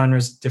different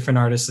genres, different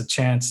artists a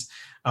chance.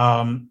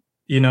 That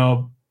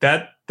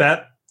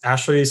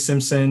Ashlee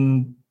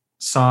Simpson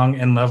song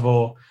and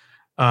level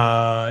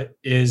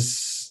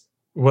is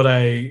what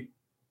I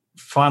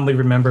fondly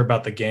remember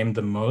about the game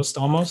the most,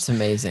 almost. It's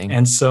amazing.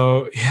 And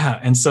so,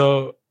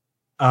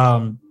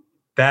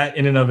 that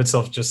in and of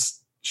itself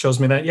just shows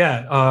me that,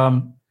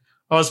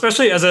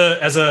 especially as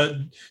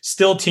a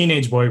still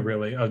teenage boy,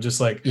 really, of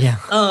just like,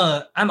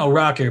 I'm a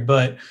rocker,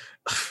 but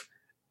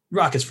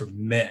rock is for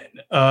men.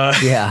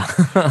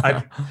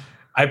 I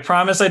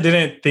promise I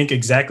didn't think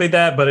exactly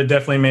that, but it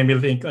definitely made me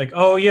think like,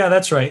 oh yeah,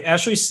 that's right.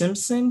 Ashlee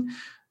Simpson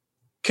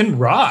can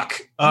rock.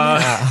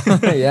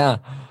 Yeah.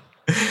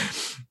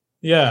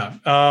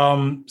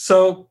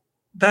 So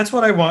that's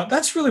what I want.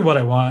 That's really what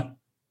I want.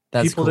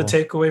 That's people cool. to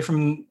take away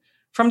from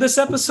this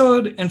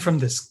episode and from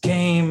this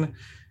game,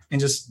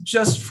 and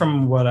just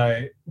from what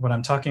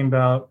I'm talking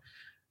about.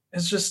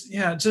 It's just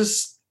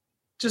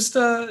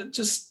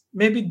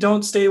maybe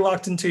don't stay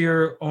locked into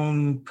your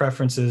own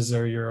preferences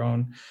or your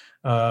own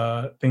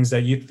things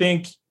that you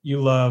think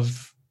you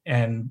love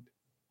and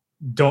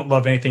don't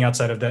love anything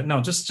outside of that.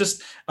 No,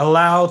 just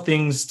allow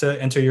things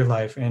to enter your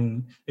life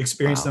and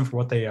experience them for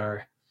what they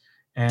are,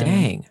 and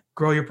Dang.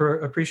 grow your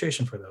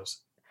appreciation for those.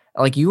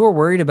 Like, you were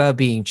worried about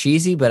being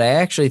cheesy, but I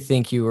actually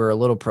think you were a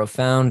little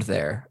profound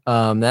there.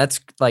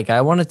 That's like,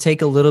 I want to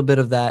take a little bit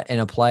of that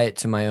and apply it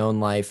to my own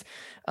life.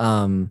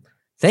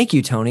 Thank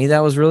you, Tony.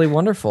 That was really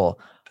wonderful.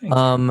 Thank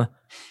you.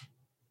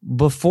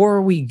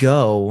 Before we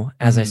go,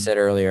 as I said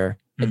earlier,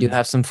 I do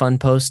have some fun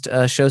post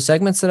show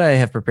segments that I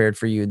have prepared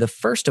for you. The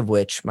first of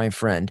which, my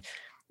friend,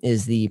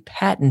 is the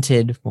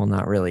patented, well,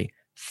 not really,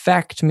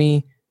 Fact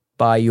Me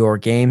by Your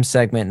Game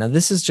segment. Now,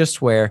 this is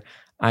just where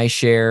I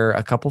share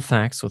a couple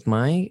facts with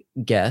my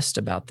guest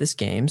about this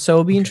game. So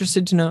I'll be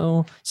interested to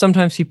know.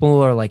 Sometimes people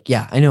are like,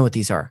 yeah, I know what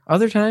these are.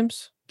 Other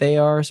times they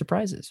are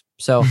surprises.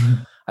 So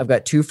I've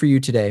got 2 for you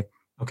today.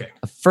 Okay.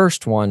 The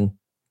first one,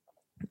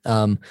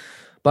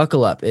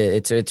 buckle up.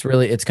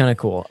 It's kind of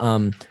cool.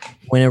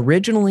 When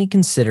originally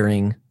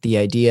considering the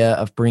idea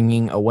of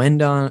bringing an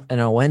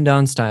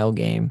Wendon style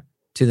game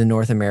to the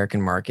North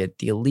American market,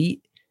 the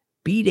elite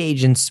beat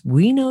agents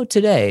we know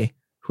today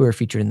who are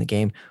featured in the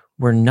game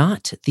were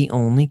not the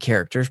only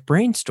characters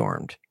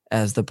brainstormed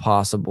as the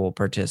possible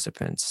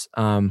participants.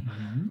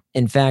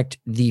 In fact,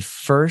 the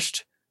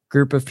first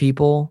group of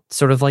people,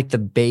 sort of like the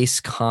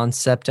base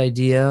concept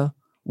idea,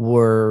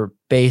 were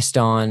based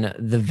on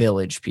the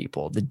Village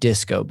People, the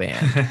disco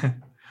band,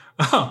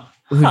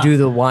 who do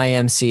the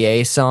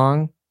YMCA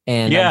song,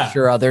 and I'm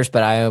sure others,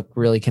 but I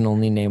really can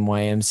only name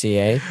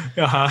YMCA.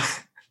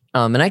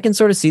 And I can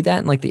sort of see that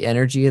in like the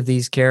energy of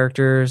these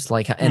characters,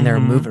 like, and they're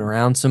moving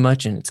around so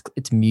much, and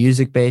it's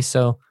music based,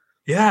 so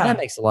that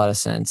makes a lot of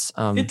sense.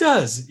 It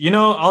does.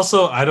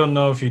 Also, I don't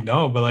know if you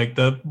know, but like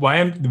the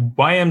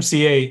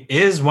YMCA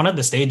is one of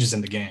the stages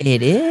in the game.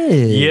 It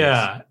is.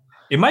 Yeah.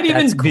 It might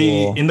even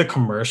be in the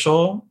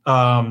commercial,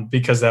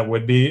 because that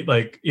would be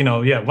like,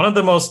 one of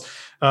the most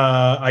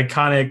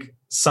iconic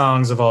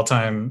songs of all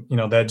time,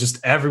 that just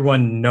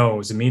everyone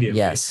knows immediately.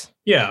 Yes.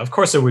 Yeah, of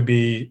course it would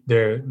be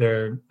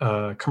their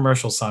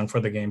commercial song for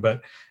the game,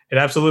 but it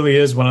absolutely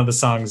is one of the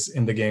songs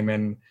in the game,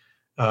 and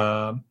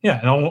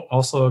and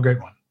also a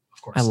great one,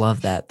 of course. I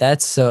love that.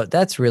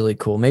 That's really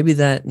cool. Maybe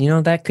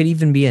that could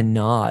even be a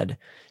nod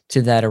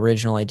to that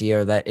original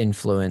idea or that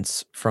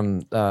influence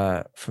from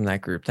that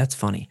group. That's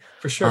funny.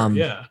 For sure,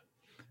 yeah.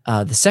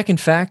 The second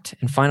fact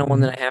and final one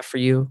that I have for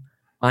you,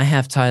 I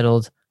have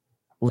titled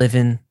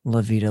Livin'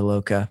 La Vida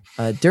Loca.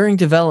 During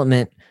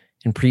development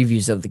and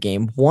previews of the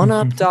game,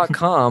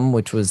 OneUp.com,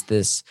 which was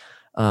this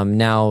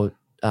now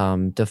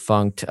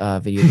defunct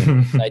video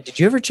game site. Did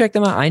you ever check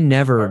them out? I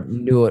never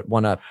knew what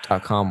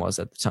OneUp.com was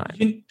at the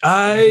time.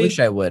 I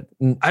wish I would,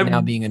 now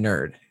being a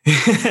nerd.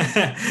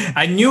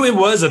 I knew it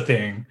was a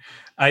thing.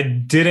 I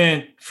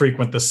didn't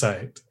frequent the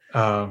site.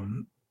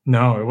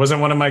 No, it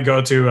wasn't one of my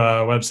go-to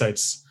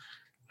websites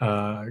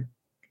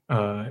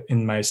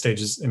in my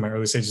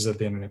early stages of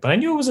the internet. But I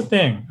knew it was a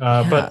thing.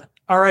 But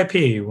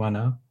R.I.P.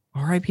 OneUp.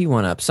 R.I.P.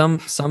 OneUp.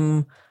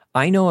 Some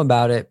I know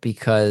about it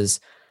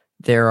because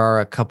there are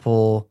a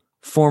couple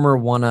former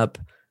OneUp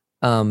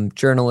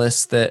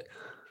journalists that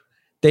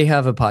they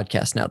have a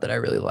podcast now that I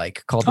really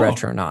like called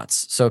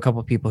Retronauts. So a couple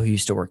of people who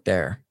used to work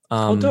there.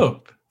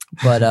 Dope.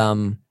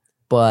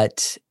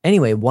 But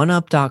anyway,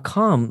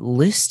 OneUp.com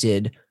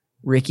listed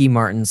Ricky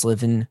Martin's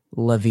Livin'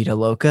 La Vida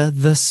Loca,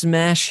 the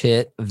smash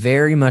hit,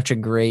 very much a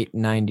great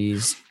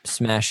 90s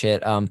smash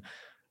hit,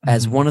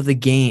 as one of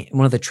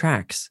the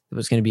tracks that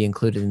was going to be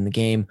included in the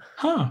game.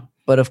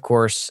 But of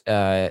course,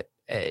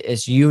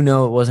 as you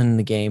know, it wasn't in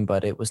the game,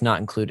 but it was not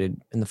included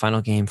in the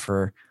final game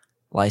for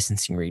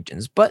licensing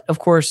regions. But of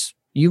course,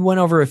 you went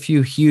over a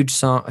few huge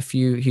songs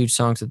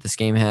that this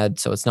game had,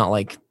 so it's not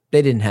like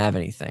they didn't have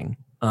anything.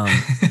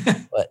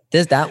 But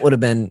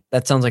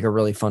that sounds like a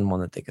really fun one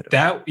that they could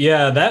have.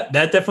 That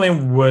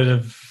definitely would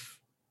have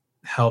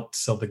helped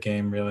sell the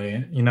game,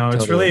 really.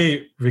 It's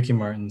really Ricky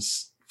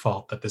Martin's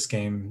fault that this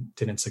game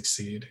didn't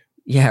succeed.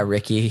 Yeah,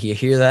 Ricky, you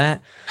hear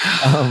that?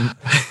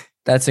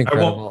 That's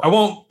incredible.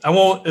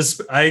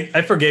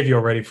 I forgave you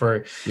already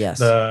for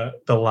the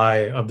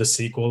lie of the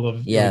sequel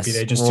of Beat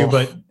Agents 2,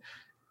 but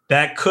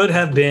that could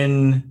have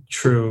been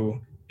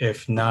true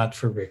if not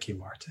for Ricky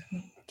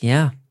Martin.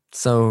 Yeah.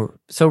 So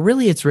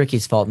really, it's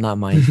Ricky's fault, not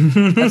mine.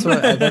 In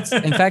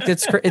fact,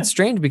 it's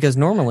strange because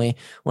normally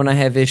when I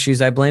have issues,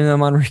 I blame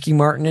them on Ricky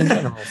Martin in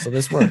general. So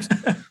this works.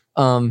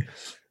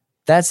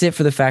 That's it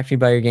for the Fact Me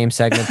by Your Game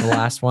segment. The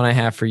last one I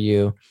have for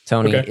you,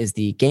 Tony, is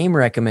the game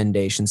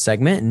recommendation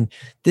segment, and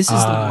this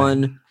is the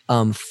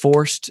one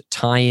forced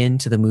tie-in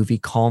to the movie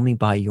Call Me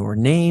by Your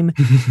Name,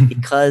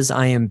 because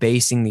I am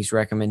basing these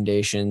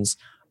recommendations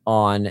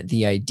on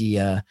the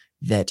idea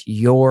that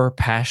your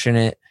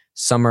passionate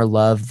summer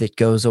love that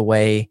goes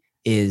away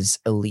is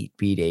Elite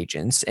Beat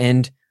Agents.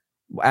 And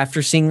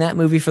after seeing that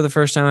movie for the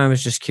first time, I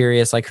was just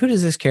curious, like, who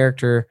does this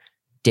character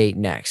date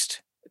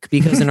next?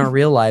 Because in our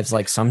real lives,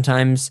 like,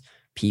 sometimes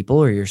people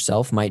or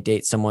yourself might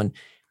date someone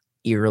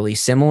eerily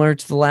similar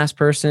to the last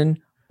person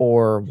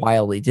or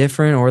wildly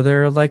different, or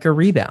they're like a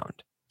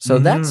rebound. So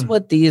that's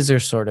what these are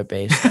sort of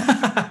based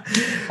on.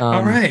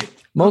 All right.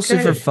 Mostly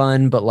for Okay.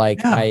 fun, but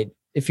like Yeah.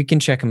 if you can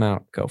check them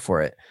out, go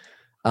for it.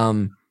 The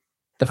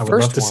I would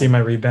first love to see my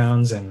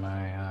rebounds and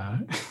my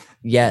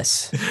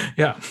yes.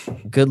 yeah.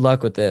 Good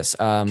luck with this.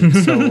 So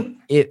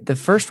the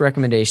first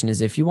recommendation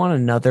is if you want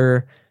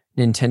another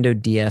Nintendo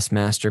DS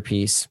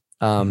masterpiece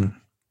that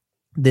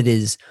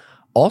is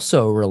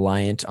also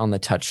reliant on the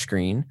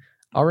touchscreen,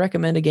 I'll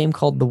recommend a game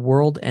called The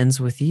World Ends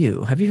With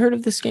You. Have you heard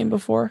of this game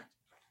before?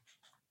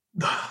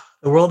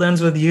 The World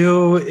Ends With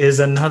You is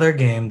another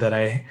game that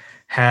I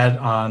had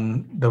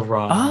on the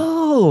ROM.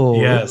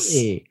 Oh, yes.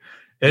 Really?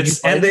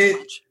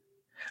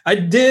 I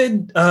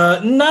did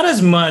not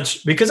as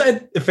much because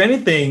if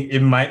anything,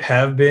 it might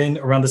have been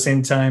around the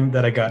same time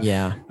that I got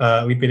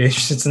Leap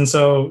Agents, and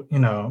so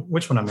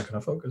which one am I going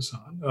to focus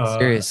on?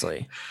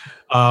 Seriously.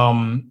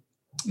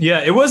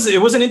 It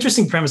was an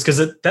interesting premise because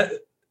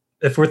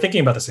if we're thinking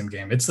about the same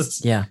game,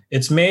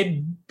 it's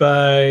made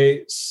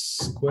by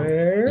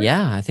Square.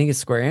 Yeah, I think it's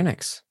Square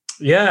Enix.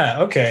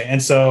 Yeah. Okay.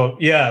 And so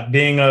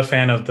being a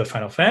fan of the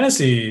Final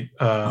Fantasy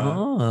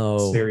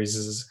series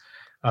is.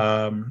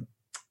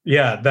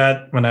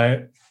 That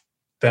when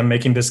them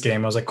making this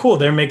game, I was like, cool,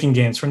 they're making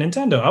games for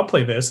Nintendo. I'll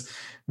play this.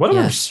 What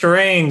a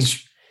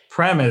strange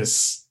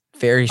premise.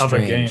 Very strange.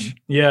 Of a game.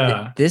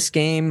 Yeah. This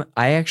game,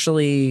 I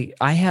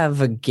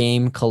have a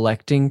game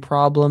collecting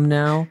problem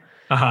now.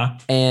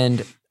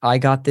 And I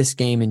got this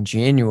game in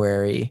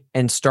January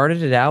and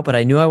started it out, but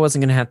I knew I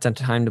wasn't going to have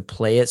time to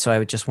play it, so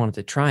I just wanted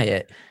to try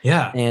it.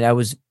 Yeah. And I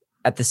was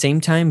at the same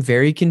time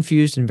very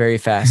confused and very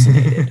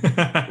fascinated.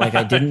 Like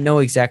I didn't know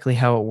exactly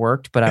how it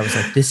worked, but I was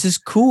like, this is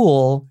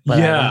cool, but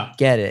I don't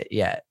get it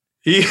yet.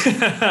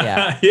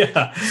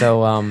 Yeah.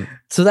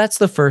 So that's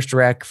the first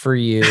rec for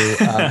you,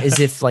 is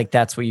if like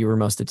that's what you were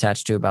most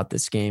attached to about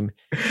this game,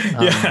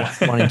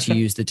 wanting to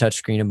use the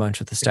touchscreen a bunch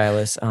with the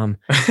stylus.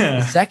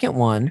 The second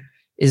one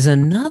is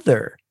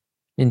another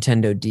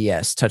Nintendo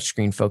DS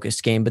touchscreen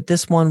focused game, but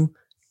this one,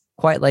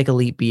 quite like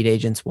Elite Beat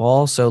Agents, will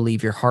also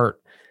leave your heart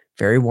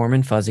very warm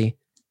and fuzzy.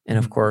 And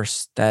of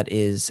course, that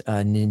is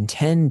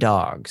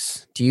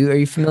Nintendogs. Are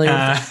you familiar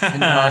with the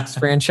Nintendogs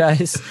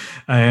franchise?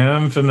 I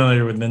am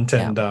familiar with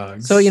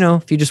Nintendogs. So,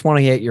 if you just want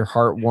to get your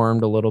heart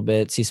warmed a little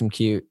bit, see some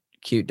cute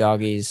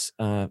doggies,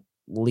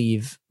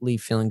 leave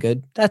feeling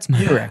good, that's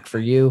my rec for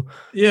you.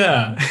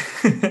 Yeah.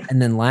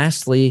 And then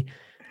lastly,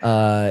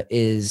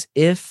 is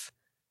if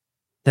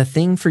the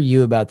thing for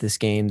you about this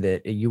game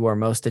that you are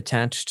most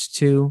attached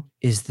to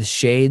is the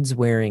shades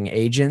wearing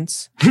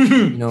agents,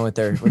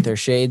 with their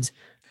shades,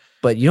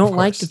 but you don't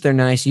like that they're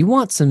nice. You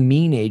want some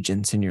mean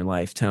agents in your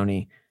life,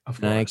 Tony.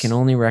 And I can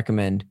only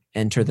recommend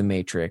Enter the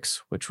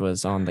Matrix, which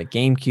was on the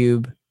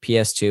GameCube,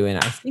 PS2, and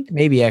I think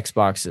maybe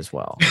Xbox as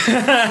well.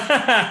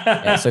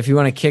 So if you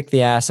want to kick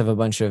the ass of a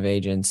bunch of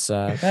agents,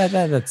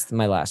 that's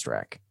my last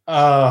rec.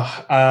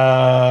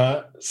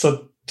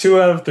 So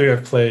 2 out of 3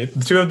 I've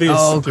played. 2 of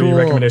these 3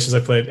 recommendations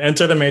I played.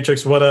 Enter the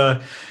Matrix.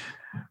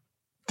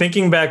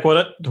 Thinking back, what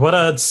a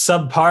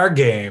subpar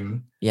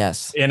game.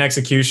 Yes. In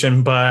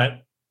execution,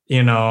 but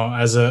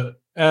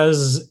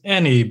as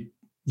any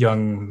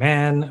young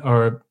man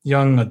or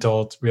young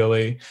adult,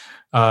 really,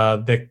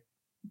 that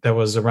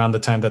was around the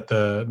time that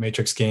the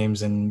Matrix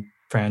games and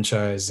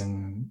franchise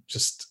and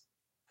just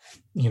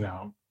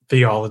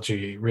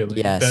theology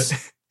really.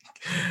 Yes.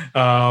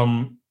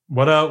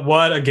 What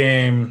a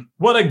game!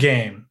 What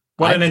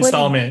an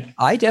installment!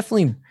 I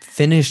definitely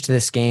finished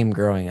this game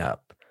growing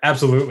up.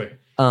 Absolutely.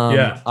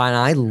 And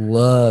I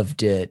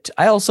loved it.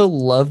 I also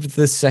loved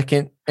the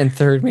second and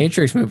third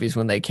Matrix movies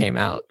when they came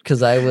out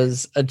because I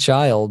was a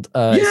child.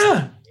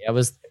 I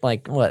was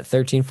like,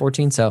 13,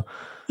 14? So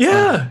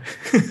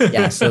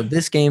so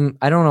this game,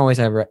 I don't always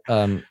have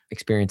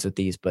experience with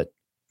these, but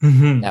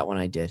that one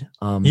I did.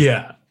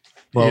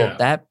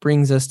 That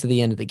brings us to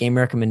the end of the game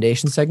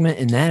recommendation segment,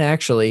 and that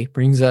actually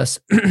brings us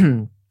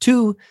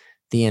to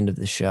the end of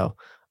the show.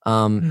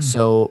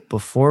 So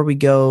before we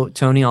go,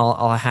 Tony,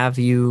 I'll have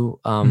you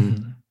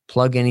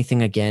plug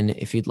anything again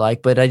if you'd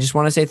like, but I just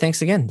want to say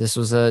thanks again. This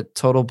was a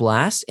total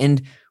blast and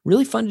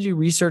really fun to do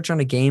research on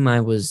a game I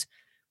was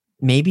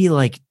maybe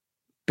like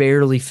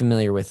barely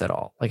familiar with at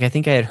all. Like I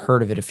think I had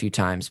heard of it a few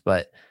times,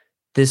 but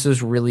this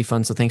was really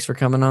fun. So thanks for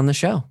coming on the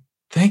show.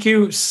 Thank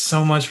you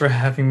so much for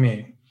having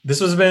me. This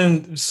has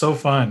been so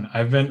fun.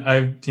 You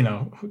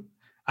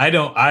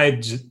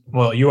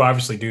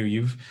obviously do.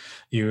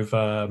 You've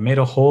made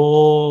a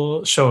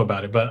whole show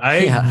about it, but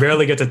I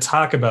rarely get to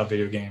talk about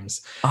video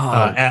games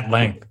at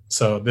length.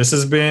 So this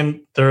has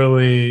been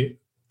thoroughly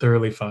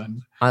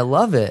fun. I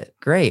love it.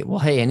 Great. Well,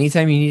 hey,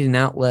 anytime you need an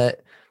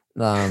outlet,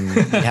 you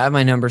have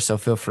my number, so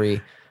feel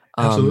free.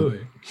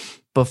 Absolutely.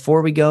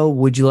 Before we go,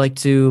 would you like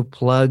to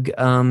plug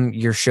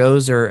your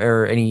shows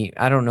or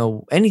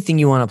anything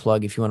you want to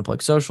plug? If you want to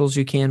plug socials,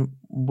 you can.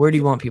 Where do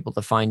you want people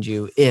to find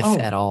you, if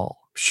at all?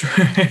 Sure.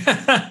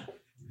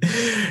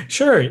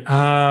 Sure.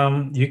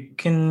 You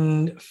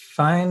can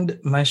find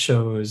my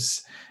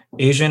shows,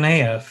 Asian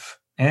AF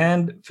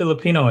and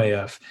Filipino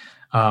AF,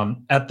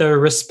 at their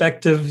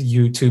respective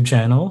YouTube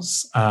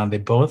channels. They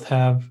both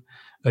have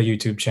a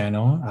YouTube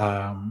channel.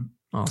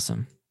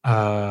 Awesome. I'm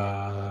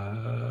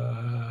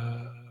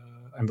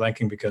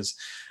blanking because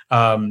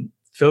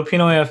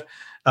Filipino AF.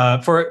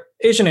 For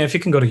Asian AF, you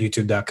can go to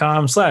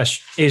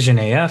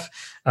youtube.com/AsianAF.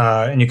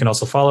 And you can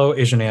also follow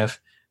Asian AF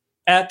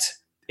at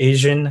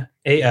Asian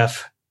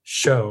AF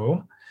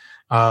Show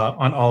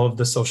on all of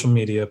the social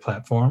media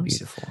platforms.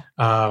 Beautiful.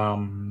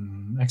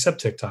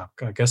 Except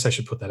TikTok. I guess I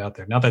should put that out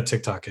there. Now that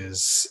TikTok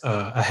is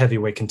a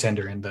heavyweight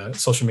contender in the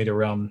social media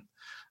realm,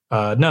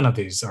 none of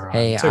these are on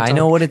TikTok. I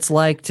know what it's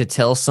like to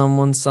tell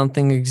someone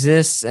something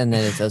exists and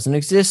then it doesn't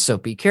exist, so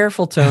be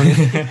careful, Tony.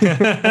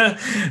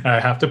 I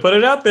have to put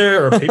it out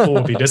there or people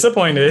will be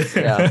disappointed.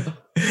 Yeah.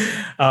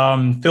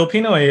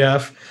 Filipino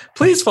AF.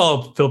 Please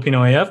follow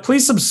Filipino AF.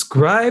 Please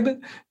subscribe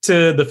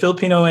to the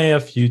Filipino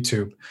AF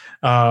YouTube.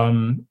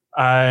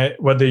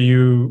 Whether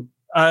you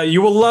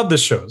will love the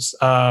shows.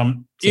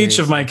 Each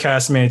of my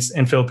castmates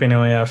in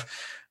Filipino AF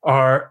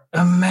are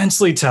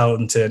immensely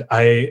talented.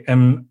 I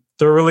am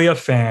thoroughly a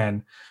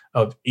fan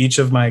of each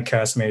of my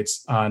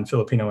castmates on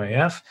Filipino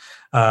AF.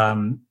 At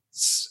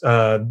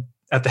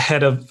the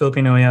head of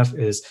Filipino AF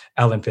is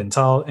Alan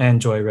Pintal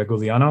and Joy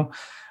Reguliano.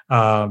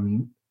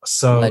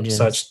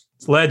 Such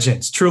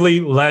legends,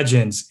 truly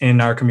legends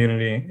in our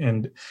community,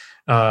 and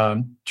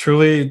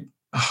truly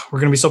we're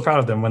going to be so proud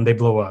of them when they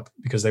blow up,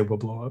 because they will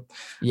blow up.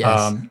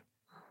 Yes.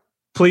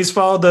 Please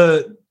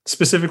follow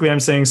specifically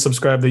I'm saying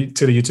subscribe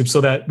to the YouTube so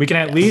that we can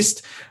at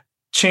least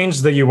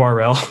change the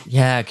URL.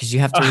 Yeah, because you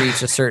have to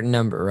reach a certain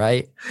number,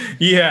 right?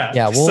 Yeah.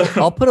 Yeah, well,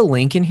 I'll put a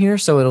link in here,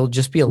 so it'll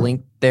just be a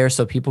link there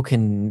so people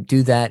can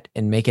do that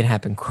and make it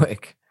happen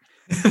quick.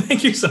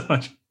 Thank you so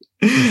much.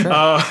 Sure.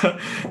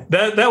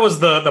 That was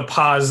the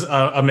pause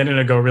a minute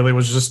ago, really,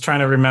 was just trying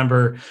to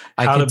remember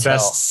how to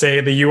best say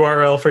the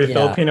URL for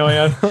Filipino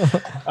AF.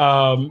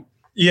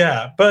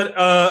 But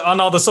on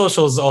all the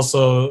socials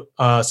also,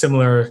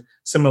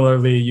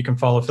 similarly, you can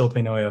follow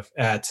Filipino AF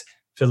at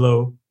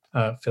Philo.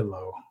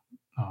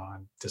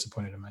 I'm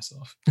disappointed in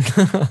myself.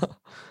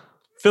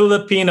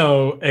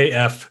 Filipino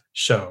AF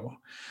Show.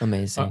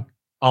 Amazing.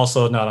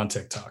 Also not on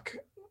TikTok.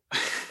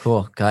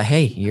 Cool.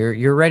 Hey,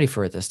 you're ready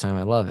for it this time.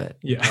 I love it.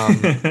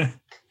 Yeah.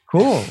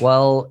 Cool.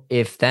 Well,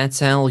 if that's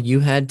how you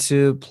had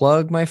to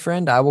plug, my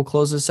friend, I will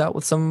close this out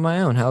with some of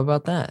my own. How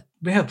about that?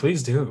 Yeah,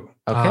 please do.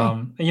 Okay.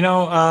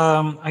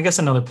 I guess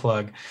another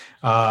plug.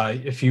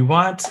 If you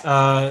want,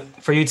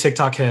 for you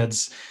TikTok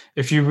heads,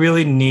 if you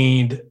really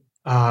need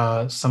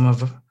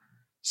something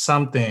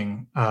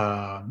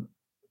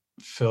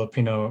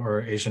Filipino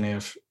or Asian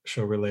AF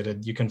show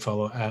related, you can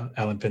follow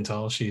Alan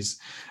Pintal.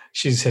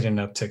 She's hitting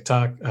up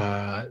TikTok.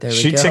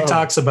 She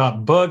TikToks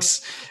about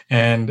books,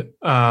 and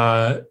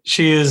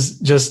she is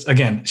just,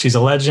 again, she's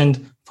a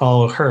legend.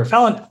 Follow her.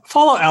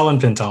 Follow Alan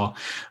Pintal.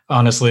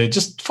 Honestly,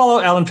 just follow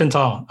Alan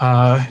Pintal.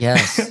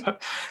 Yes.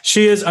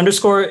 She is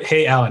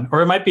 _Hey Alan,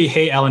 or it might be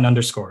Hey Alan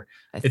 _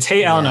 It's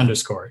Hey Alan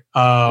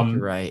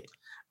 _ right.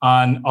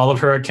 On all of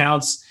her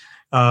accounts.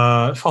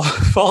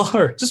 Follow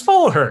her. Just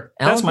follow her.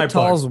 That's my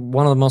plug. Alan Pintal is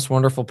one of the most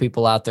wonderful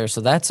people out there,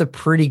 so that's a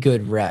pretty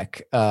good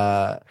rec.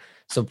 So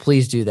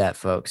please do that,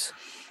 folks.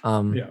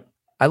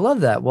 I love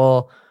that.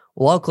 Well,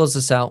 I'll close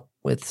this out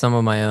with some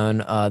of my own.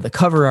 The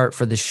cover art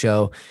for this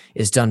show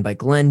is done by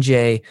Glenn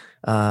J.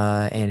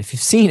 And if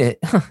you've seen it,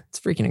 it's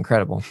freaking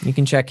incredible. You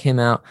can check him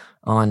out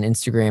on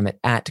Instagram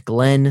at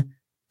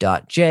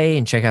 @glenn.j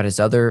and check out his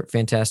other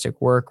fantastic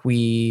work.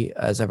 We,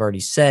 as I've already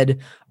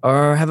said,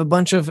 have a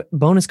bunch of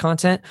bonus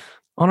content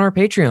on our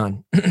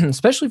Patreon,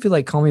 especially if you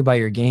like Call Me By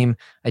Your Game.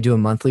 I do a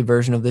monthly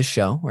version of this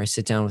show where I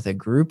sit down with a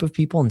group of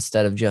people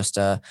instead of just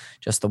the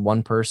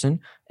one person,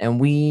 and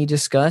we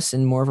discuss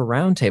in more of a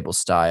roundtable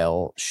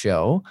style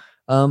show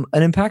an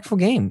impactful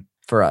game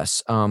for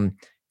us.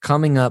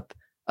 Coming up,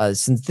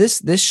 since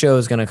this show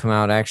is going to come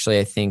out, actually,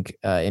 I think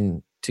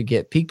to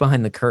get peek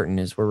behind the curtain,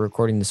 is we're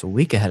recording this a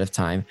week ahead of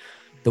time.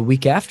 The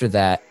week after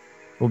that,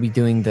 we'll be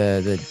doing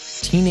the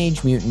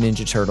Teenage Mutant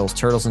Ninja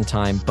Turtles in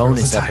Time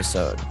bonus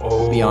episode.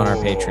 Will be on our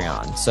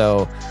Patreon.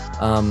 So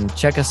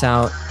check us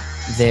out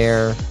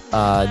there.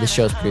 This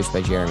show is produced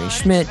by Jeremy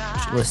Schmidt.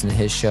 Listen to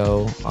his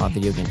show,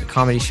 Video Games, a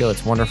Comedy Show.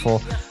 It's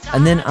wonderful.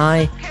 And then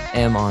I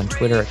am on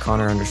Twitter at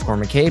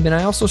Connor_McCabe, and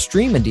I also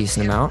stream a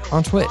decent amount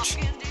on Twitch.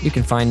 You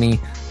can find me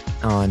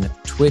on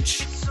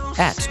Twitch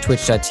at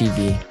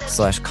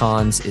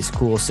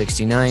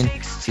twitch.tv/consiscool69.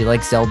 If you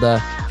like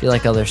Zelda, if you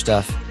like other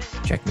stuff,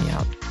 check me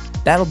out.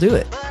 That'll do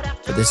it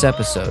for this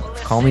episode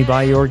of Call Me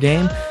By Your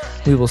Game.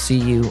 We will see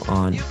you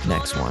on the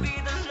next one.